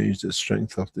 have changed the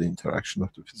strength of the interaction of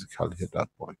the physicality at that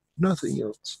point. Nothing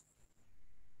else.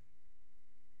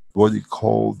 What you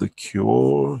call the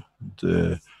cure,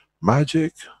 the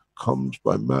magic, comes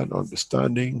by man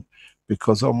understanding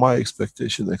because of my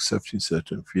expectation, accepting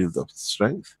certain field of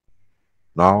strength.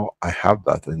 Now I have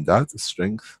that, and that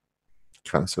strength,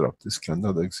 cancer of this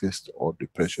cannot exist, or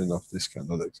depression of this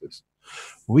cannot exist.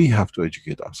 We have to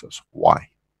educate ourselves. Why?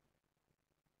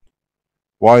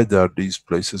 Why there are these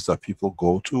places that people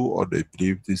go to, or they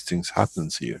believe these things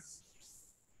happens here?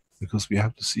 Because we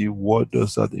have to see what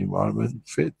does that environment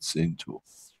fits into.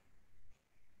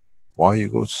 Why you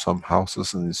go to some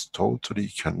houses and it's totally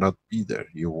cannot be there.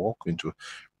 You walk into,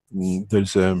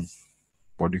 there's a,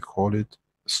 what do you call it,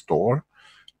 store,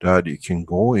 that you can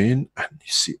go in and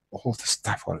you see all the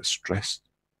staff are stressed.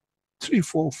 3,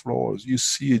 4 floors, you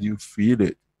see it, you feel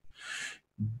it.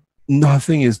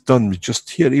 Nothing is done, just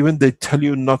here. Even they tell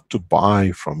you not to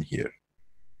buy from here.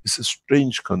 It's a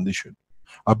strange condition.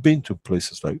 I've been to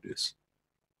places like this.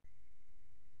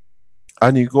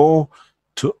 And you go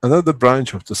to another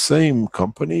branch of the same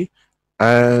company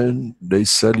and they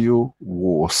sell you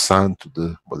sand to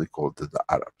the, what they call the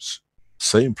Arabs.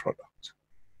 Same product.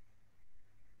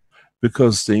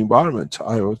 Because the environment,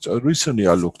 recently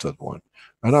I looked at one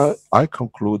and I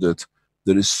concluded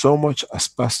there is so much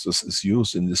asbestos is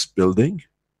used in this building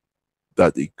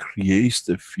that it creates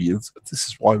the fields. This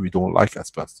is why we don't like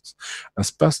asbestos.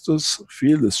 Asbestos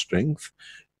field strength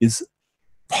is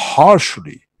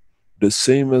partially the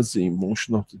same as the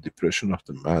emotion of the depression of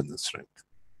the man strength.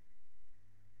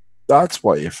 That's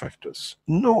why it affects us,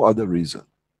 no other reason.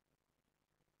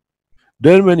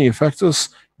 There are many factors,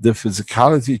 the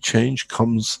physicality change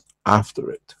comes after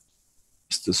it.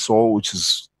 It's the soul which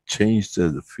is changed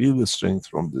the field strength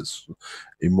from this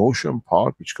emotion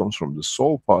part, which comes from the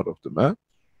soul part of the man,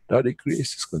 that it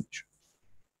creates this condition.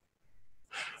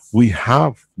 We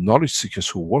have knowledge seekers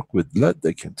who work with lead,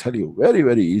 they can tell you very,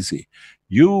 very easy.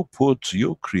 You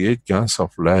create gas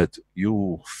of lead,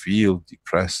 you feel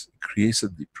depressed, it creates a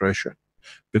depression.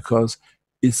 Because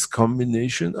its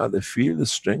combination and the field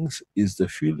strength is the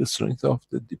field strength of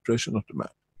the depression of the man.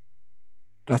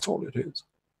 That's all it is.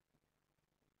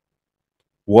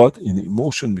 What in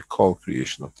emotion we call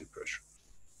creation of depression.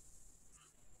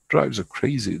 Drives us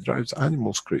crazy, drives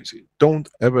animals crazy. Don't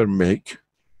ever make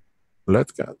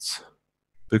lead gas.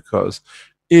 Because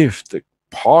if the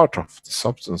part of the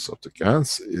substance of the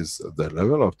gas is at the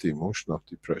level of the emotion of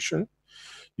depression,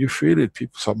 you feel it.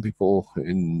 Some people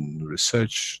in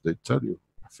research, they tell you,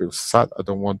 I feel sad, I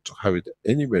don't want to have it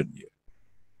anywhere near.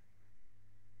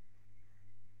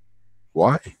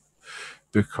 Why?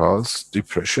 Because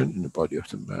depression in the body of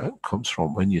the man comes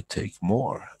from when you take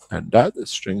more. And that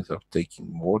strength of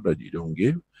taking more that you don't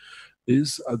give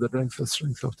is at the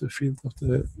strength of the field of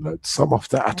the lead. Some of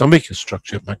the atomic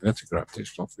structure, magnetic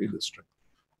gravitational field strength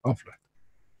of lead.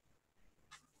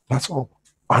 That's all.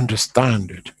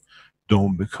 Understand it.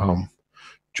 Don't become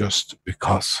just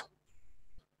because.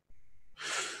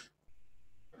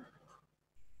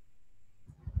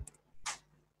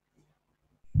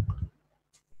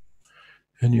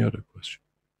 Any other question?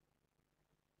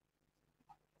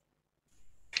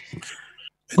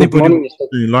 Good morning, Mr.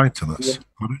 Enlighten us.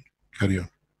 Yeah. Carry on.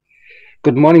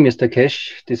 Good morning, Mr.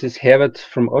 Kesh. This is Herbert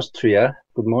from Austria.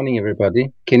 Good morning,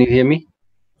 everybody. Can you hear me?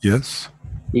 Yes.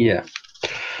 Yeah.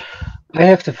 I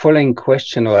have the following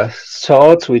question or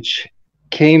thoughts which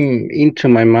came into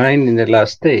my mind in the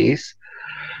last days.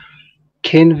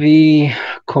 Can we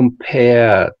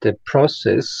compare the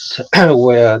process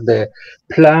where the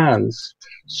plants,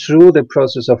 through the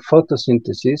process of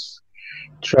photosynthesis,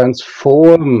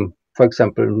 transform, for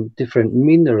example, different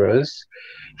minerals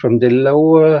from the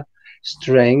lower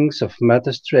strengths of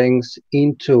matter strengths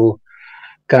into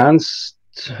GaNs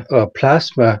or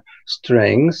plasma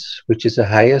strengths, which is a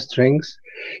higher strength?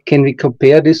 Can we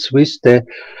compare this with the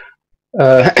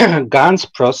GaNs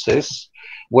process,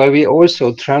 where we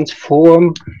also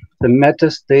transform the matter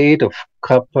state of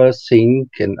copper, zinc,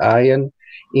 and iron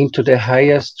into the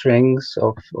higher strengths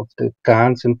of the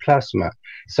GaNs and plasma,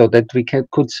 so that we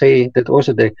could say that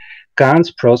also the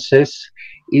GaNs process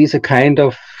is a kind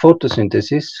of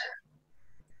photosynthesis?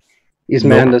 Is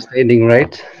my understanding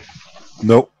right?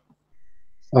 No.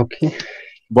 Okay.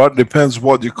 But depends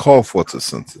what you call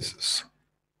photosynthesis.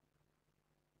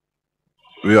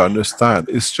 We understand.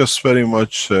 It's just very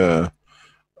much the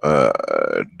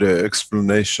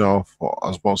explanation of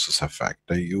osmosis effect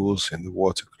they use in the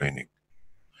water cleaning.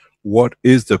 What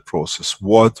is the process?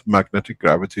 What magnetic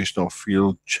gravitational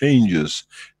field changes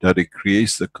that it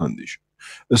creates the condition?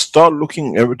 Start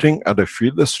looking everything at the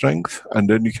field strength, and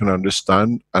then you can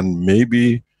understand and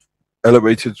maybe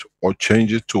elevate it or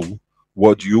change it to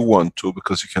what you want to,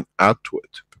 because you can add to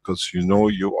it, because you know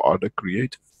you are the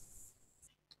creator.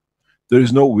 There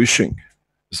is no wishing,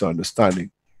 it's understanding.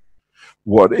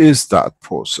 What is that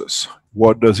process?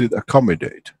 What does it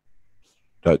accommodate?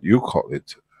 That you call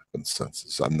it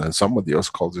consensus, and then somebody else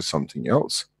calls it something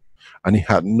else. And it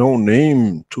had no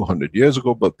name 200 years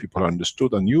ago, but people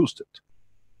understood and used it.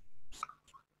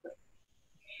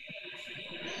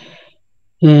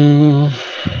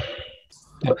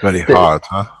 Very hard,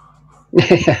 huh?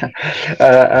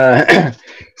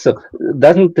 So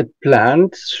doesn't the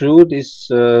plant through this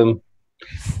no,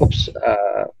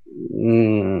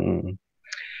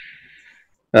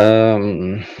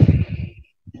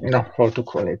 how to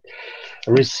call it,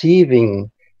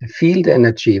 receiving field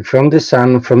energy from the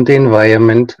sun, from the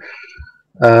environment,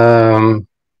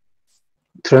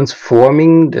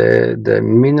 transforming the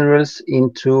minerals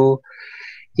into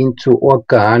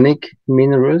organic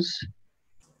minerals,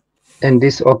 and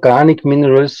these organic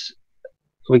minerals,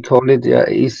 we call it,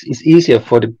 is easier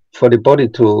for the body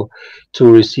to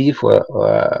receive or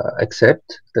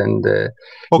accept than the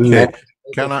Okay,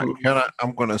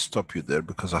 I'm gonna stop you there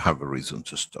because I have a reason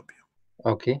to stop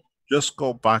you. Okay. Just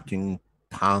go back in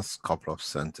past couple of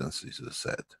sentences you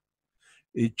said.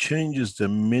 It changes the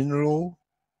mineral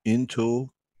into,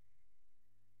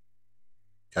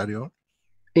 carry on?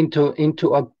 Into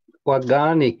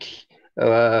organic,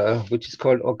 which is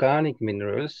called organic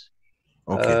minerals.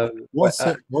 Okay.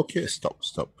 Okay, stop.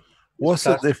 What's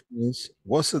the difference?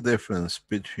 What's the difference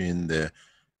between the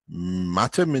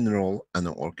matter mineral and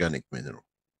an organic mineral?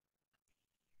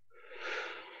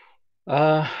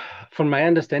 From my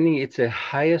understanding, it's a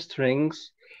higher strength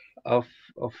of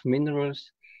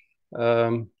minerals,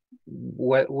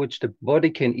 which the body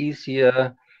can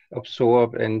easier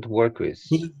absorb and work with.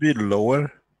 Could it be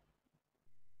lower?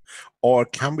 Or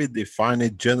can we define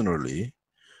it generally?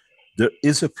 There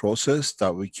is a process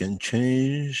that we can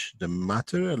change the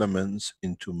matter elements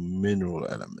into mineral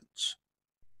elements.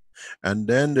 And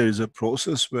then there is a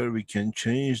process where we can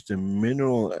change the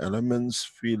mineral elements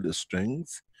field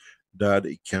strength, that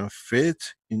it can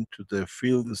fit into the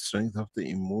field strength of the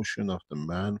emotion of the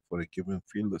man for a given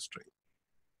field strength.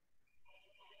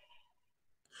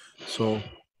 So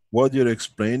what you're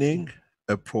explaining,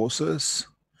 a process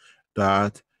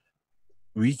that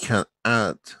we can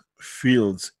add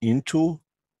fields into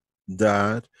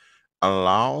that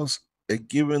allows a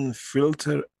given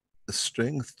filter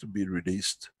strength to be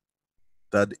released,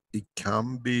 that it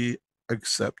can be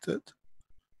accepted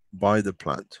by the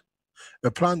plant.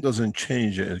 A plant doesn't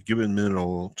change a given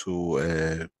mineral to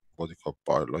a what you call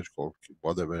biological,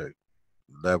 whatever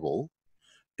level,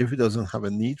 if it doesn't have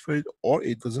a need for it, or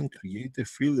it doesn't create the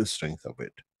field strength of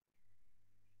it.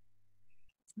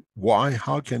 Why?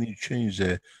 How can you change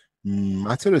the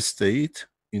matter state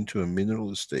into a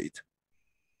mineral state?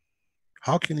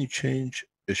 How can you change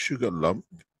a sugar lump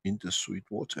into sweet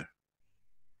water?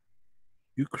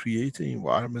 You create an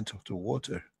environment of the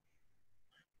water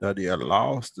that it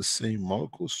allows the same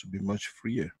molecules to be much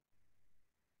freer.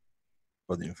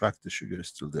 But in fact, the sugar is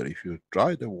still there. If you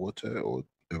dry the water or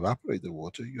evaporate the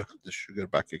water, you have the sugar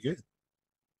back again.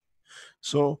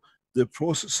 So the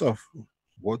process of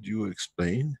what you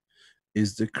explain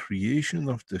is the creation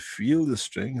of the field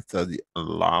strength that it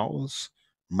allows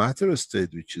matter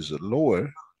state, which is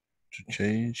lower, to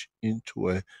change into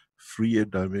a freer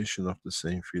dimension of the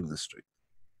same field strength.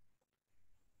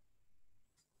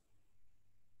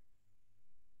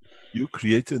 You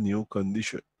create a new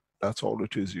condition. That's all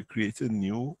it is. You create a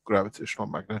new gravitational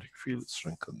magnetic field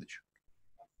strength condition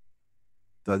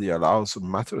that it allows the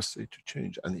matter state to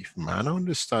change. And if man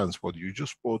understands what you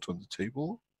just brought on the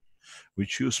table,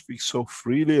 which you speak so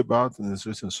freely about and is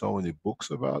written so many books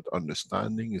about,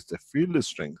 understanding is the field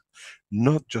strength,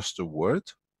 not just a word,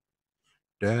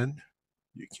 then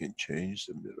you can change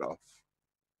the mirror of,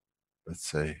 let's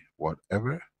say,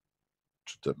 whatever,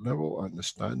 to the level,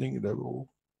 understanding level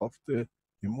of the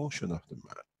emotion of the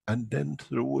man. And then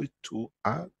through it to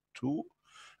add to,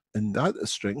 and that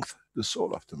strength, the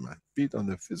soul of the man, be it on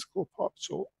the physical part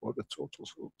soul or the total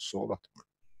soul of the man.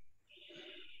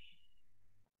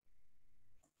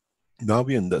 Now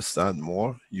we understand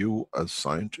more. You as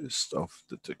scientists of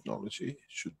the technology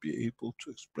should be able to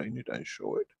explain it and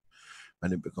show it.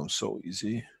 And it becomes so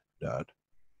easy that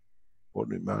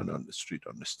ordinary man on the street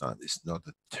understand it's not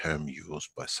a term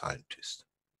used by scientists.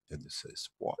 Then it says,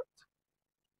 what?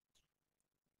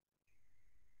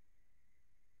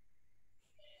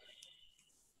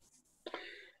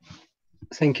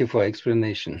 Thank you for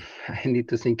explanation. I need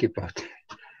to think about it.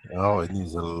 Oh, it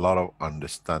needs a lot of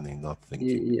understanding, not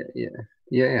thinking.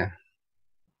 Yeah.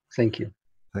 Thank you.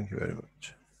 Thank you very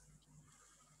much.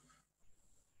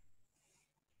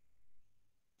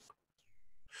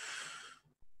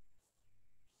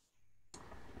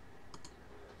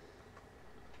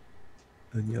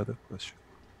 Any other question?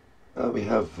 We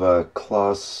have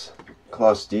Klaus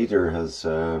Dieter has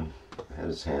had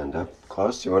his hand up.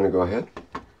 Klaus, do you want to go ahead?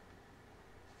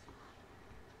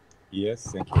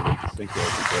 Yes, thank you. Thank you,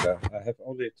 Altogether. I have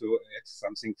only to add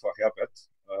something for Herbert.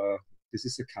 This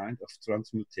is a kind of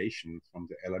transmutation from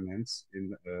the elements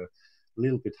in a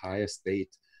little bit higher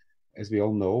state. As we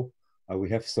all know, we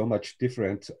have so much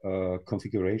different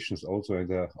configurations also in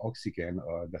the oxygen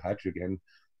or the hydrogen.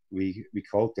 We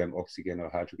call them oxygen or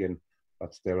hydrogen,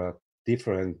 but there are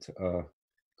different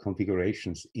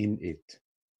configurations in it.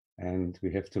 And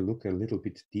we have to look a little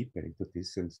bit deeper into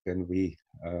this, and then we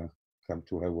come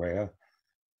to aware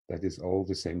that it's all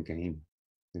the same game.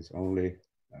 It's only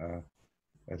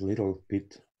a little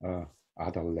bit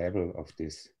other level of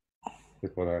this.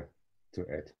 That's what I have to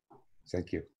add.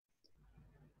 Thank you.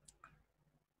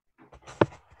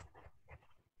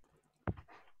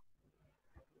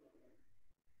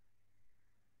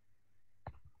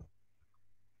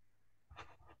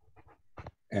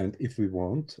 And if we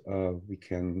want, we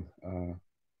can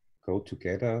go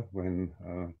together when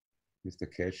Mr.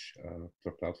 Cash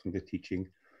dropped out from the teaching.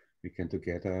 We can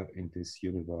together in this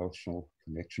universal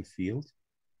connection field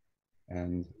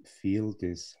and feel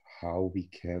this, how we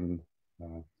can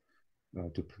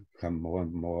to become more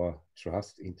and more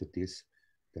trust into this,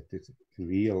 that it's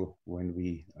real when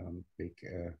we make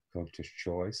a conscious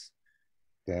choice,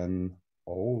 then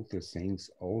all the things,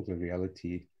 all the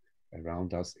reality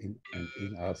around us and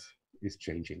in us is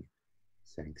changing.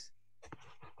 Thanks.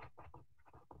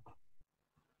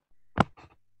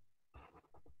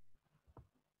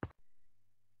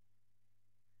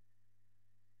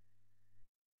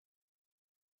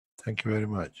 Thank you very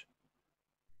much.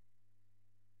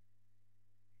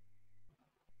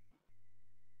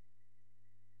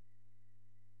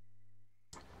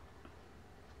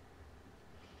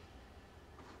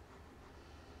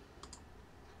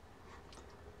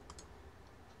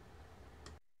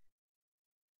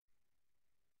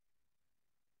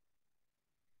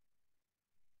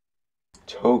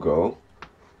 Togo.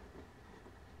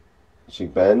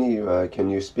 Jigbani, can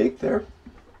you speak there?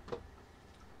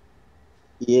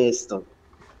 Yes, Doc.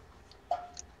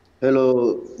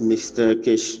 Hello, Mr.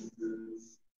 Kesh.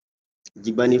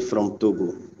 Jigbani from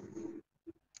Togo.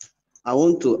 I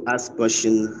want to ask a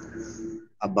question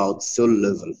about soul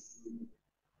level.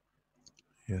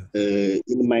 Yeah.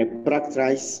 In my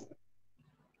practice,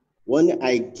 when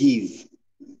I give,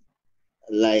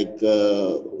 like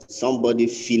somebody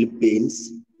feel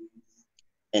pains,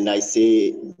 and I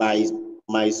say by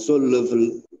my soul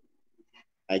level,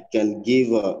 I can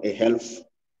give a help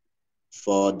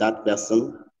for that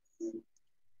person.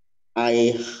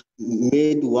 I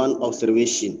made one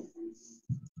observation,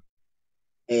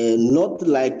 not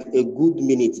like a good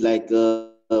minute, like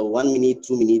 1 minute,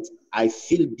 2 minutes. I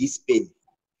feel this pain,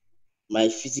 my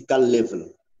physical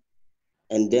level,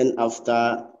 and then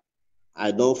after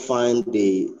I don't find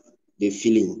the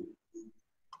feeling,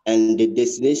 and the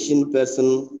destination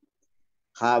person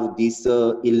have this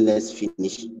illness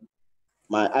finish.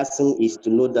 My asking is to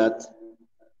know that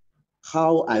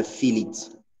how I feel it,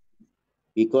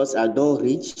 because I don't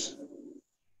reach,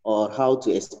 or how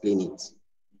to explain it.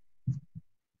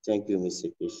 Thank you,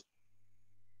 Mr. Fish.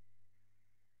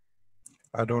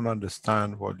 I don't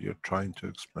understand what you're trying to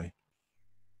explain.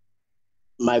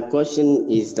 My question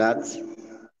is that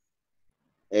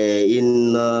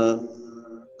in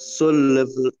soul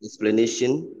level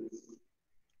explanation,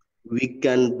 we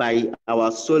can by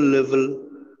our soul level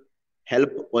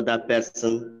help other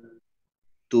person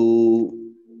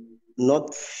to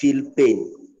not feel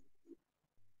pain.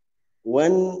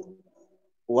 When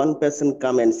one person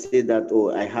come and say that,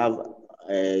 oh, I have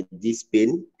this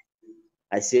pain,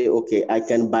 I say, okay, I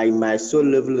can by my soul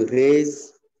level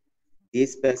raise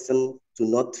this person to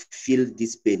not feel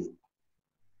this pain.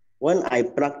 When I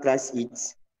practice it,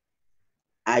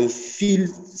 I feel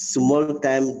small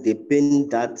time the pain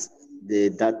that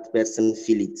that person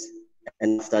feel it.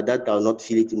 And after that, I'll not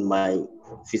feel it in my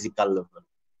physical level.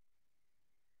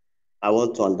 I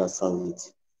want to understand it.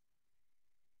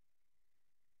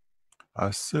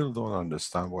 I still don't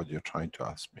understand what you're trying to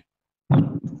ask me.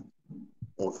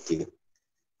 Okay.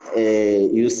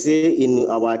 You say in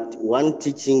our one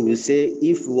teaching, you say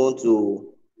if you want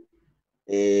to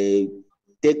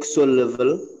take soul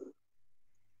level,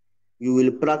 you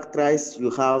will practice,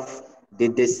 you have the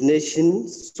destination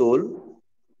soul,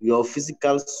 your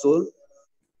physical soul,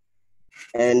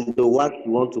 and what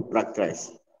you want to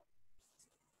practice.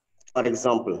 For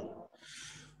example,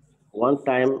 one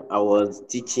time I was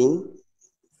teaching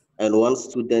and one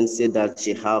student said that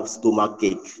she have stomach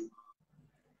ache.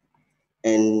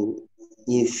 And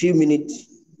in few minutes,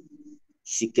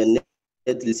 she cannot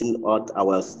listen what I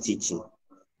was teaching.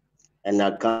 And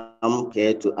I come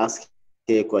here to ask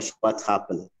her a question, what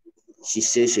happened? She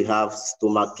says she have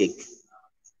stomach ache.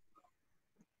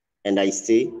 And I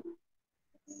say,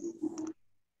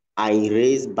 I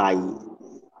raised by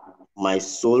my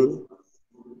soul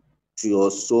to your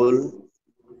soul,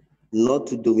 not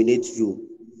to dominate you,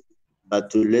 but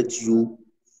to let you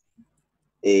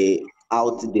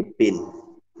out the pain.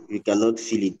 You cannot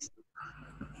feel it.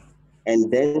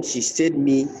 And then she said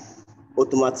me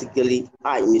automatically,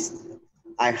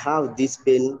 I have this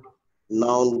pain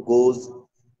now goes,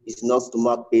 it's not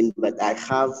stomach pain, but I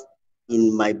have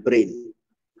in my brain.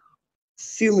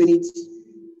 Few minutes,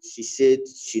 she said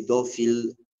she don't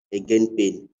feel again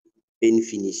pain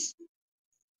finish.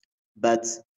 But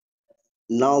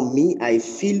now me, I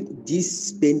feel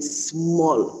this pain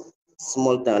small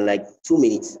time, like 2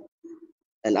 minutes.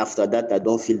 And after that, I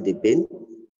don't feel the pain.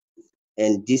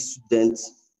 And this student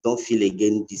don't feel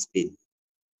again this pain.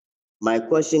 My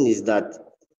question is that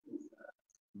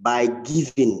by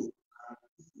giving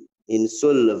in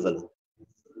soul level,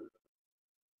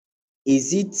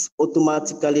 is it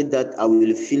automatically that I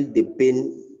will feel the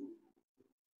pain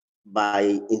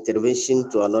by intervention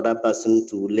to another person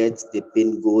to let the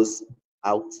pain goes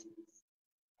out?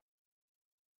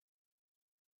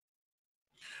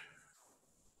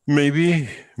 Maybe,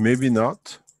 maybe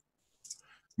not.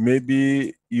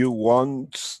 Maybe you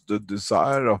want the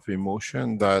desire of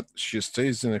emotion that she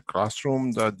stays in a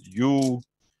classroom, that you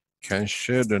can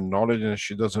share the knowledge and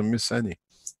she doesn't miss any.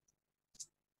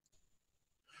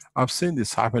 I've seen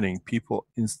this happening, people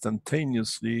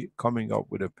instantaneously coming up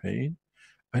with a pain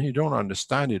and you don't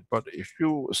understand it. But if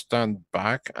you stand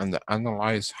back and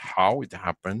analyze how it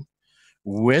happened,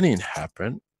 when it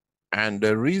happened, and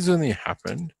the reason it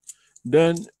happened,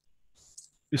 then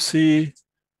you see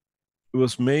it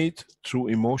was made through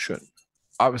emotion.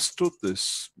 I've stood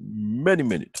this many,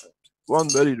 many times. One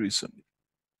very recently,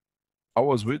 I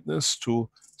was witness to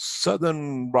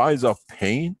sudden rise of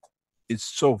pain. It's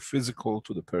so physical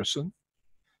to the person.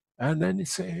 And then you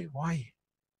say, hey, why?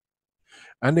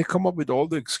 And they come up with all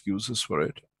the excuses for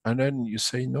it. And then you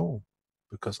say, no,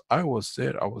 because I was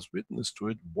there, I was witness to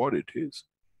it, what it is.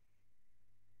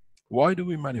 Why do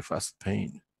we manifest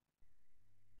pain?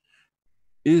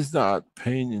 Is that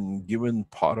pain in given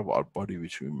part of our body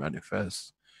which we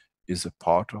manifest is a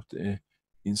part of the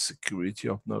insecurity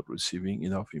of not receiving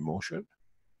enough emotion?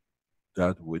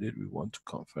 That with it we want to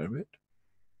confirm it.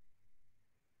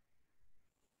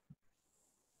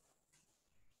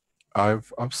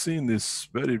 I've seen this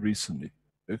very recently,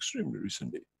 extremely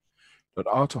recently, that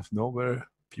out of nowhere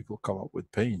people come up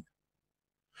with pain.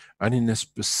 And in a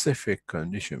specific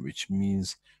condition, which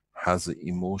means has an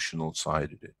emotional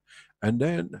side of it. And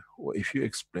then if you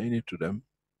explain it to them,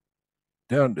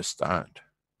 they understand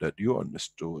that you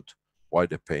understood why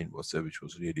the pain was there, which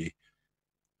was really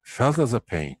felt as a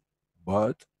pain,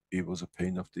 but it was a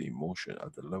pain of the emotion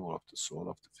at the level of the soul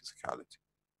of the physicality,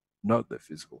 not the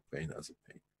physical pain as a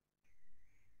pain.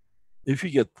 If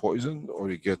you get poisoned or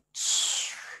you get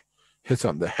hit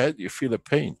on the head, you feel a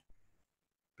pain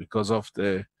because of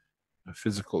the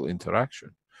physical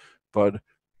interaction. But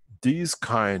these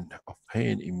kind of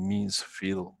pain, it means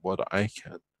feel what I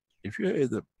can. If you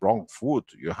eat the wrong food,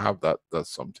 you have that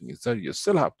something is there. You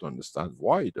still have to understand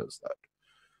why it does that.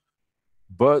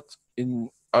 But in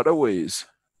other ways,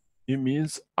 it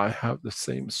means I have the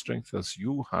same strength as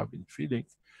you have in feeling,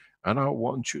 and I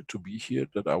want you to be here,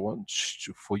 that I want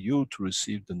for you to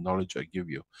receive the knowledge I give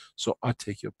you. So I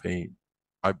take your pain.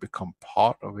 I become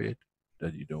part of it,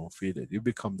 that you don't feel it. You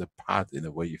become the path in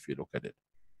the way if you look at it.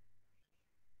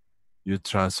 You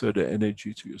transfer the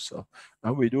energy to yourself.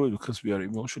 And we do it because we are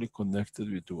emotionally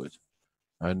connected, we do it.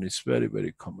 And it's very,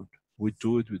 very common. We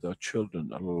do it with our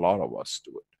children, a lot of us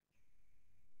do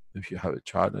it. If you have a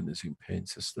child and is in pain,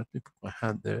 says, let me put my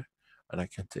hand there and I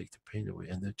can take the pain away.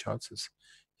 And the child says,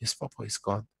 yes, Papa, it's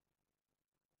gone.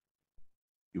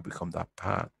 You become that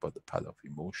path, but the path of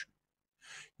emotion.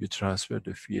 You transfer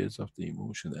the fears of the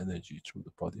emotion energy through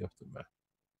the body of the man.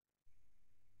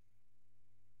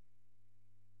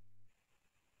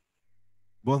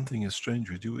 One thing is strange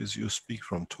with you is you speak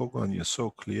from Togo and you're so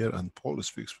clear, and Paul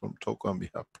speaks from Togo and we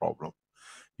have problem.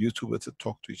 You two better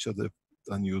talk to each other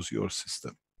and use your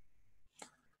system.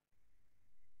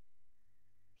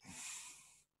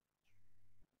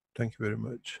 Thank you very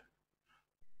much.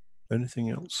 Anything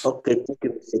else? Okay, thank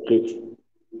you, Mr. Cage.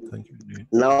 Thank you indeed.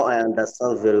 Now I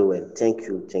understand very well. Thank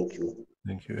you, thank you.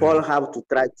 Thank you. Paul have to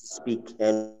try to speak,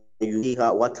 and you see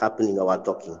what happened in our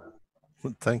talking.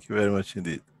 Thank you very much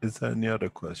indeed. Is there any other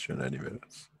question anywhere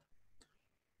else?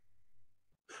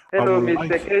 Hello,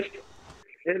 Mr. Kesh.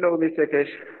 Hello, Mr.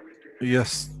 Kesh.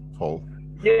 Yes, Paul.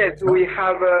 Yes, we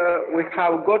have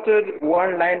gotten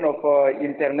one line of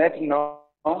internet now,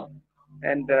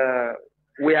 and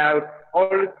we are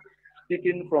all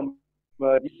speaking from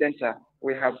this center.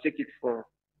 We have taken it for.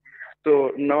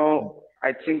 So now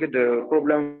I think the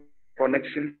problem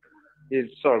connection is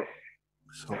solved.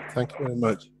 So thank you very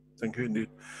much. Thank you indeed.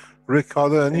 Rick, are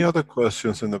there any other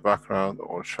questions in the background,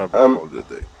 or shall we call it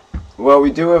a day? Well,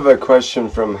 we do have a question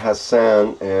from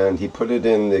Hassan, and he put it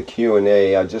in the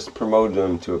Q&A. I just promoted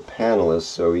him to a panelist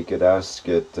so he could ask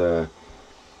it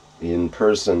in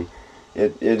person.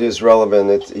 It is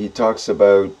relevant. He talks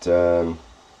about the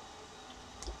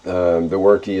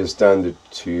work he has done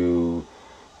to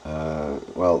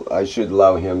well, I should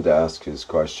allow him to ask his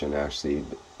question, actually.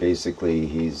 Basically,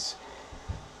 he's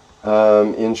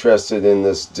interested in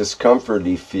this discomfort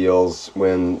he feels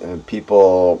when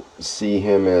people see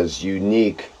him as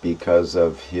unique because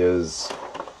of his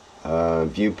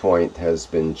viewpoint has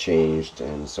been changed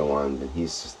and so on. But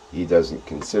he doesn't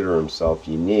consider himself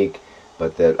unique,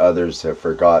 but that others have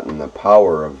forgotten the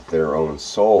power of their own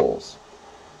souls.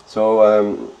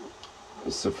 So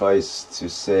suffice to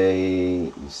say,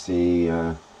 you see,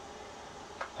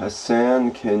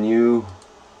 Hassan,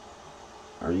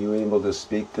 are you able to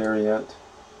speak there yet?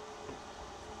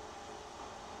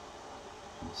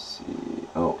 Let's see.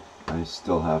 Oh, I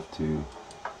still have to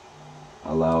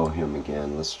allow him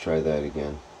again. Let's try that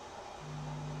again.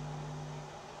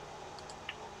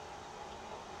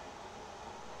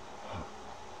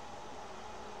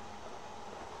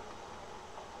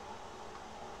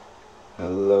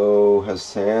 Hello,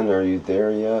 Hassan, are you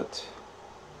there yet?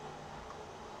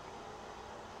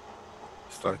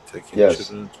 Start taking Yes.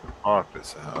 children to the park. I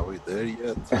say, are we there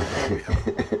yet?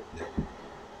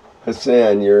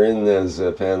 Hassan, you're in as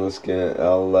a panelist.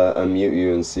 I'll unmute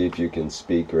you and see if you can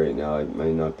speak right now. It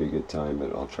may not be a good time,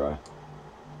 but I'll try.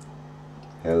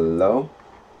 Hello?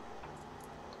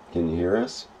 Can you hear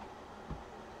us?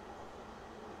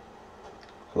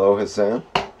 Hello, Hassan?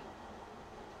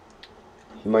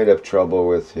 He might have trouble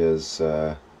with his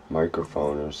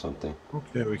microphone or something.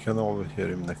 Okay, we can always hear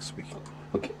him next week.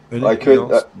 Okay, Anything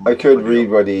I could read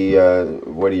what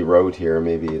he wrote here.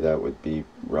 Maybe that would be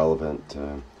relevant.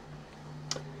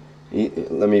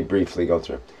 Let me briefly go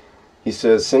through. He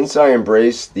says, since I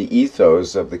embraced the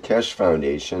ethos of the Keshe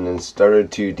Foundation and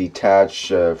started to detach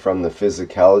from the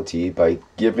physicality by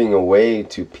giving away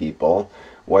to people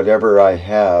whatever I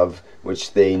have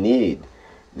which they need,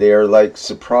 they are like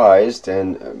surprised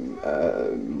and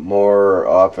more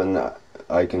often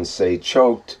I can say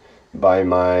choked by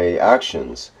my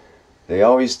actions. They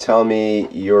always tell me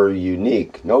you're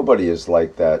unique. Nobody is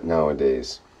like that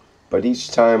nowadays. But each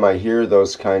time I hear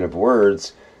those kind of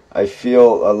words, I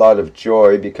feel a lot of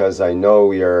joy because I know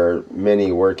we are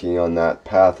many working on that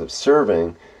path of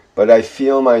serving, but I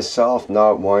feel myself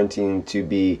not wanting to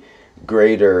be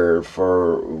greater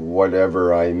for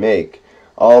whatever I make.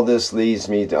 All this leads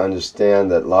me to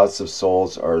understand that lots of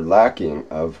souls are lacking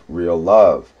of real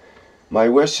love. My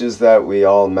wish is that we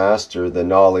all master the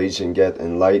knowledge and get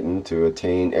enlightened to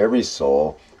attain every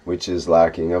soul which is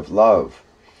lacking of love.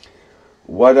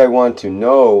 What I want to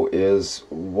know is,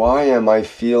 why am I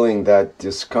feeling that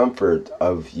discomfort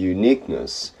of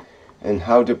uniqueness, and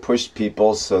how to push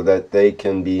people so that they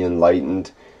can be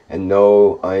enlightened and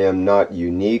know I am not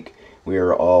unique, we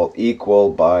are all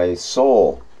equal by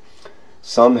soul.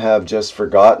 Some have just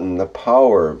forgotten the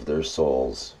power of their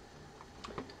souls.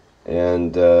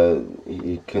 And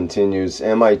he continues,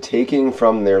 am I taking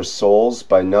from their souls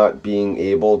by not being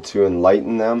able to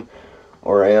enlighten them?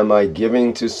 Or am I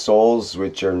giving to souls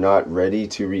which are not ready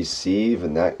to receive,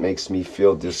 and that makes me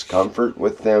feel discomfort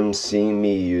with them seeing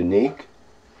me unique?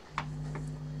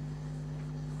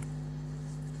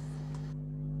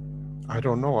 I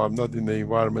don't know. I'm not in the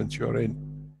environment you're in.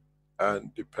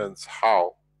 And depends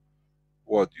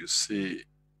what you see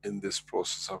in this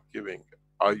process of giving.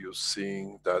 Are you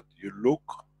seeing that you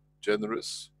look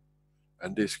generous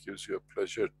and this gives you a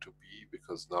pleasure to be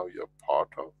because now you're part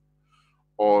of?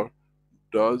 Or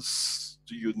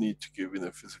do you need to give in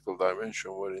a physical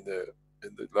dimension where in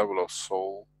the level of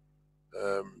soul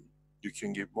you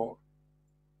can give more?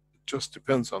 It just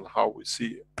depends on how we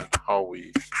see it and how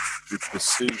we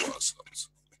perceive ourselves.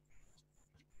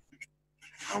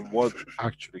 And what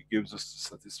actually gives us the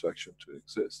satisfaction to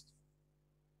exist.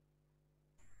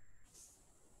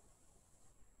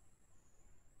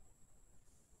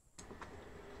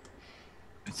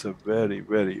 It's a very,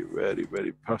 very, very,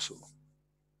 very personal,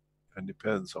 and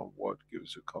depends on what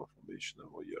gives you confirmation and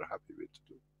what you're happy with to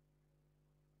do.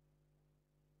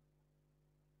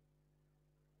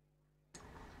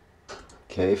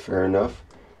 Okay, fair enough.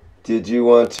 Did you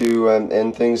want to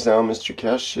end things now, Mr.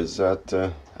 Kesh? Is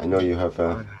that, I know you have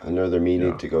another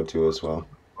meeting to go to as well.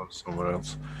 Or somewhere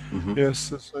else.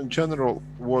 Yes, so in general,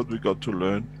 what we got to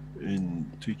learn in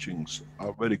teachings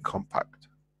are very compact.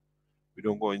 We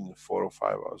don't go in 4 or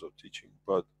 5 hours of teaching,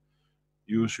 but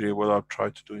usually what I've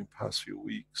tried to do in past few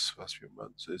weeks, past few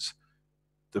months, is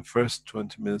the first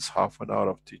 20 minutes, half an hour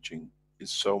of teaching is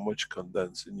so much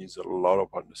condensed, it needs a lot of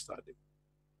understanding.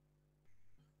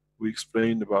 We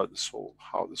explained about the soul,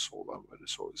 how the soul and where the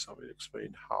soul is, and we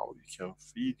explained how you can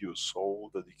feed your soul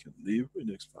that it can live in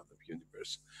the expanded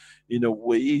universe. In a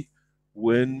way,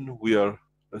 when we are,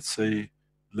 let's say,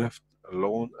 left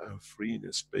alone and free in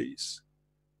a space,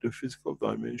 the physical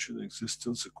dimension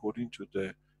existence according to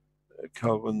the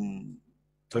Kelvin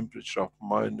temperature of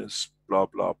minus blah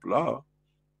blah blah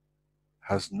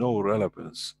has no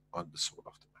relevance on the soul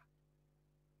of the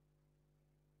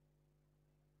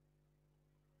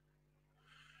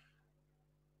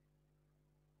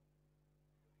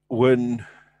man. When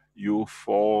you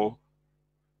fall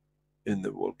in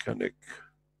the volcanic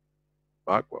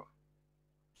magma,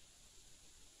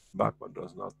 magma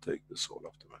does not take the soul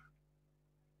of the man.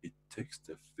 It takes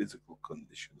the physical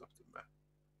condition of the man.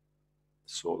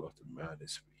 The soul of the man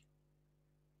is free.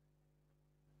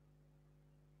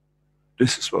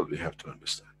 This is what we have to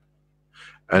understand.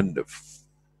 And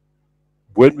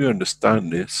when we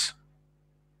understand this,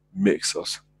 makes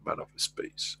us man of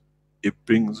space. It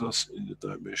brings us in the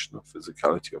dimension of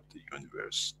physicality of the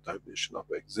universe, dimension of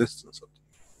existence of the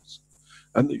universe,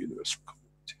 and the universal community.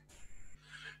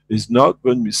 It's not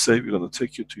when we say we're going to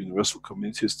take you to universal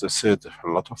communities that said a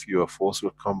lot of UFOs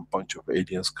will come, a bunch of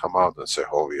aliens come out and say,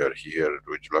 oh, we are here,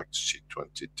 would you like to see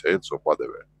 20 tails or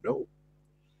whatever? No.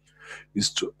 It's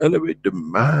to elevate the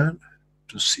man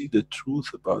to see the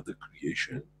truth about the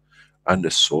creation and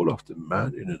the soul of the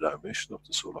man in the dimension of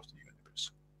the soul of the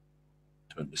universe.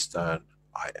 To understand,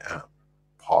 I am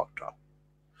part of,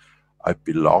 I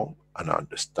belong, and I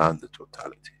understand the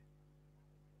totality.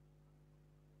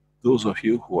 Those of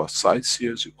you who are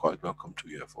sightseers, you're quite welcome to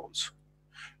UFOs.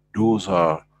 Those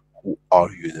who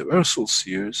are universal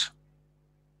seers,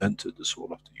 enter the soul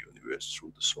of the universe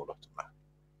through the soul of the man.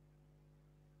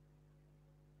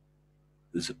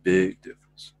 There's a big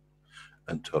difference.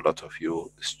 And to a lot of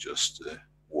you, it's just a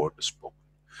word spoken.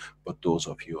 But those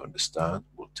of you who understand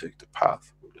will take the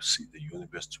path, will see the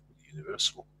universe through the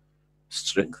universal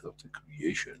strength of the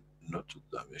creation, not to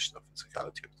the dimension of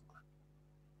physicality of the man.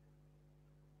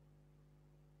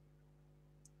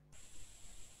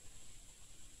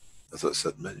 As I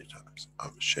said many times,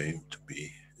 I'm ashamed to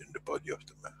be in the body of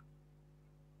the man,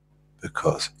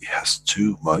 because it has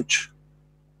too much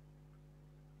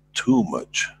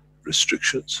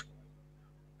restrictions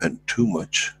and too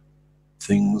much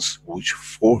things which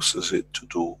forces it to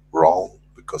do wrong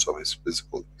because of its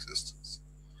physical existence.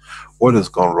 What has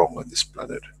gone wrong on this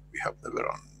planet, we have never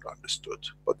understood,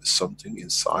 but there's something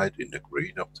inside in the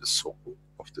grain of the soul,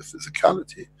 of the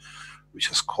physicality, which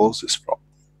has caused this problem.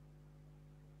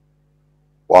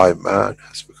 Why man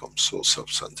has become so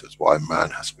self-centered, why man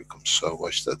has become so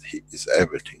much that he is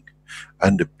everything.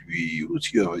 And the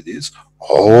beauty of it is,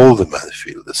 all the men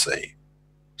feel the same.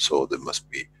 So there must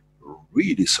be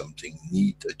really something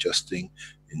neat adjusting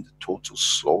in the total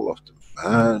soul of the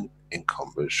man in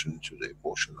conversion to the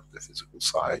emotion of the physical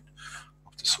side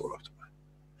of the soul of the man.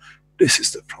 This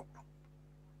is the problem.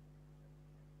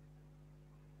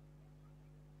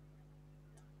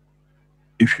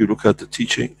 If you look at the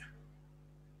teaching,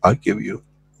 I give you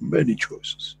many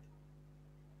choices.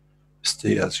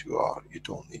 Stay as you are. You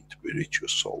don't need to reach your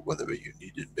soul whenever you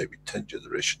need it. Maybe 10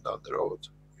 generations down the road,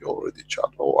 you already chat,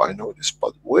 oh, I know this,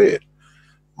 but where?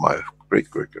 My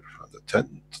great-great-grandfather,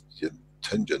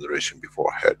 10 generations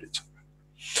before heard it.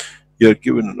 You're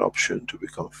given an option to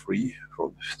become free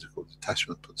from the physical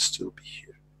detachment, but still be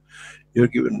here. You're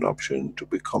given an option to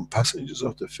become passengers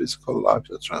of the physical life,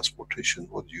 the transportation,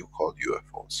 what you call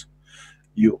UFOs.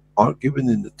 You are given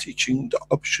in the teaching the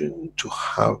option to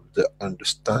have the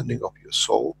understanding of your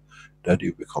soul, that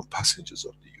you become passengers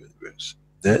of the universe.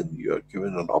 Then you are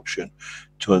given an option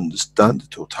to understand the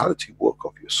totality work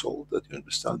of your soul, that you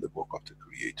understand the work of the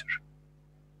Creator.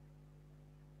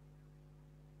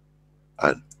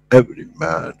 And every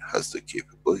man has the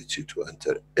capability to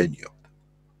enter any of them.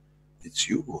 It's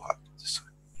you who have to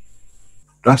decide.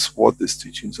 That's what these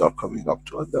teachings are coming up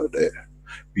to, and they're there.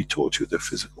 We taught you the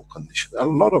physical condition. A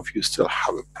lot of you still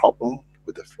have a problem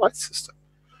with the flight system.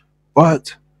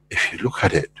 But if you look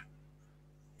at it,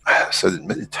 I have said it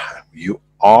many times, you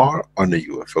are on a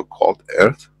UFO called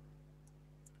Earth,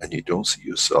 and you don't see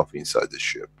yourself inside the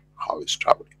ship, how it's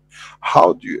traveling.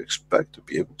 How do you expect to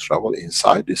be able to travel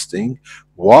inside this thing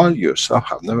while yourself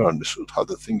have never understood how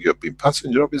the thing you have been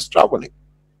passenger of is traveling?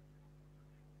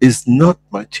 It's not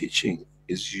my teaching,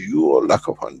 it's your lack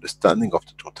of understanding of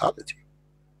the totality.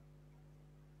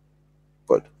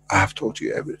 But I have taught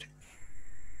you everything.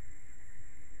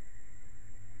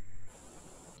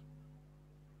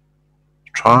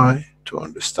 Try to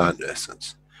understand the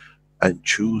essence and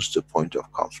choose the point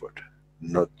of comfort,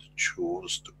 not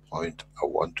choose the point I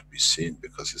want to be seen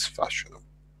because it's fashionable.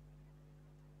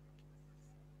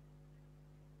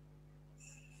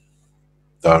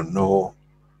 There are no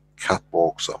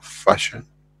catwalks of fashion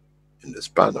in the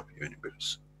span of the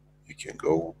universe. You can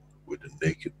go with the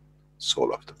naked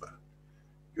soul of the man.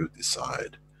 You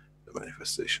decide the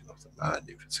manifestation of the man,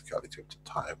 the physicality of the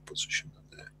time, position,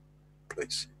 and the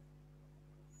place.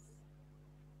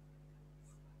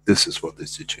 This is what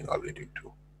this teaching are leading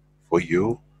to, for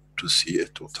you to see a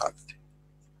totality.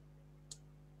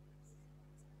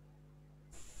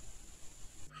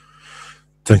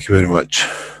 Thank you very much.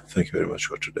 Thank you very much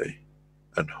for today.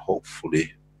 And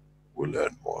hopefully we'll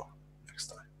learn more next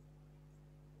time.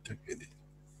 Thank you indeed.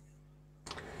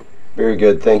 Very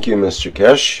good. Thank you, Mr.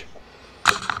 Keshe.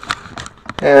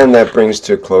 And that brings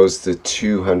to a close the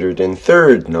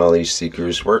 203rd Knowledge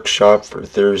Seekers Workshop for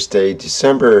Thursday,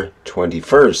 December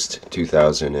 21st,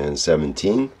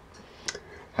 2017.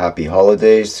 Happy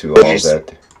holidays to all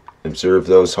that observe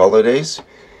those holidays.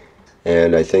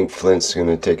 And I think Flint's going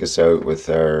to take us out with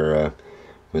our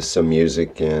with some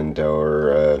music and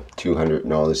our 200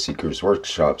 Knowledge Seekers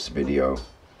Workshops video.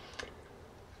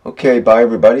 Okay, bye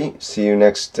everybody. See you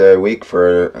next week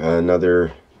for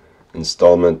another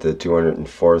installment, the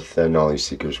 204th Knowledge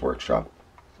Seekers Workshop.